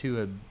it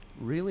into a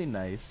really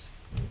nice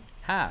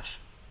hash.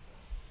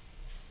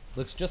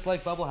 Looks just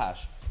like bubble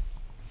hash.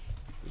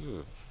 Can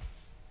you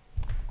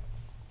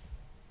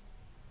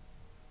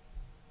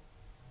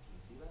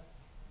see that?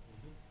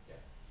 Yeah.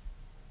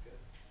 Good.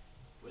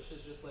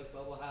 Swishes just like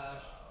bubble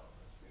hash.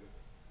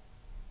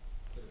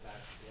 Put it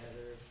back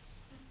together.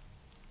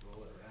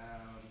 Roll it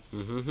around.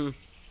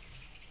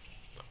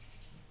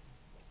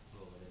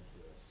 Roll it into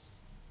a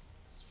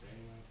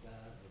string like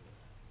that.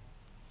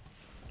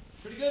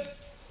 Pretty good.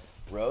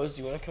 Rose,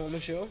 do you want to come on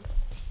the show?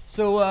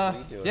 So,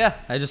 yeah,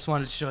 I just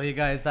wanted to show you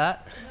guys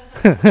that.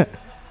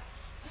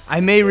 I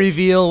may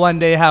reveal one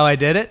day how I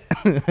did it.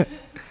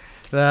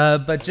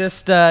 But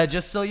just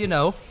so you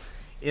know,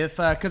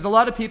 because a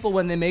lot of people,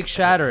 when they make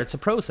shatter, it's a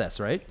process,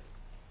 right?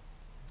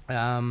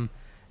 And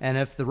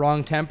if the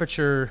wrong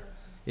temperature,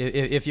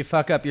 if you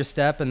fuck up your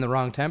step and the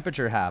wrong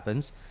temperature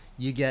happens,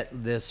 you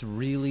get this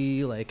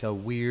really like a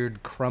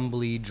weird,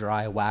 crumbly,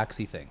 dry,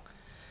 waxy thing.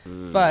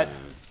 But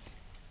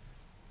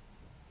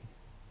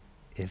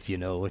if you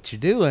know what you're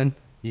doing,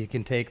 you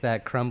can take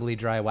that crumbly,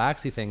 dry,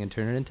 waxy thing and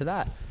turn it into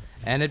that.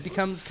 And it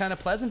becomes kind of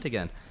pleasant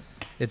again.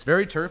 It's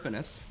very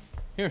terpenous.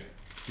 Here,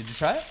 did you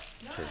try it?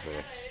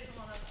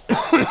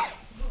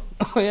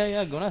 Oh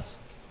yeah, go nuts.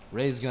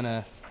 Ray's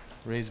gonna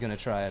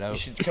try it out. You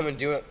should come and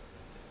do it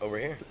over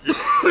here.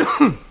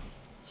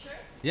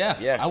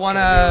 Yeah. I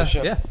wanna.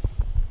 Yeah.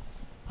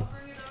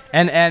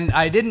 And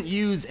I didn't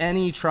use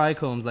any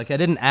trichomes. Like I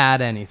didn't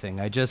add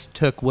anything. I just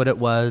took what it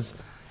was,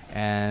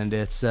 and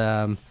it's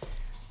how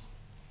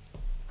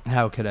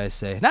could I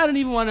say? And I don't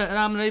even want to. And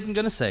I'm not even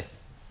gonna say.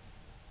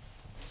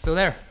 So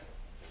there.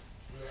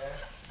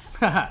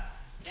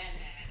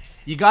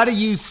 You got to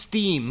use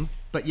steam,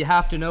 but you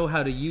have to know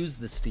how to use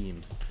the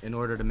steam in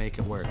order to make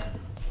it work.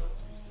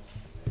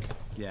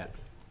 Yeah.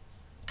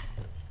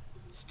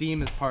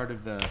 Steam is part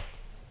of the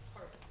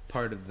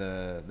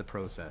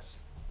process.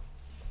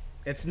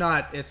 It's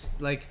not. It's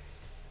like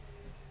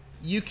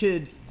you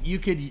could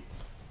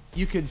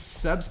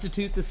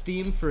substitute the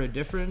steam for a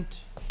different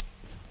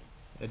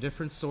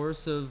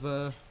source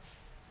of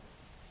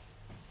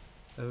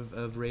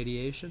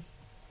radiation.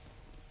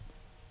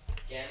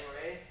 Gamma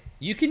rays?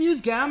 You can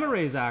use gamma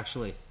rays,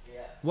 actually.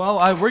 Yeah.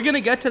 Well, we're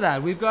gonna get to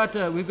that. We've got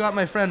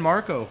my friend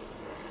Marco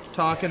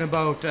talking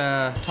about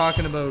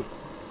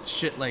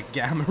shit like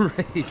gamma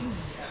rays.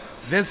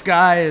 This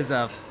guy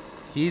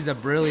he's a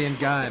brilliant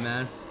guy,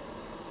 man.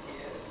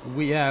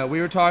 We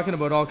were talking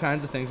about all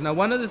kinds of things. Now,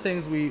 one of the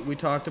things we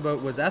talked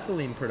about was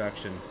ethylene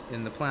production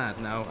in the plant.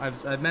 Now,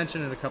 I've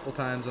mentioned it a couple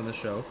times on the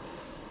show.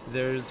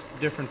 There's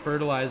different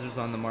fertilizers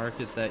on the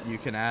market that you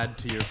can add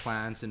to your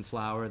plants in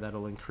flower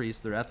that'll increase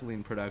their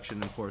ethylene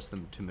production and force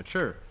them to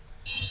mature,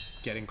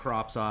 getting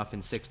crops off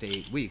in 6 to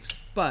 8 weeks.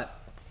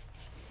 But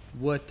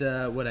what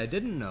I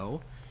didn't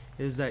know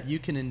is that you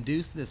can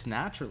induce this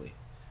naturally.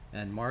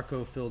 And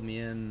Marco filled me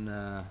in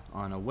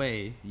on a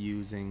way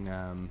using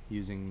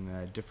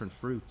different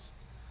fruits.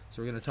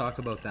 So we're going to talk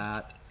about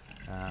that.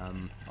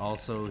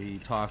 Also, he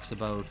talks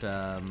about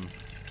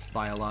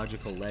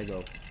biological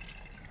Lego.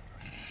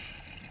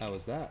 How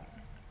was that?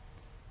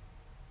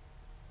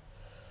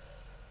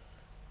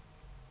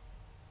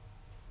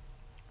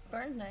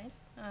 Burned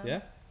nice.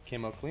 Yeah?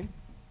 Came out clean?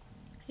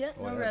 Yeah,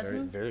 no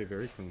resin. Very,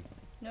 very clean.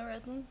 No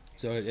resin.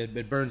 So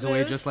it burns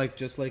away just like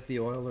the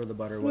oil or the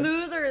butter would?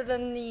 Smoother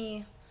than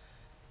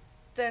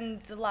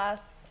the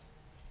last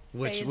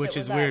which phase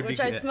is weird, which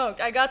I smoked.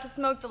 I got to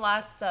smoke the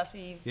last stuff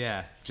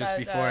just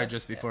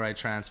before I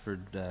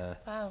transferred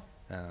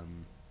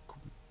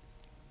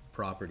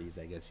properties,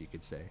 I guess you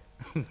could say.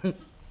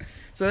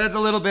 So that's a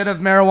little bit of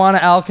marijuana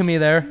alchemy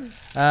there.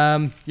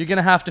 You're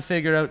gonna have to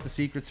figure out the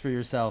secrets for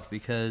yourself,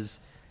 because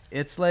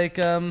it's like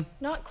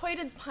not quite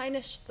as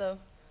pinish though.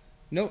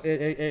 No,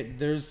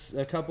 there's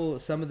a couple.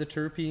 Some of the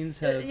terpenes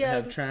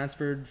have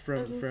transferred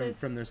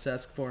from their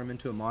sesc form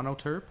into a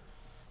monoterp,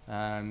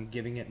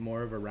 giving it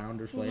more of a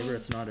rounder flavor.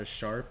 It's not as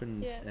sharp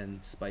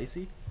and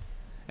spicy.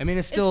 I mean,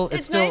 it's still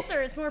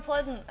nicer. It's more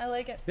pleasant. I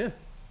like it. Yeah.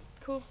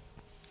 Cool.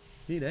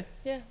 Neat, eh?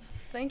 Yeah.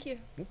 Thank you.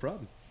 No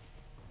problem.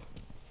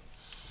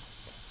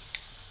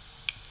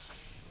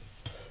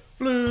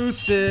 Blue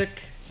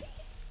stick,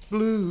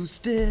 blue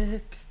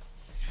stick.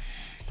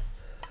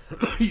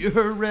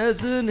 Your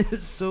resin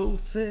is so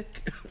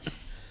thick.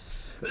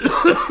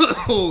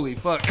 Holy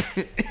fuck.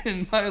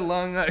 In my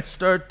lung I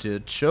start to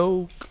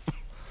choke.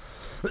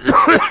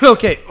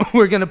 Okay,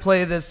 we're gonna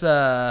play this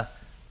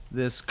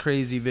this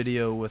crazy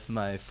video with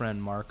my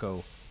friend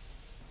Marco.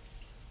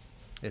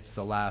 It's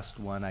the last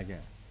one I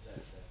get.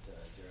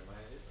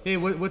 Hey,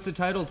 what's it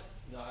titled?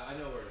 No, I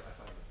know where I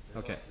find it.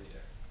 Okay.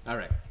 All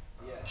right.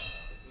 Yeah,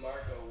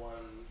 Marco won.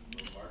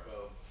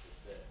 Marco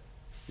is it.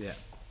 Yeah.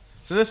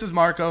 So this is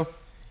Marco.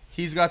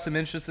 He's got some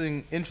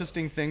interesting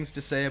things to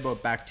say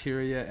about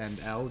bacteria and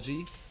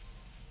algae,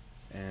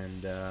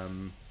 and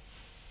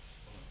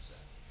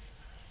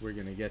we're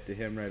gonna get to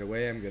him right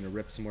away. I'm gonna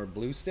rip some more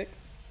blue stick.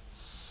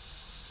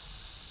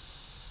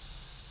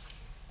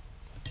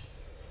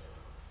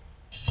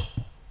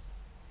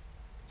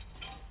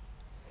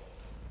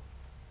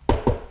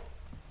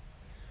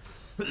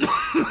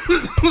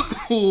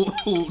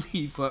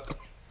 Holy fuck.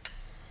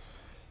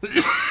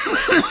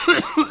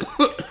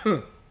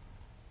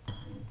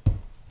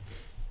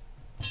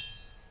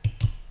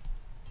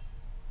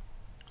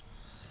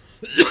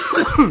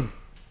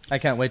 I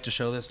can't wait to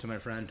show this to my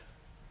friend.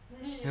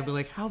 He'll be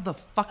like, how the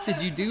fuck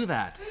did you do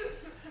that?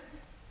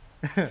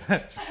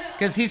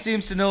 Because he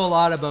seems to know a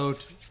lot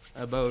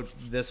about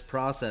this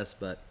process,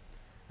 but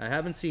I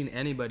haven't seen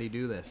anybody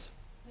do this.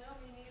 No,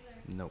 me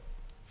neither. Nope.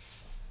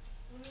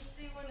 Let me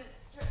see when it's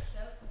stretched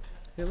out.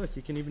 Hey, look,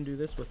 you can even do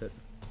this with it.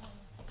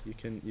 You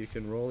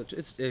can roll it.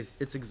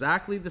 It's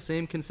exactly the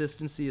same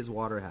consistency as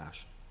water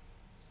hash.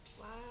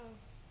 Wow.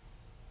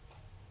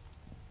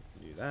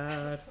 Do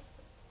that.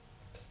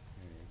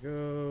 There you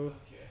go.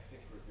 Okay, I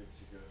think we're good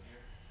to go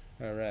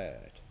here. All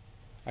right.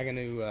 I'm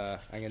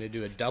gonna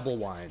do a double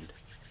wind.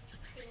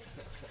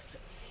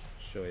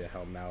 Show you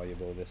how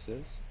malleable this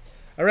is.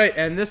 All right,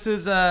 and this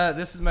is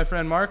my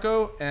friend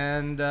Marco,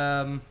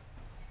 and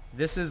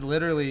this is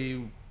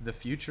literally the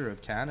future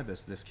of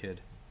cannabis. This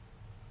kid.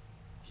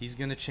 He's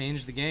gonna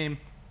change the game.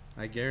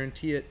 I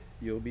guarantee it.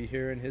 You'll be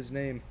hearing his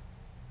name.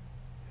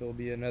 He'll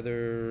be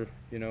another,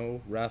 you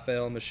know,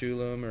 Rafael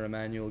Mashulam or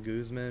Emmanuel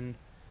Guzman.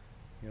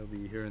 You'll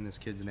be hearing this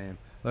kid's name.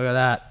 Look at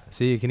that.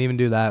 See, you can even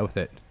do that with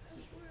it.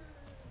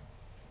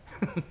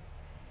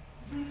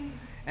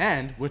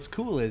 And what's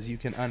cool is you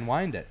can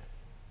unwind it.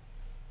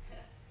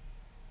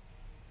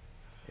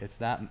 It's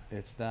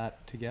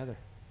that together.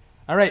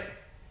 All right.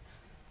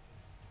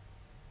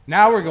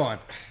 Now we're going.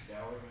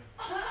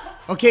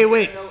 Okay,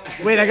 wait,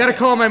 I gotta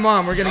call my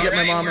mom. We're gonna get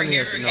my mom in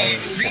here.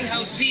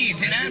 Greenhouse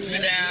Seeds in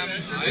Amsterdam.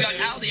 We got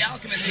Al the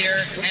Alchemist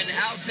here, and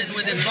Al's sitting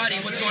with his buddy.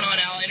 What's going on,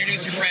 Al?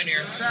 Introduce your friend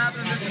here. What's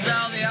happening? This is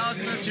Al the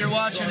Alchemist. You're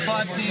watching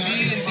Pot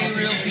TV and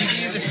B-Real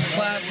TV. This is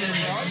class in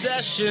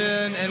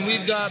session, and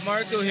we've got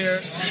Marco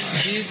here.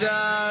 He's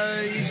got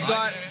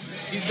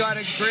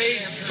a great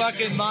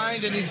fucking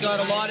mind, and he's got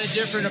a lot of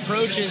different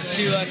approaches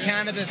to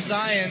cannabis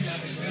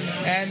science.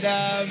 And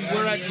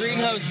we're at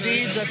Greenhouse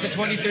Seeds at the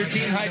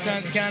 2013 High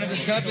Times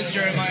Cannabis Cup, as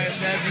Jeremiah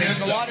says. And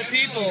there's a lot of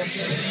people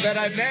that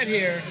I've met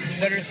here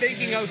that are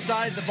thinking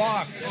outside the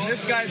box, and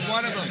this guy's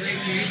one of them.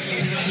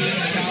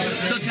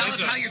 So tell us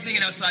how you're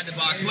thinking outside the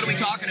box. What are we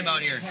talking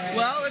about here?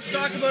 Well, let's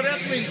talk about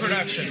ethylene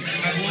production.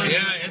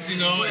 Yeah, as you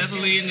know,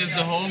 ethylene is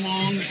a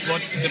hormone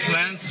what the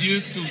plants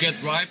use to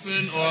get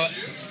ripened, or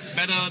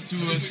better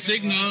to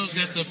signal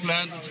that the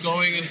plant is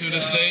going into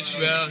the stage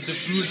where the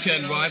fruit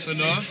can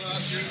ripen off.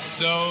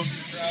 So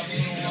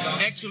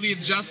actually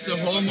it's just a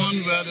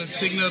hormone where the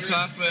signal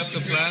pathway of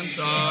the plants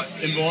are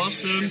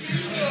involved in.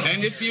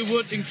 And if you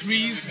would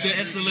increase the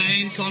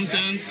ethylene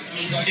content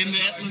in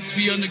the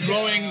atmosphere in the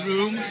growing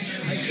room,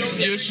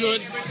 you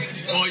should,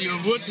 or you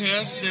would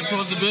have the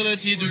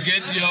possibility to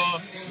get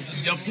your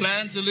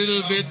plants a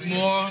little bit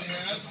more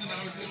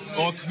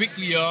or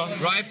quickly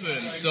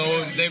ripened, so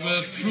they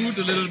will fruit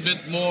a little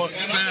bit more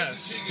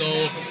fast. So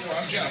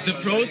the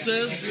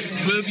process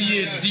will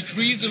be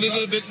decrease a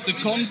little bit the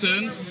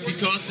content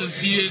because the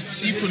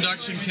THC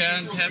production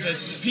can't have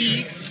its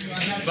peak.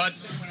 But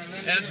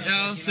as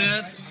Al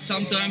said,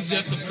 sometimes you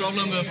have the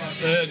problem with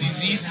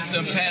diseases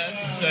and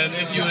pests, and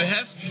if you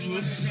have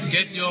to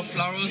get your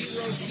flowers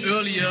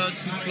earlier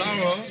to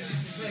flower,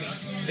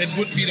 it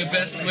would be the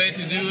best way to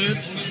do it.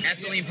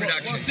 Ethylene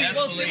production.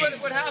 Well, see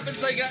what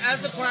happens, like,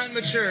 as a plant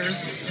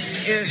matures,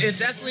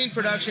 its ethylene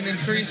production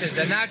increases,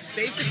 and that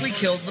basically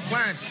kills the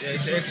plant.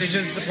 It's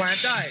just the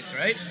plant dies,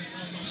 right?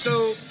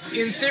 So,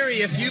 in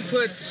theory, if you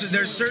put,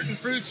 there's certain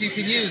fruits you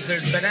can use.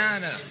 There's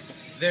banana.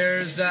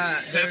 There's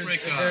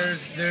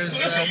tomatoes.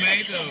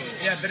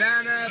 Yeah,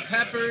 banana,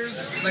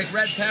 peppers, like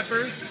red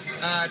pepper.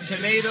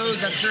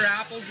 Tomatoes, I'm sure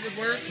apples would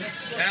work.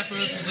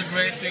 Apples is a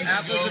great thing.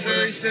 Apples are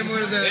very similar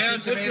to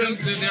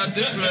tomatoes. They are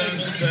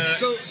different.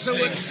 So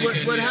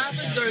what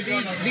happens are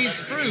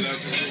these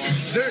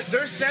fruits,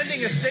 they're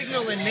sending a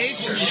signal in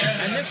nature,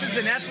 and this is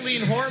an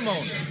ethylene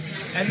hormone.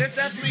 And this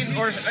ethylene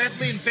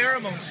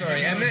pheromone,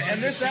 sorry, and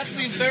this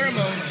ethylene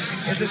pheromone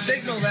is a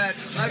signal that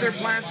other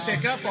plants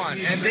pick up on,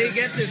 and they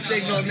get this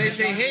signal and they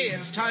say, hey,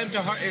 it's time to,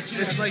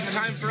 it's like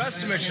time for us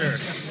to mature.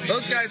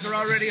 Those guys are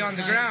already on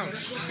the ground.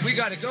 We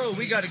gotta go,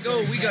 we gotta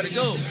go, we gotta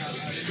go.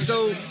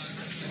 So,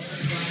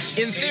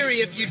 in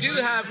theory, if you do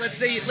have, let's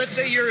say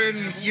you're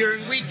in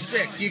week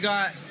 6,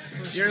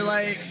 you're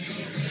like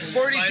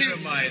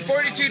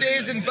 42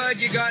 days in bud,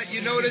 you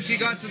notice you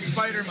got some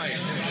spider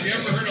mites.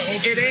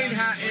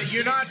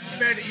 You're not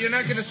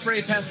gonna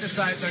spray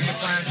pesticides on your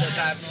plants at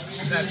that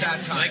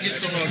time. Like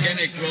it's an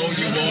organic grow,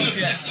 you won't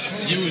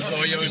use,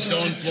 or you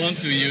don't want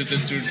to use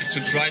it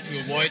to try to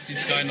avoid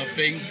these kind of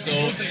things.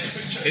 So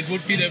it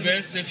would be the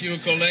best if you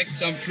collect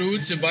some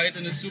fruits, you buy it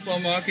in the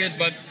supermarket,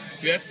 but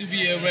you have to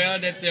be aware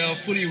that they are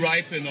fully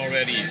ripened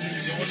already.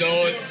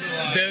 So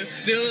they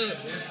still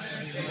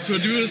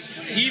produce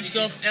heaps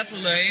of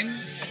ethylene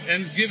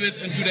and give it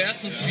into the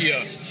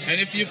atmosphere. And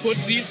if you put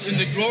these in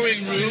the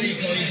growing room,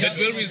 it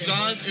will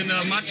result in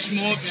a much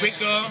more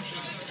quicker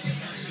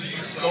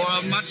or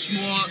a much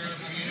more,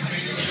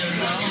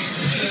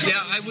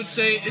 I would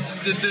say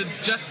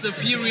just the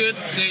period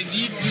they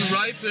need to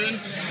ripen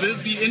will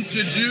be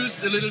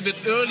introduced a little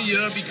bit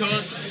earlier,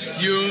 because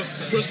you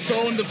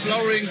postpone the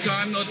flowering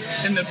time not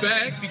in the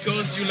back,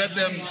 because you let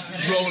them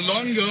grow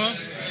longer.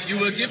 You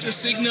will give the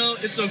signal,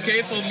 it's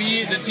okay for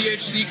me, the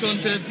THC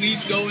content,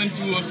 please go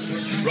into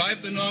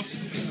ripen off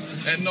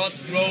and not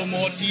grow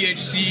more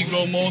THC,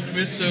 grow more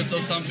crystals or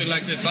something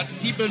like that. But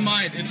keep in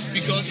mind, it's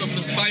because of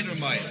the spider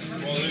mites.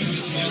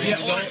 Yeah,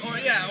 so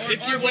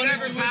if you want to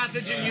do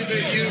pathogen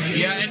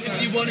and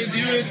if you want to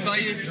do it by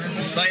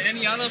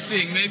any other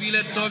thing, maybe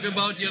let's talk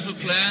about you have a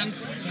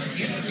plant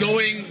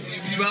going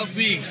 12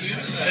 weeks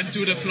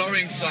into the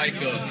flowering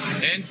cycle,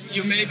 and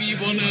you maybe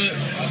want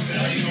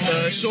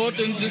to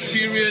shorten this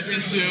period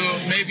into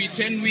maybe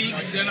 10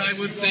 weeks, then I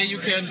would say you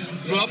can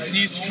drop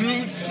these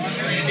fruits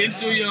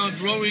into your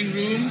growing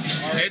room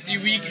at the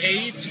week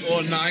 8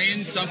 or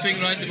 9, something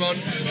right about,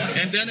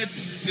 and then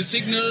the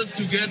signal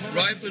to get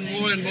ripen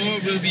more and more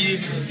will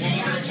be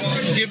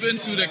given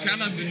to the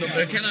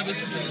cannabis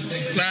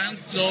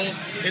plant, so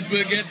it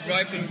will get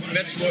ripened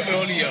much more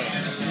earlier.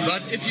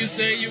 But if you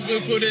say you will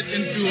put it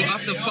into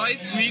after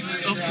 5 weeks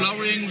of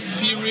flowering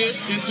period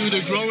into the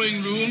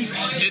growing room,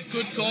 it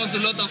could cause a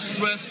lot of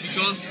stress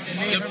because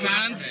the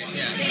plant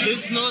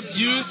is not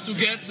used to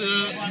get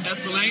the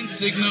ethylene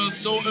signal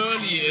so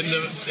early in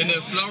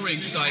the flowering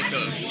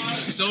cycle.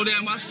 So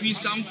there must be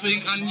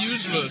something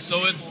unusual.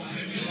 So it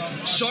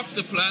shock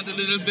the plant a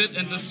little bit,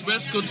 and the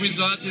stress could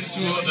result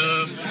into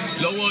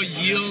lower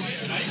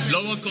yields,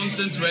 lower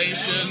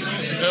concentration,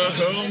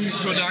 home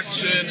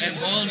production, and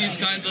all these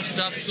kinds of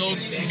stuff. So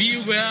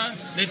be aware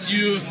that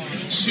you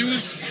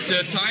choose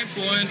the time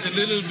point a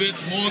little bit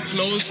more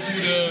close to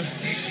the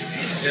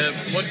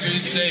what do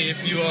you say,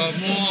 if you are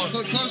more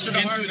closer to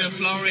into harvest. the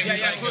flowering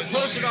cycle.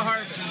 Closer to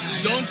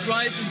harvest. Don't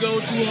try to go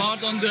too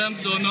hard on them,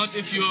 so not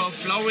if you are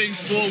flowering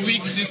 4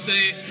 weeks, you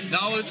say,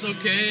 now it's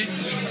okay,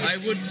 I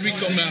would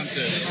recommend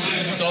this.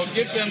 So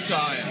give them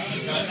time.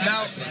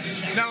 Now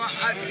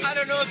I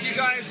don't know if you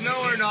guys know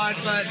or not,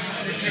 but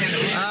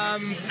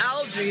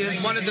algae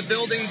is one of the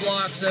building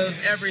blocks of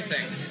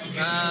everything.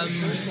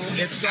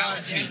 It's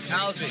got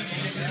algae.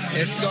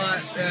 It's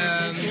got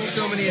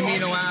so many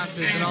amino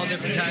acids and all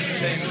different kinds of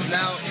things.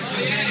 Now,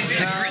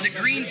 the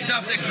green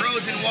stuff that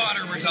grows in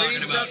water we're talking green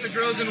about. stuff that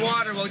grows in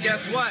water. Well,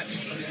 guess what?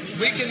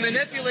 We can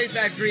manipulate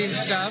that green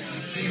stuff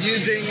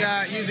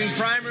using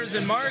primers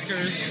and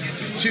markers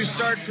to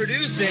start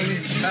producing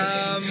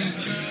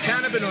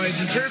cannabinoids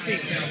and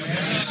terpenes.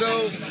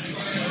 So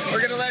we're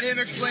going to let him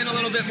explain a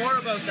little bit more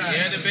about that.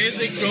 Yeah, the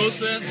basic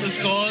process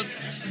is called,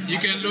 you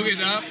can look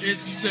it up,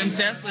 it's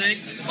synthetic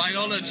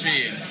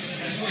biology.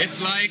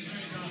 It's like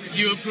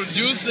you're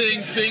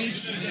producing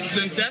things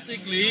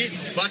synthetically,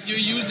 but you're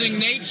using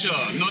nature,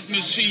 not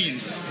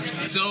machines.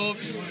 So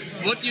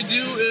what you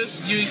do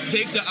is you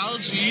take the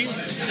algae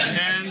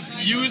and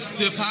use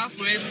the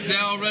pathways that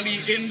are already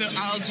in the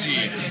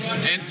algae,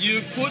 and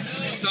you put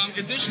some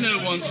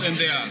additional ones in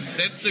there.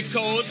 That's the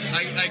code.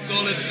 I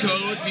call it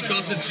code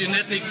because it's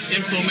genetic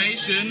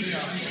information.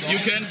 You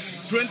can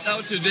print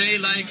out today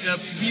like a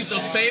piece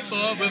of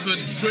paper with a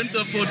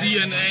printer for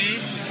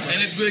DNA,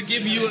 and it will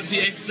give you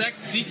the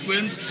exact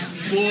sequence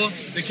for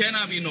the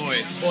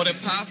cannabinoids or the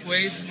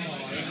pathways,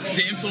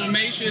 the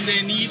information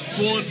they need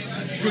for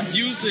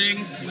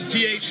producing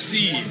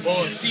THC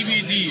or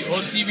CBD or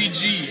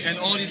CBG and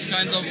all these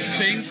kinds of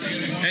things.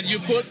 And you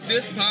put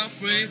this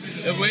pathway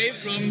away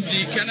from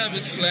the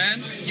cannabis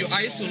plant, you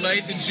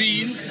isolate the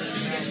genes,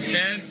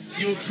 and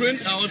you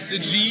print out the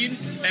gene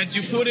and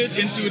you put it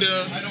into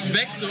the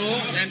vector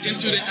and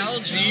into the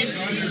algae.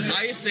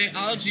 I say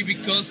algae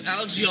because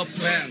algae are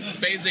plants,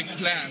 basic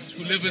plants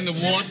who live in the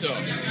water.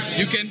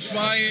 You can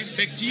try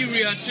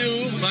bacteria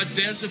too, but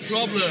there's a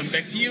problem.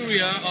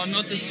 Bacteria are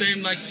not the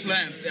same like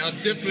plants. They are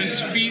different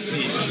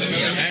species.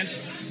 And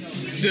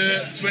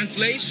the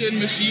translation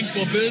machine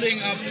for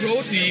building up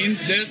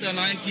proteins, delta-9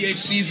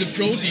 THC is a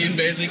protein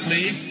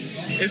basically,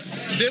 is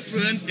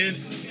different in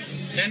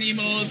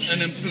animals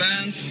and in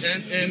plants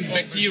and in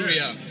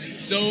bacteria.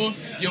 So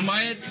you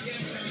might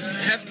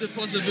have the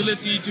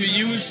possibility to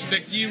use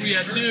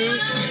bacteria too,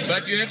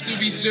 but you have to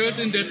be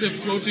certain that the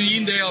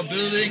protein they are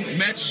building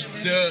match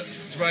the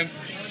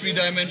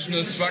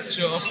three-dimensional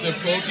structure of the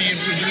protein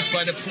produced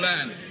by the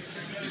plant.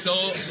 So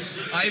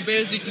I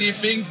basically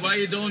think,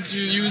 why don't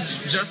you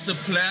use just a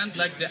plant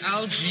like the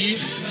algae,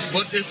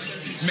 what is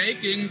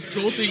making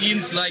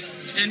proteins like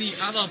any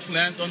other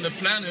plant on the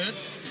planet,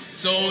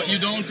 so you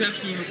don't have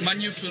to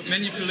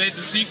manipulate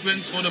the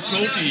sequence for the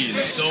protein.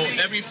 So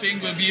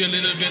everything will be a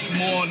little bit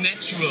more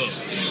natural.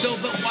 So,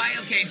 but why?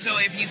 Okay, so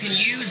if you can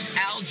use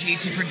algae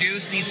to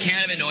produce these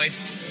cannabinoids,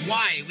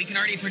 why? We can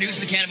already produce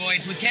the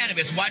cannabinoids with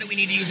cannabis. Why do we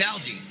need to use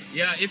algae?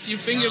 Yeah, if you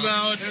think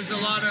about there's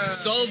a lot of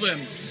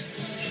solvents.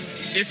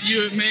 If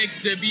you make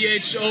the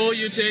BHO,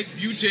 you take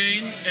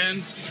butane,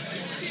 and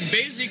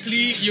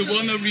basically you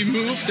want to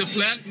remove the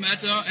plant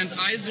matter and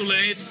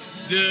isolate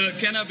the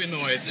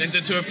cannabinoids and the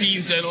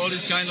terpenes and all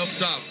this kind of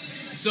stuff.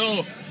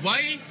 So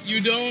why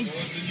you don't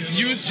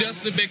use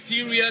just the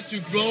bacteria to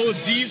grow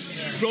these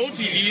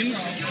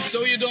proteins,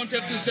 so you don't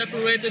have to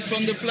separate it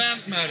from the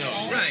plant matter?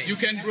 Right. You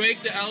can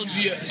break the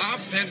algae up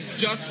and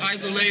just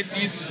isolate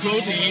these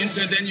proteins,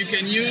 and then you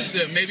can use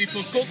them maybe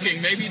for cooking,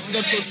 maybe it's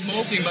not for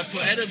smoking but for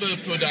edible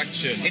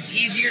production. It's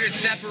easier to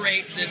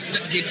separate the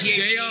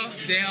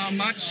THC. They are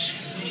much,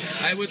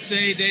 I would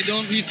say, they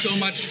don't need so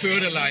much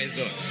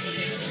fertilizers.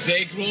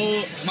 They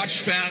grow much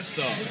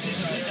faster.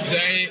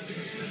 They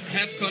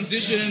have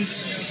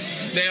conditions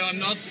they are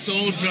not so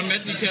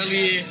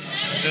dramatically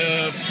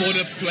for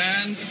the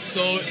plants,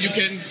 so you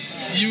can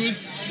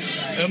use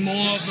a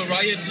more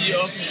variety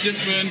of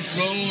different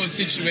grow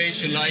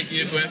situation, like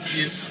you have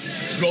these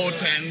grow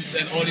tents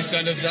and all this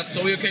kind of stuff,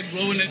 so you can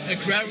grow in an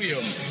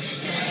aquarium.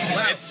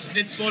 Wow.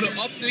 It's for the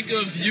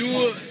optical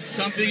view,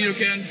 something you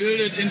can build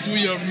it into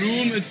your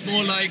room. It's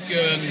more like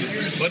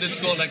what it's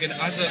called, like an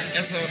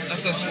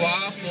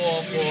accessoire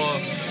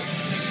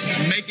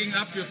for making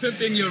up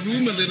pimping your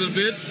room a little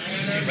bit.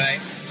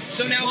 Right.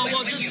 So now,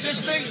 well,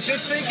 just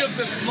think of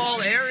the small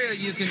area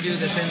you can do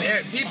this in.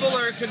 People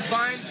are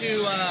confined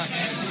to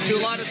a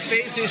lot of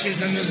space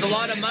issues, and there's a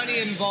lot of money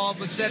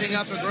involved with setting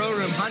up a grow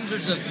room,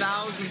 hundreds of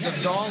thousands of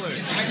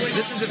dollars.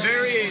 This is a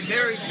very,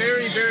 very,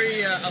 very,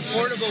 very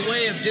affordable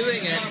way of doing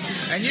it,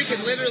 and you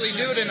can literally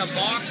do it in a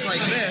box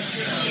like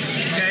this,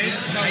 okay?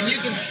 And you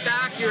can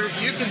stack your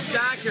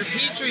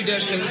petri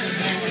dishes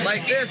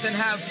like this and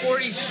have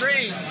 40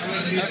 strains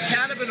of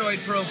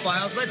cannabinoid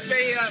profiles. Let's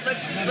say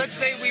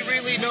we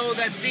really know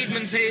that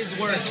Seedman's Haze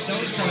works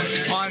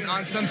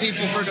on some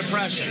people for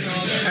depression,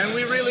 and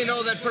we really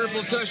know that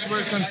Purple Kush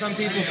works on some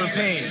people for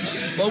pain.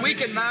 Well, we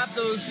can map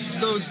those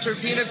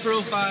terpenic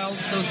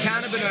profiles, those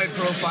cannabinoid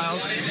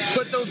profiles,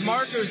 put those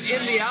markers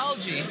in the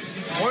algae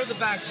or the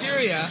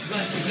bacteria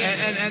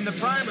and the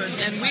primers,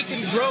 and we can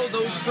grow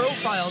those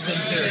profiles in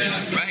theory.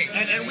 Right.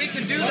 And we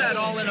can do that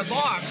all in a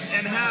box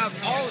and have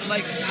all,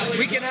 like,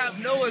 we can have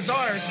Noah's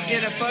Ark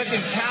in a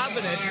fucking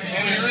cabinet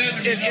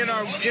in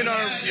our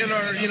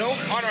you know,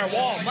 on our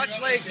wall,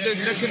 much like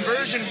the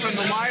conversion from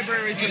the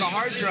library to the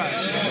hard drive.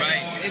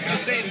 Right. It's the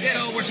same thing.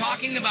 So we're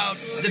talking about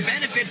the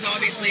benefits.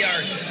 Obviously,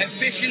 are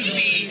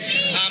efficiency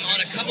on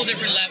a couple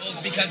different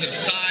levels because of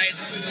size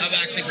of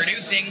actually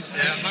producing,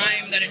 the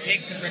time that it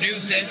takes to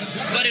produce it,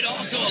 but it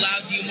also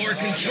allows you more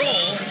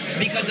control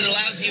because it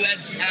allows you,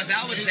 as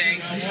Al was saying,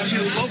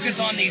 to focus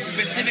on these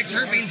specific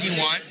terpenes you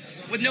want,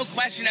 with no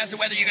question as to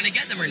whether you're going to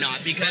get them or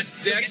not, because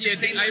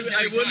exactly,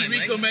 I wouldn't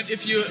recommend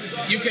if you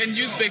can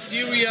use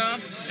bacteria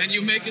and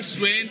you make a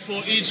strain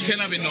for each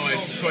cannabinoid,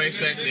 for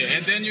exactly,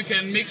 and then you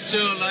can mixture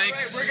like. All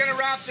right, we're gonna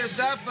wrap this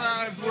up.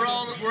 We're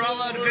all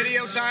out of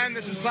video time.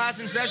 This is class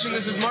in session.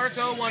 This is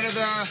Marco, one of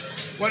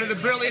the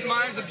brilliant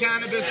minds of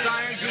cannabis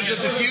sciences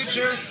of the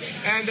future,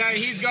 and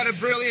he's got a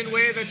brilliant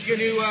way that's going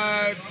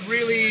to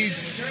really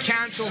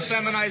cancel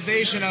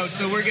feminization out.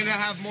 So we're gonna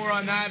have more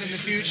on that in the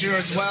future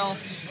as well.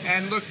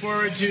 And look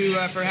forward to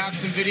perhaps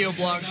some video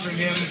blogs from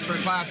him for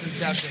class in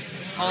session,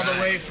 all the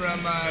way from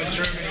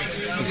Germany.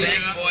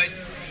 Thanks,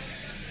 boys.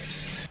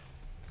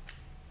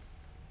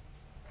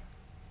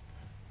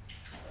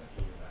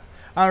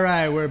 All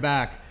right, we're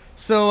back.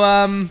 So,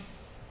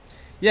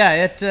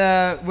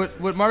 yeah,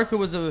 what Marco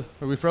was are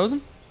we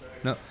frozen?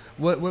 No.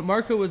 What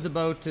Marco was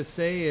about to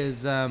say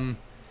is,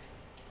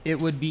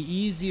 it would be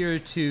easier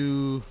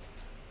to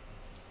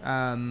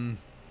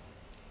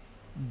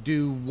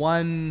do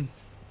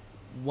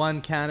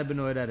one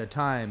cannabinoid at a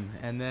time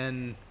and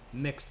then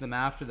mix them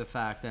after the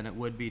fact than it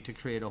would be to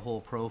create a whole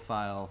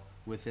profile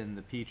within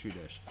the petri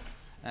dish.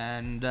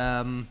 And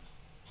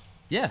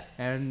yeah,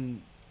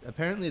 and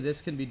apparently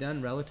this can be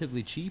done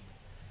relatively cheap.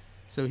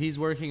 So he's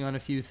working on a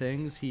few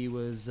things. He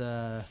was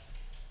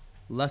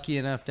lucky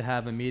enough to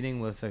have a meeting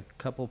with a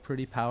couple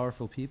pretty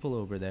powerful people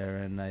over there,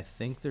 and I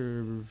think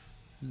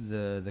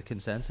the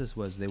consensus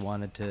was they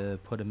wanted to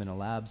put him in a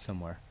lab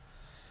somewhere.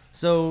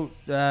 So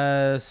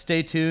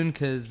stay tuned,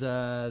 because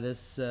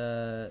this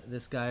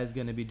guy is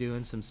going to be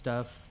doing some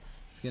stuff.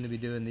 He's going to be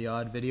doing the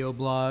odd video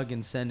blog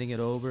and sending it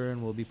over,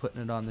 and we'll be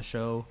putting it on the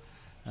show.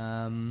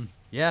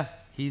 Yeah,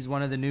 he's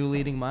one of the new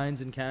leading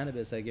minds in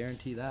cannabis, I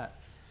guarantee that.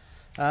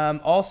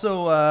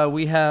 Also,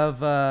 we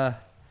have...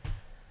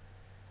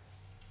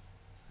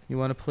 you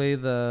want to play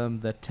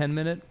the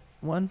 10-minute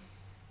one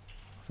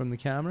from the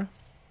camera?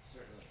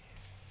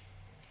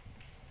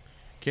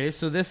 Okay,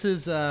 so this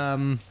is,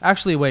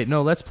 actually, wait,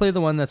 no, let's play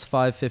the one that's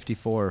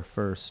 5:54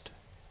 first.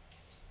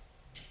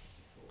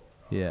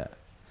 Yeah.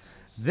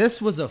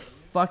 This was a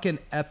fucking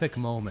epic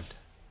moment.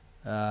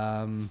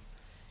 Yoa,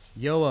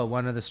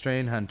 one of the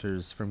strain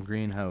hunters from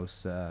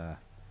Greenhouse,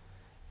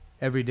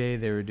 every day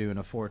they were doing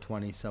a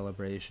 420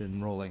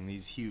 celebration, rolling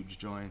these huge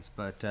joints,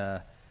 but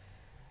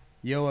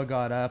Yoa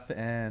got up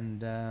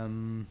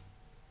and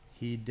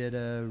he did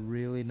a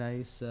really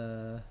nice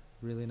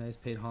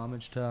paid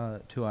homage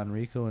to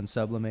Enrico and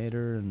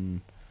Sublimator,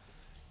 and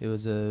it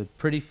was a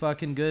pretty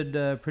fucking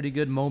good, pretty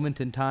good moment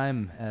in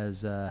time,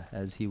 as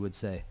he would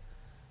say.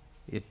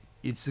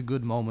 It's a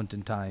good moment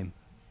in time.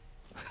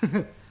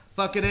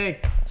 Fucking A.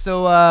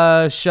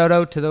 So shout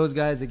out to those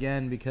guys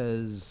again,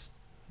 because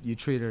you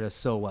treated us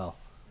so well.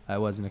 I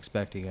wasn't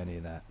expecting any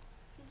of that.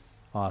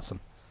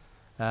 Awesome.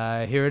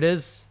 Here it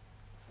is.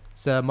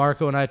 It's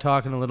Marco and I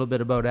talking a little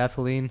bit about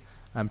ethylene.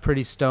 I'm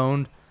pretty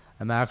stoned.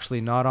 I'm actually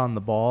not on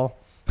the ball.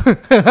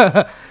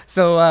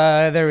 So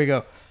there we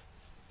go.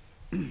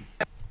 What's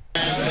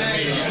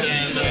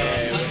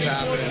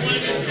happening?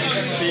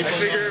 I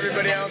figure everybody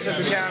everybody else has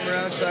a camera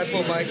out, so I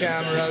pulled my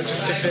camera out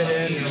just to fit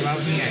in.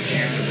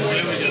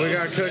 We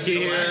got Cookie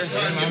here.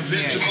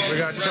 We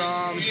got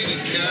Tom.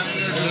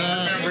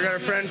 We got a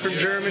friend from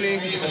Germany.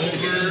 I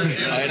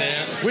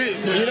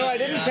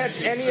didn't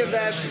catch any of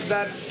that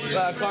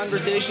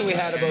conversation we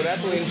had about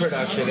ethylene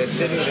production.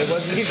 It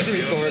wasn't even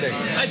recording.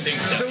 I think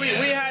so. So we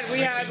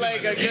had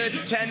like a good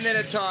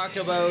 10-minute talk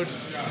about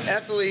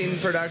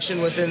ethylene production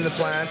within the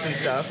plants and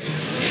stuff,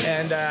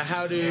 and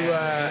how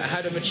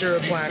to mature a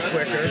plant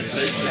quicker.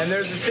 And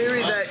there's a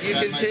theory that you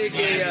can take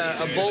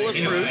a bowl of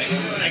fruit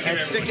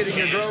and stick it in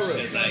your grow room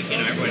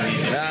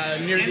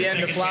near the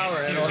end of flower,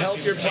 and it'll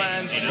help your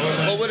plants.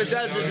 Well, what it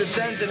does is it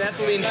sends an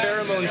ethylene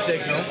pheromone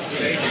signal,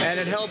 and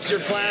it helps your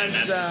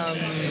plants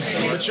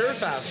mature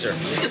faster.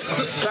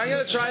 So I'm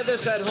gonna try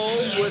this at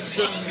home with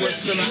some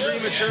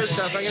premature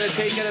stuff. I'm gonna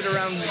take it at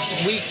around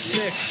week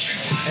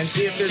 6 and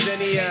see if there's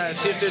any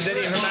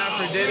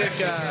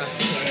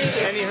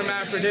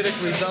hermaphroditic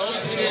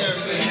results.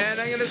 And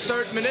I'm gonna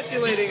start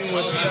manipulating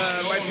with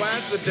my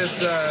plants with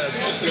this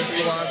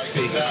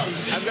philosophy.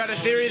 I've got a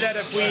theory that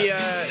if we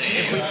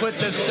put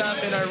this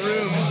stuff in our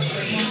rooms,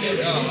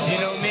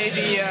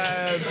 maybe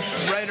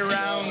right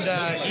around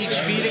each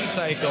feeding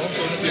cycle,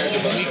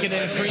 we can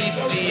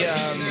increase the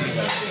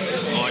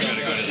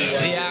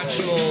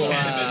actual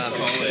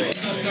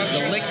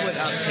the liquid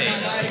uptake.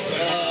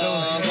 So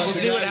we'll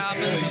see what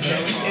happens.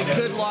 It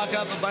could lock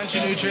up a bunch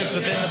of nutrients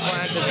within the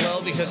plant as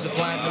well, because the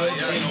plant would,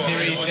 in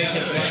theory, think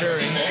it's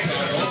maturing.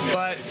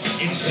 But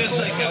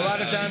a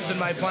lot of times when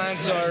my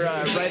plants are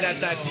right at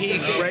that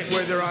peak, right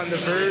where they're on the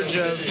verge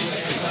of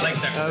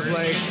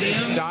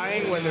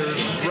dying, when they're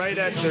right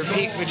at their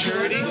peak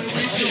maturity,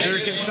 their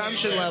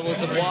consumption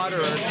levels of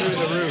water are through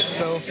the roof.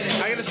 So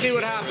I'm gonna see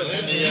what happens.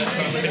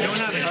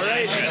 All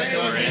right,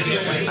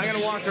 I'm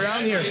gonna walk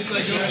around here.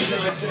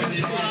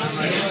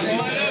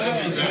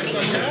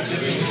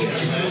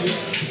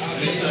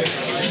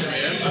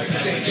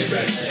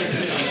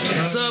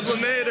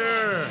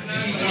 Sublimator.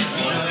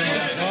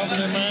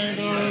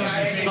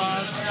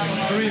 Start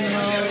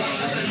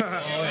greenhouse.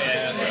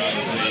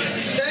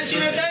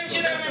 Attention,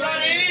 attention,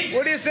 everybody!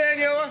 What are you saying,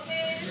 Yoa?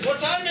 What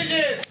time is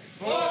it?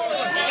 4:20.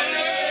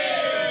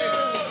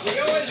 We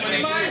always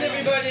remind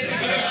everybody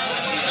that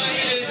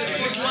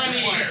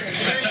 4:20.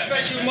 Very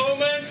special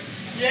moment.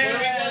 Yeah,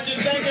 we want to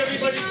thank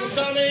everybody for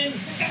coming,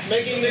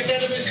 making the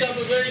Cannabis Cup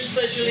a very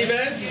special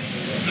event.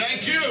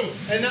 Thank you.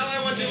 And now I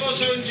want to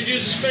also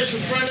introduce a special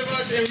friend of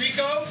us,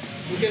 Enrico,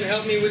 who can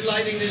help me with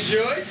lighting this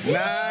joint.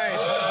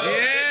 Nice.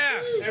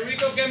 Yeah.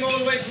 Enrico came all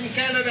the way from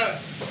Canada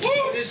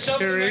with his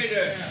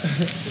sublimator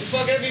to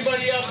fuck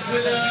everybody up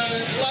with a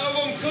flower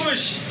bomb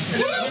kush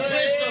and a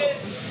pistol.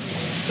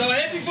 So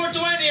happy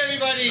 420,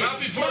 everybody.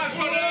 Happy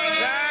 420.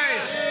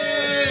 Nice.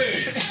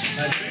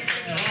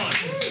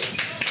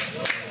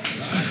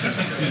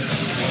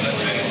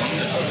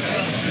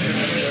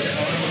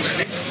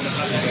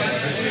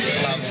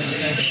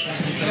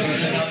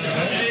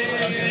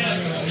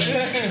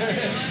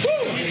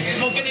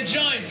 Smoking a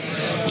joint.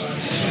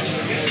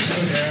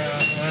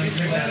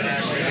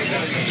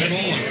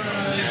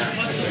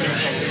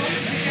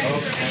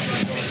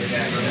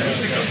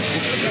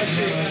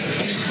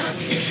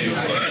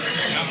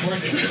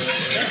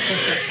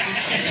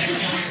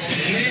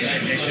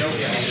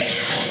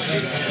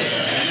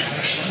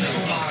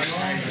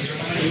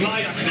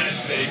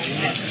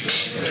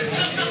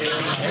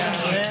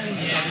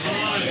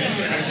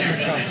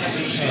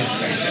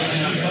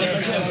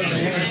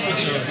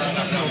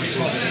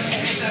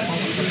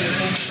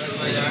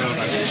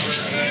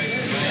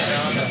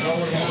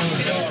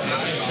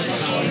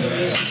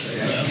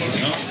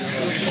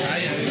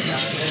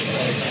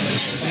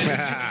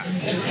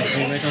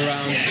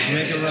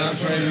 Make a round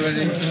for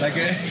everybody. Like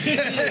it?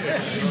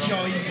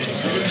 Enjoy.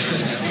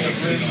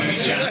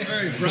 I'm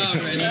very proud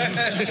right now.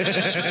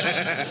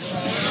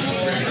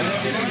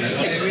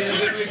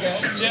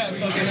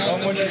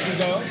 One more day to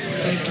go.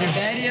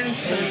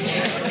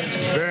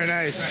 Very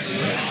nice.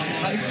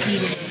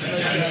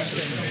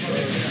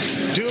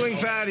 Dueling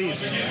fatties.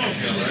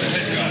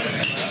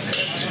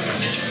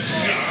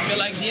 Feel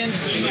like the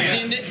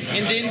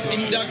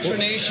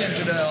indoctrination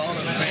to the Hall of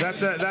Fame.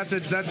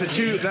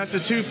 That's a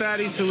two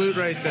fatty salute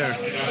right there. It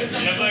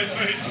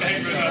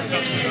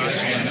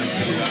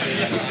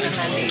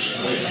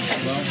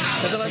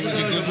was a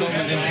good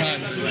moment in time.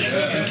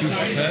 Thank you.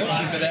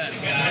 Thank you for that.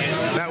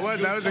 That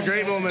was a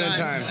great moment in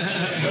time.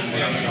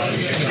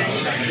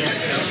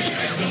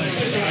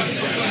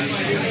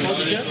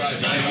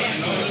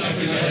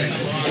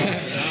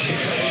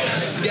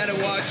 You gotta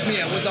watch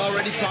me. I was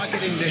already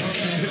pocketing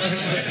this.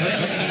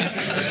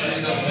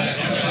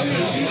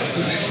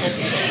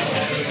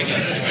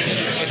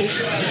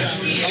 Oops.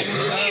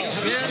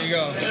 There you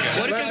go.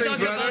 What can you talk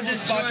about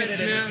this joint,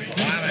 man?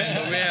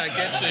 I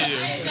get to you.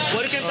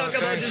 What can you talk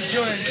about this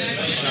joint?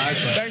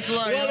 Thanks a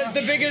lot. Well, it's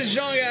the biggest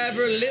joint I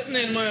ever lit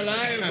in my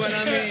life, but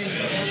I mean,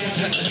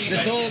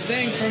 this whole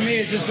thing for me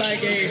is just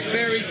like a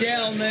fairy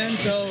tale, man.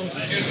 So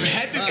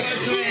happy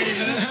 420,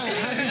 man.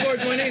 Happy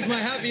 420 is my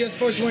happiest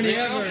 420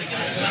 ever. I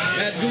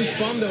had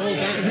goosebumps the whole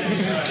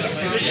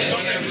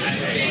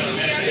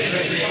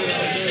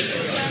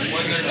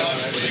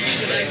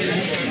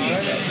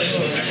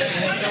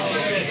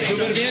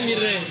Súper bien, mi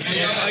rey.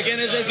 ¿Quién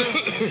es eso?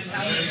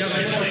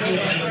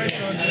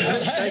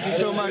 Thank you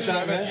so much,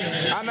 Ivan.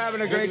 I'm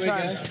having a great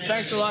time.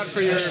 Thanks a lot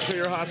for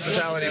your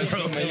hospitality, bro.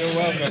 You're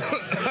welcome.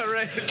 All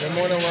right. You're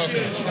more than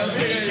welcome.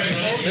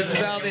 This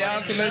is Al the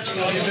Alchemist.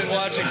 You've been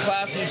watching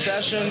Class in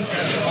Session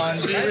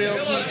on B-Real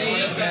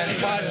TV and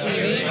Pod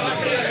TV.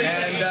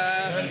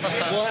 And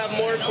we'll have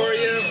more for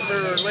you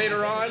for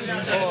later on.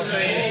 Oh,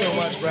 thank you so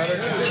much, brother.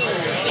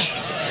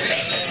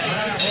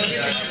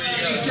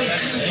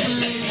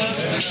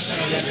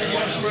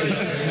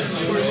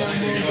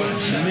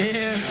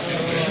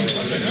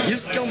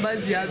 Isso que é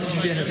baseado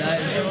de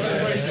verdade.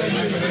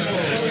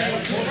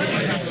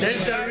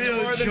 These guys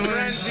are more than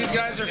friends. These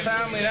guys are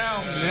family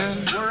now.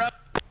 We're up.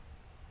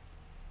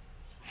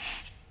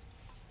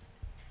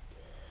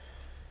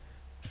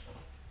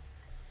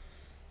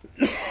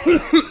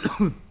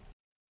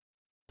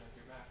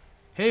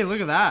 Hey,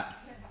 look at that.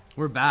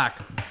 We're back.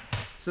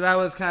 So that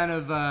was kind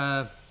of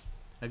a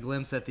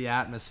glimpse at the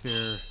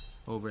atmosphere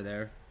over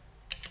there.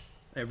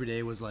 Every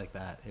day was like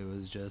that. It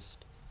was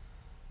just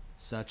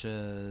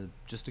a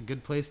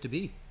good place to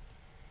be.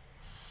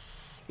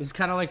 It was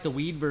kind of like the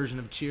weed version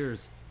of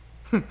Cheers.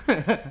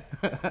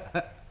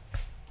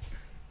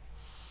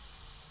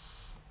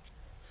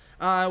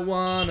 I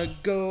wanna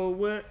go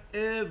where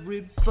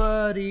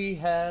everybody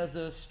has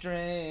a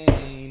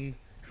strain.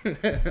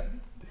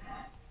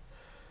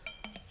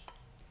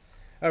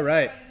 All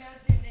right.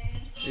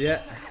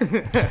 Yeah.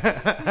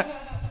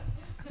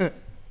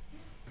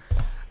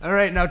 All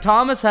right. Now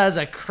Thomas has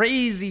a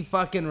crazy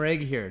fucking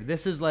rig here.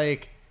 This is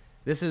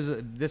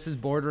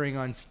bordering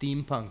on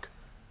steampunk,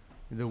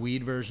 the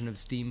weed version of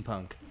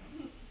steampunk.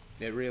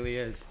 It really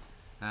is.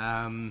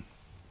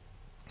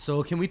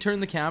 So can we turn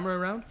the camera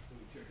around?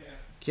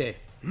 Okay.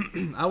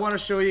 I want to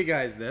show you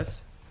guys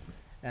this.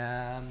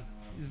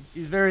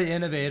 He's very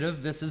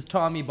innovative. This is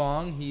Tommy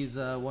Bong. He's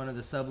one of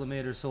the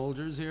sublimator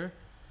soldiers here.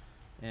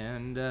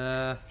 And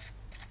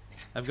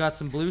I've got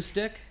some blue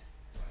stick.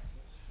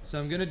 So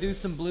I'm going to do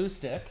some blue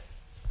stick.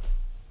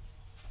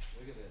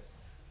 Look at this.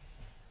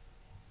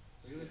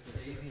 Look at this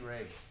crazy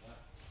rig.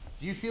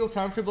 Do you feel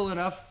comfortable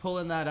enough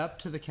pulling that up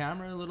to the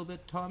camera a little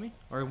bit, Tommy?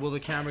 Or will the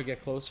camera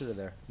get closer to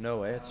there? No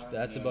way.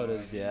 That's about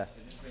as, yeah.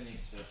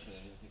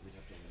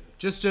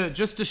 Just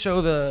to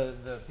show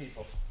the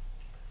people.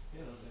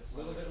 A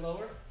little bit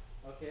lower?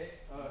 Okay.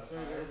 Oh,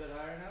 sorry, a little bit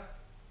higher now?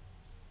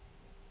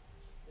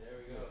 There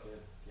we go.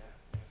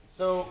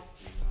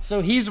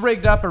 So he's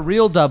rigged up a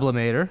real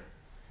doublemator.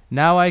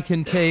 Now I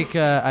can take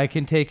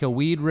a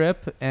weed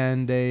rip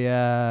and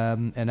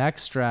an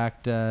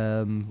extract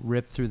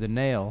rip through the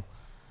nail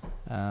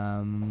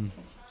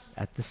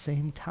at the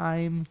same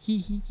time.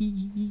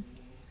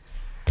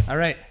 All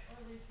right.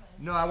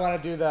 No, I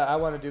want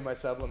to do my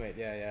sublimate.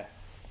 Yeah.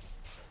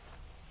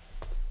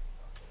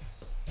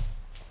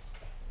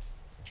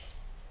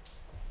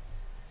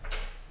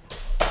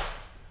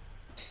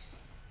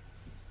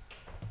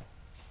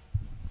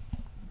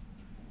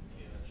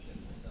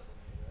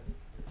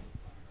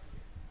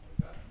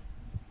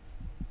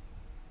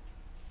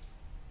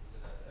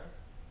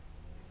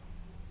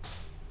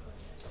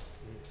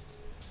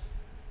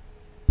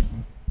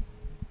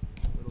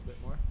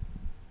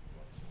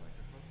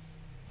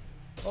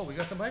 Oh, we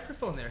got the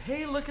microphone there.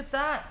 Hey, look at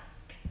that.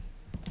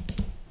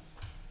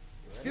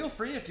 Feel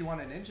free if you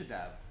want a ninja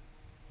dab.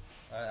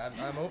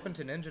 I'm open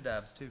to ninja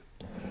dabs too.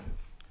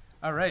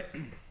 All right.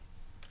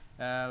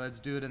 Let's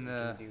do it in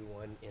the... Do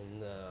one in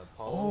the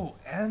palm. Oh,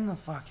 and the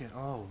fucking...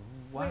 Oh,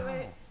 wow.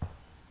 Wait.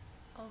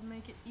 I'll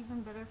make it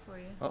even better for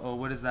you. Uh-oh,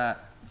 what is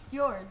that? It's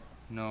yours.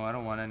 No, I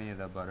don't want any of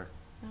that butter.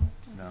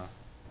 No.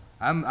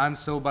 I'm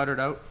so buttered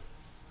out.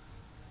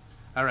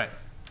 All right.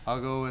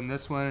 I'll go in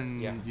this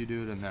one and you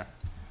do it in there.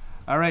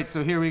 All right,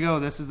 so here we go.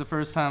 This is the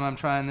first time I'm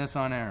trying this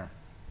on air.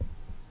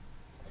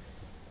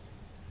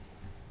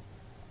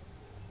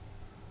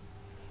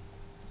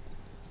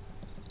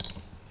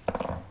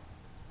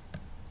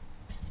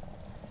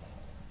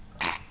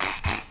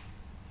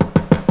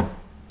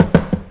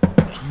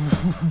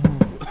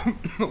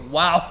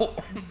 Wow.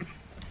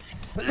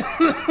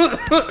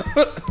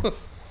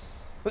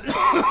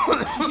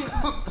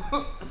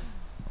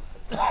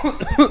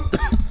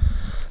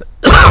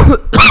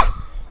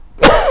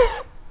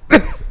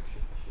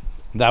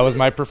 That was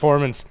my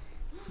performance.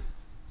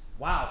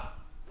 Wow.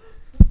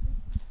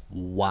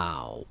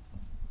 Wow.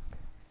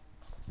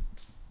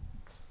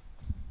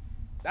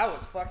 That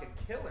was fucking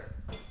killer.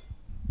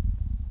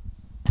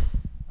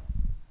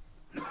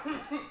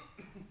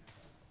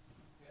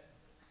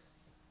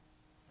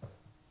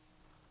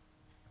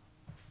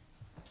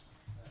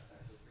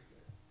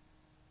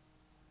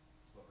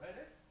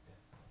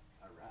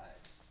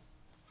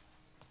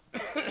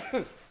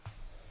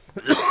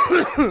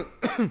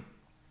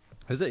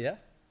 Is it, yeah?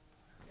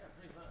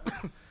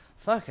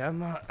 Fuck, I'm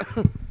not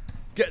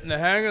getting the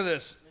hang of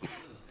this.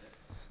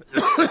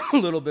 A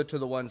little bit to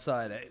the one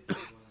side, eh?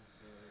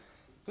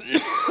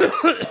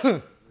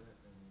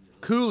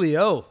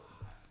 Coolio.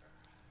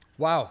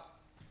 Wow.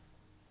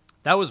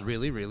 That was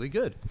really, really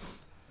good.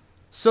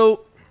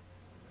 So,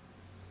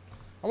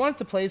 I wanted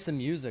to play some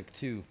music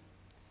too,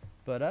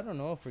 but I don't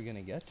know if we're going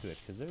to get to it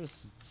because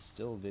there's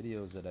still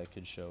videos that I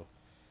could show.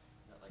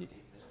 Not like 8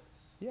 minutes.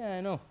 Yeah,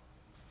 I know.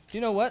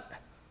 You know what?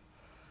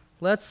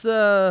 Let's,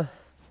 fuck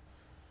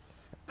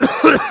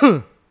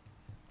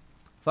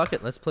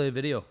it, let's play a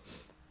video.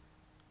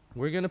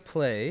 We're going to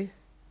play...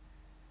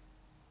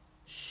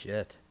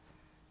 Shit.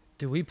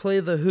 Do we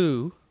play The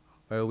Who,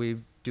 or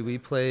do we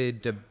play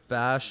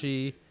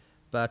Debashi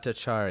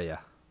Bhattacharya?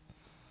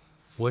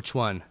 Which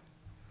one?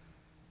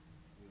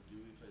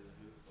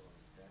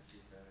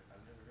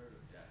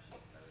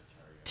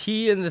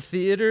 Tea in the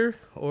Theater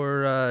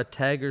or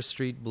Tagger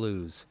Street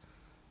Blues?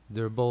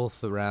 They're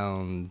both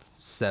around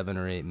 7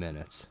 or 8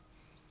 minutes.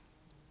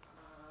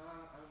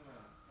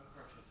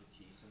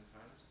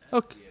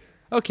 Okay.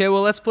 Okay,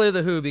 well let's play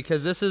The Who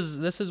because this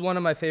is one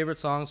of my favorite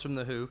songs from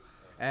The Who,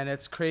 and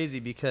it's crazy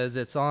because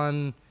it's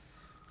on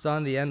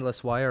the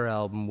Endless Wire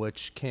album,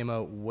 which came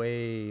out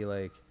way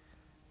like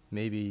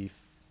maybe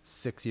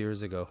 6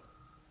 years ago.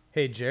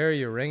 Hey Jer,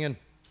 you're ringing.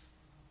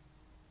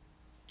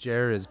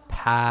 Jer is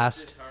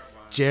passed.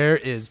 Jer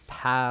is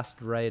passed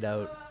right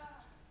out.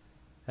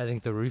 I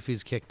think the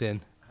roofie's kicked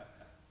in.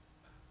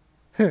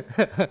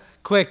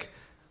 Quick,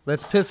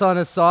 let's piss on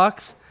his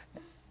socks,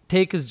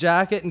 take his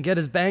jacket, and get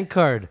his bank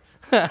card.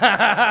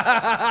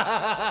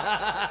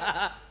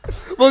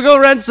 We'll go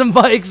rent some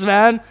bikes,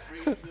 man.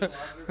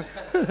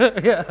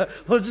 Yeah,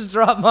 we'll just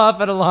drop them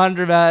off at a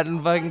laundromat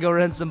and fucking go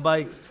rent some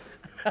bikes.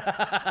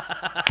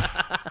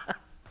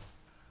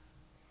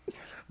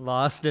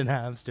 Lost in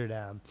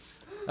Amsterdam.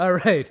 All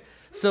right,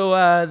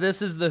 so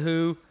this is The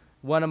Who,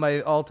 one of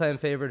my all-time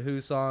favorite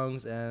Who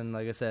songs, and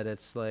like I said,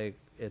 it's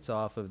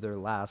off of their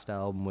last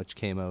album, which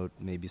came out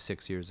maybe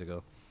 6 years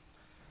ago.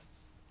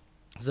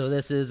 So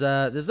this is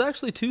there's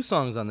actually 2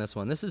 songs on this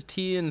one. This is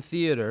Tea in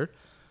Theater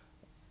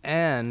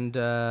and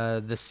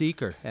The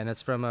Seeker, and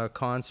it's from a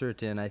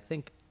concert in I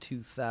think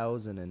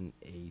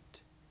 2008.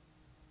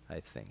 I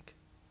think.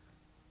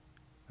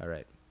 All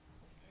right.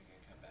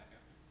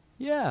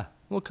 Yeah,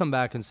 we'll come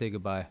back and say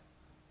goodbye.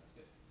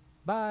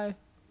 Bye.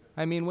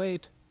 I mean,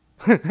 wait.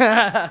 Will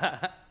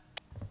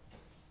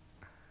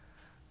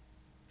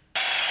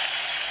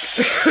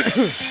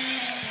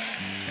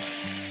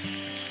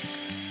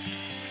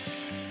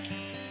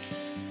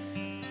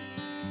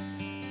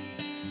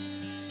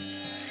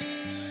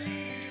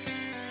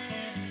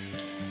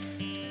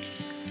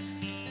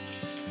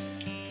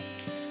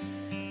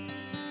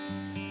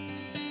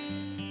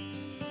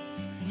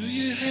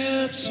you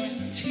have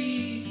some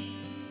tea?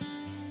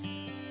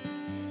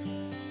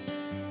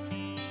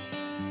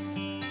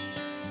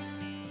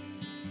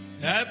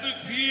 At the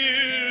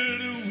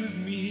theater with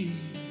me.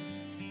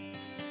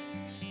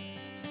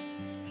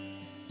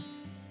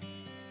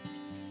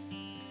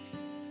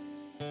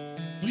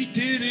 We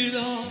did it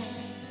all,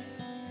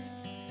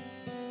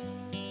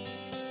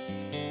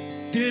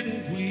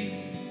 didn't we?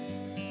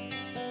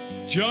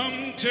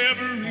 Jumped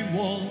every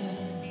wall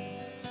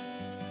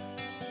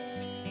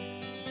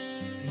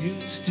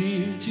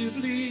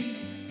instinctively.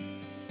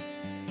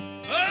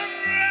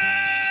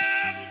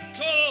 Unraveled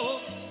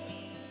chords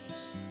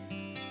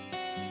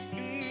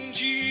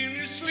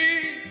ingeniously,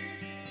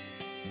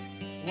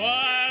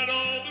 wide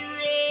all the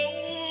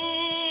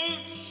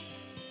roads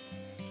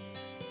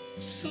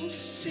so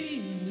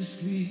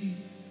seamlessly.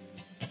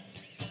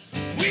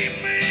 We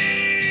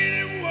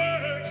made it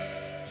work.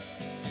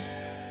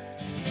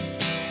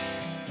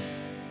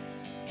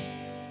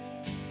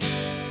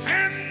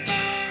 And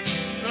none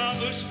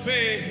of us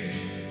paid.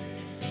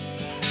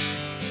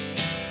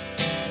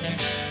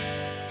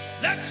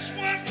 That's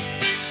what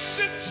makes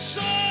it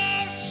so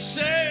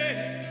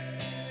sad.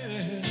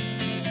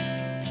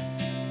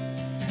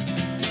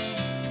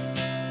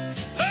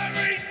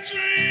 Every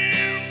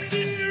dream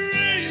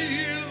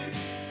derailed.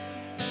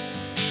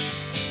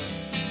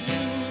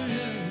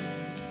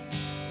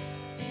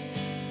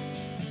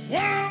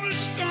 One of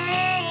us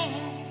gone.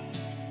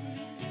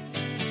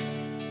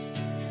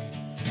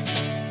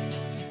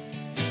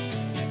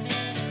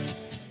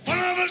 One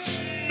of us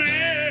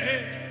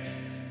mad.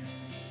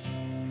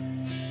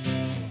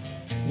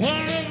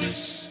 One of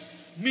us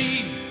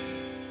me.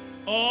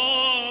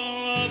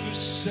 All of us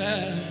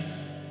sad.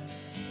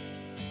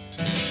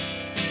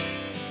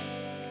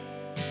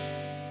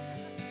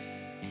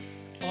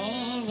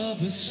 All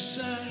of us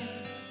sad.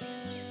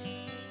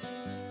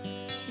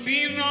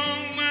 Lean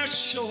on my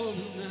shoulder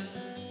now.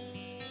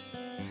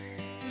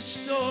 The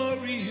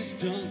story is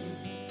done.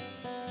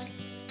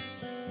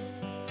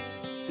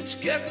 It's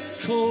getting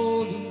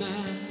colder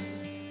now.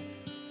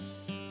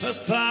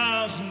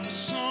 1,000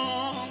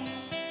 songs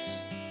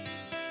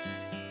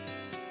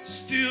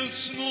still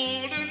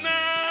smolder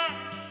now.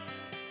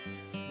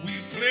 We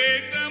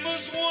played them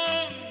as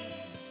one.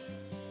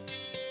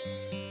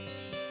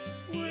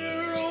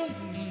 We're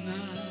older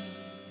now.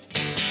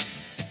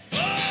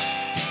 All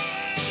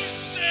of us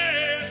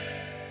said,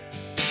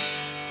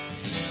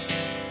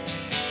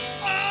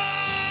 all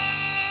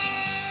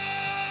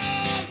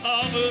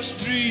us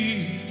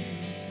free.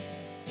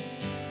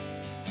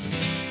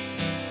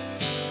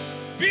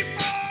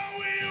 Before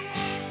we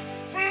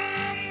walk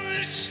from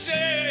the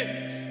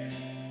stage,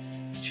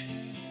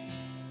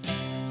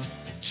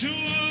 two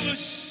of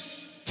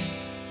us,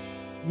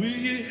 will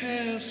you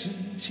have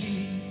some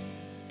tea?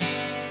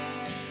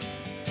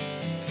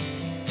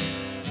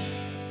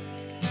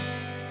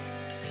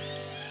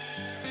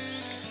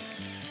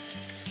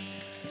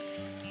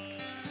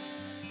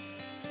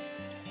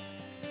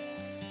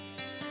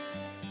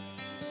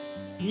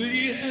 Will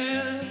you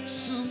have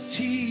some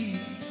tea?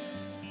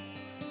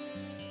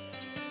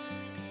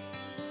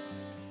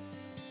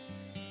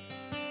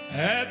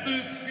 At the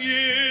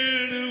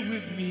theater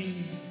with me.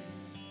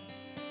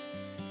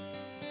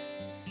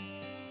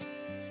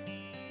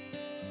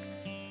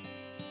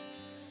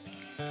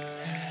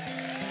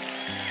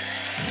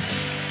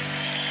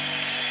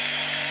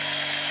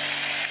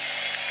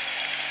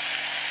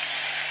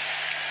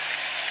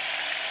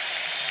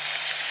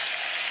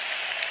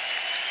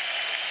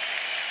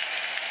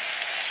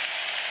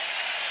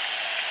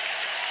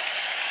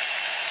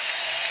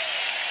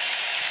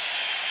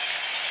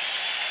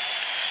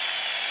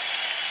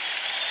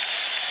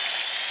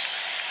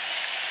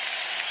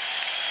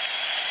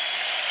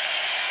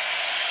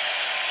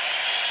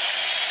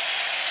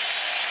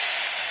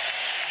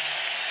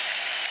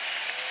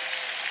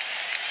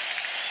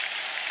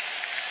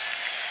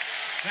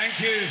 Thank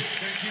you.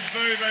 Thank you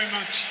very, very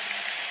much.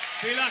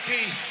 Be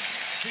lucky.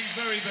 Be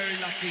very, very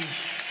lucky.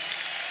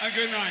 And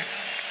good night.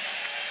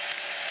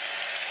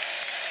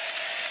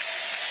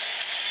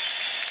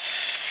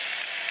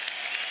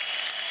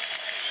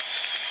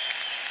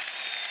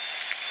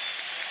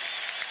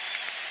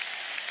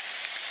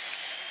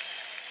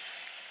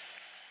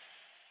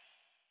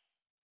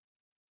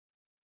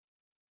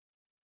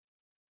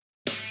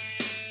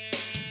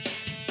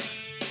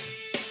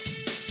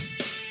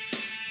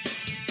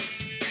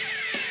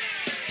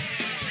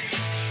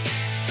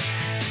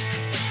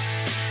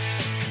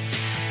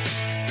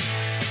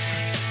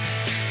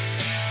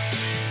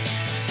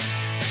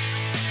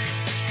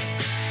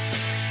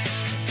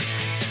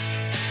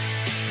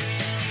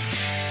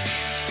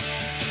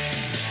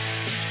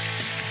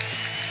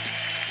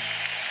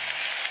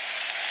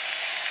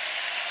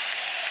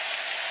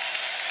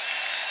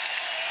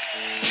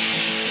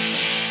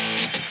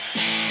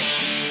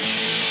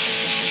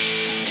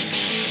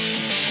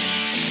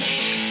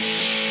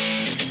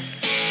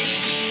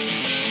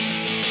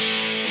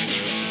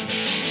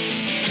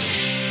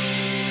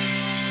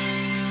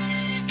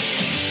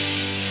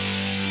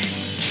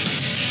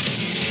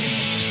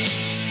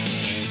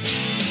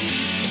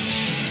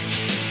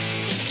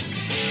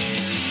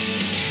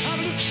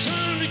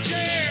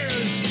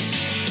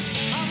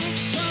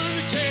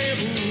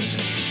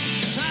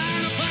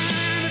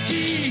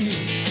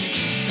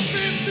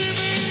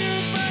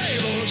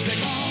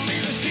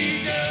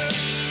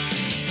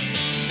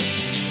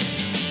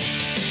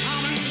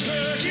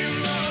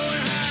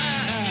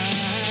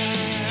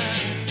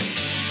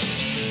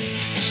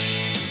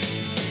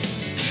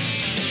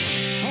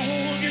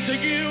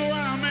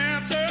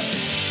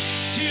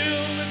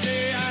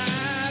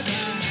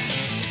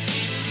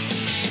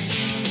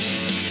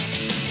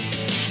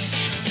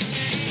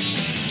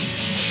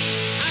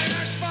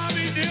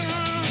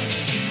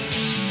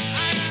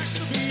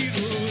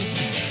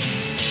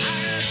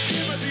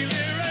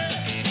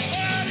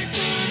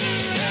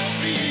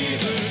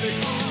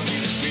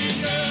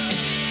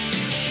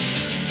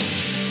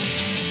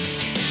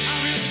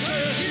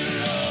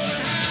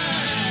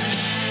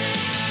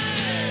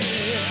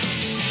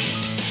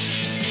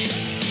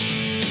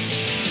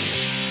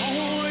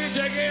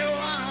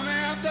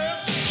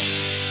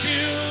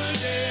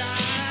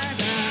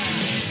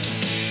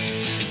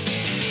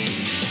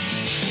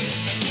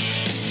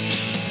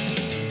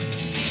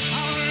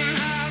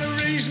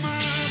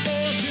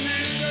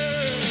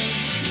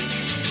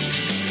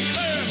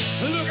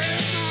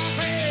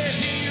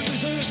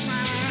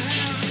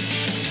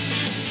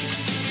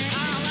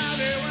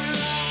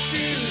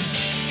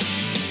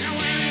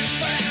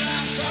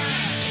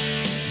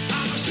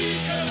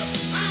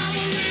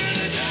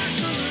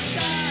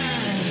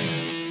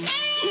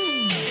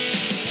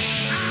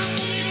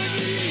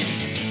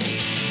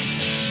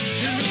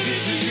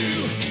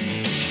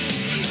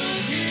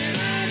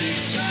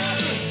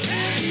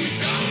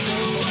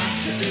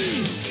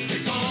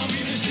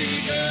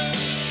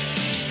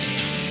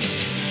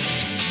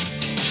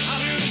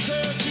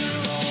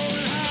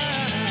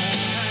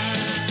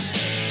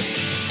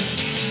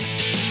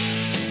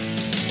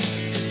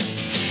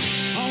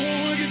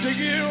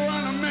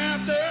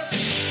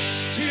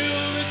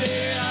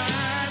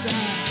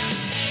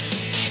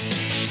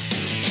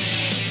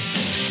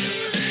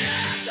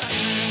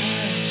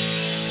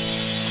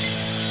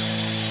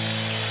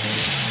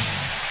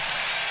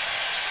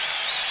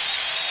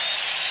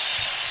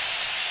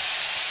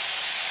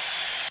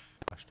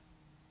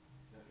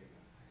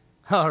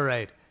 All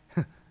right.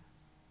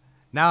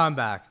 Now I'm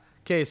back.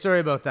 Okay, sorry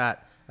about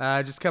that.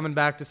 Just coming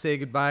back to say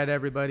goodbye to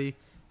everybody.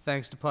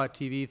 Thanks to Pot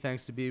TV.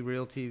 Thanks to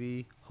B-Real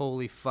TV.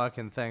 holy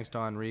fucking thanks to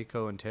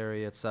Enrico and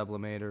Terry at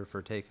Sublimator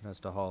for taking us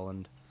to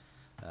Holland.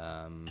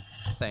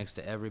 Thanks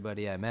to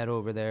everybody I met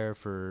over there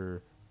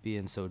for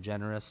being so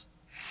generous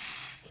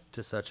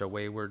to such a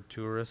wayward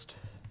tourist.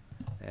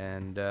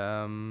 And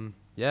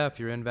yeah,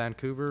 if you're in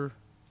Vancouver,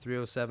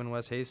 307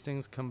 West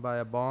Hastings, come by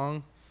a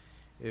bong.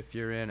 If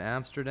you're in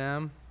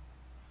Amsterdam,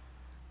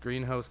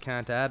 Greenhouse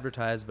can't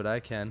advertise, but I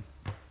can.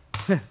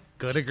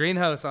 Go to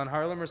Greenhouse on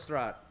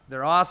Haarlemmerstraat.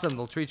 They're awesome.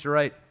 They'll treat you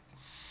right.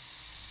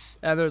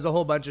 And there's a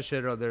whole bunch of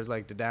shit. There's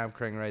like the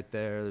Damkring right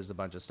there. There's a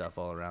bunch of stuff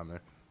all around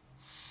there.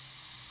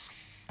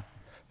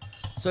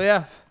 So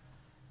yeah,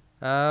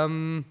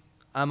 I'm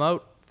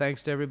out.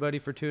 Thanks to everybody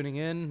for tuning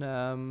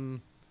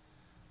in.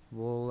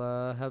 We'll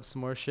have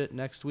some more shit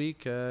next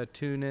week.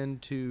 Tune in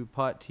to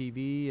Pot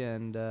TV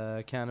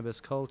and Cannabis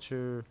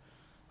Culture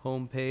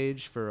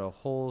homepage for a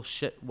whole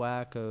shit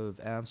whack of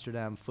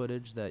Amsterdam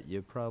footage that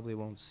you probably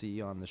won't see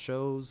on the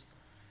shows.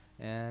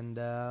 And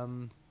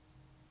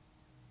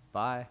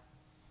bye.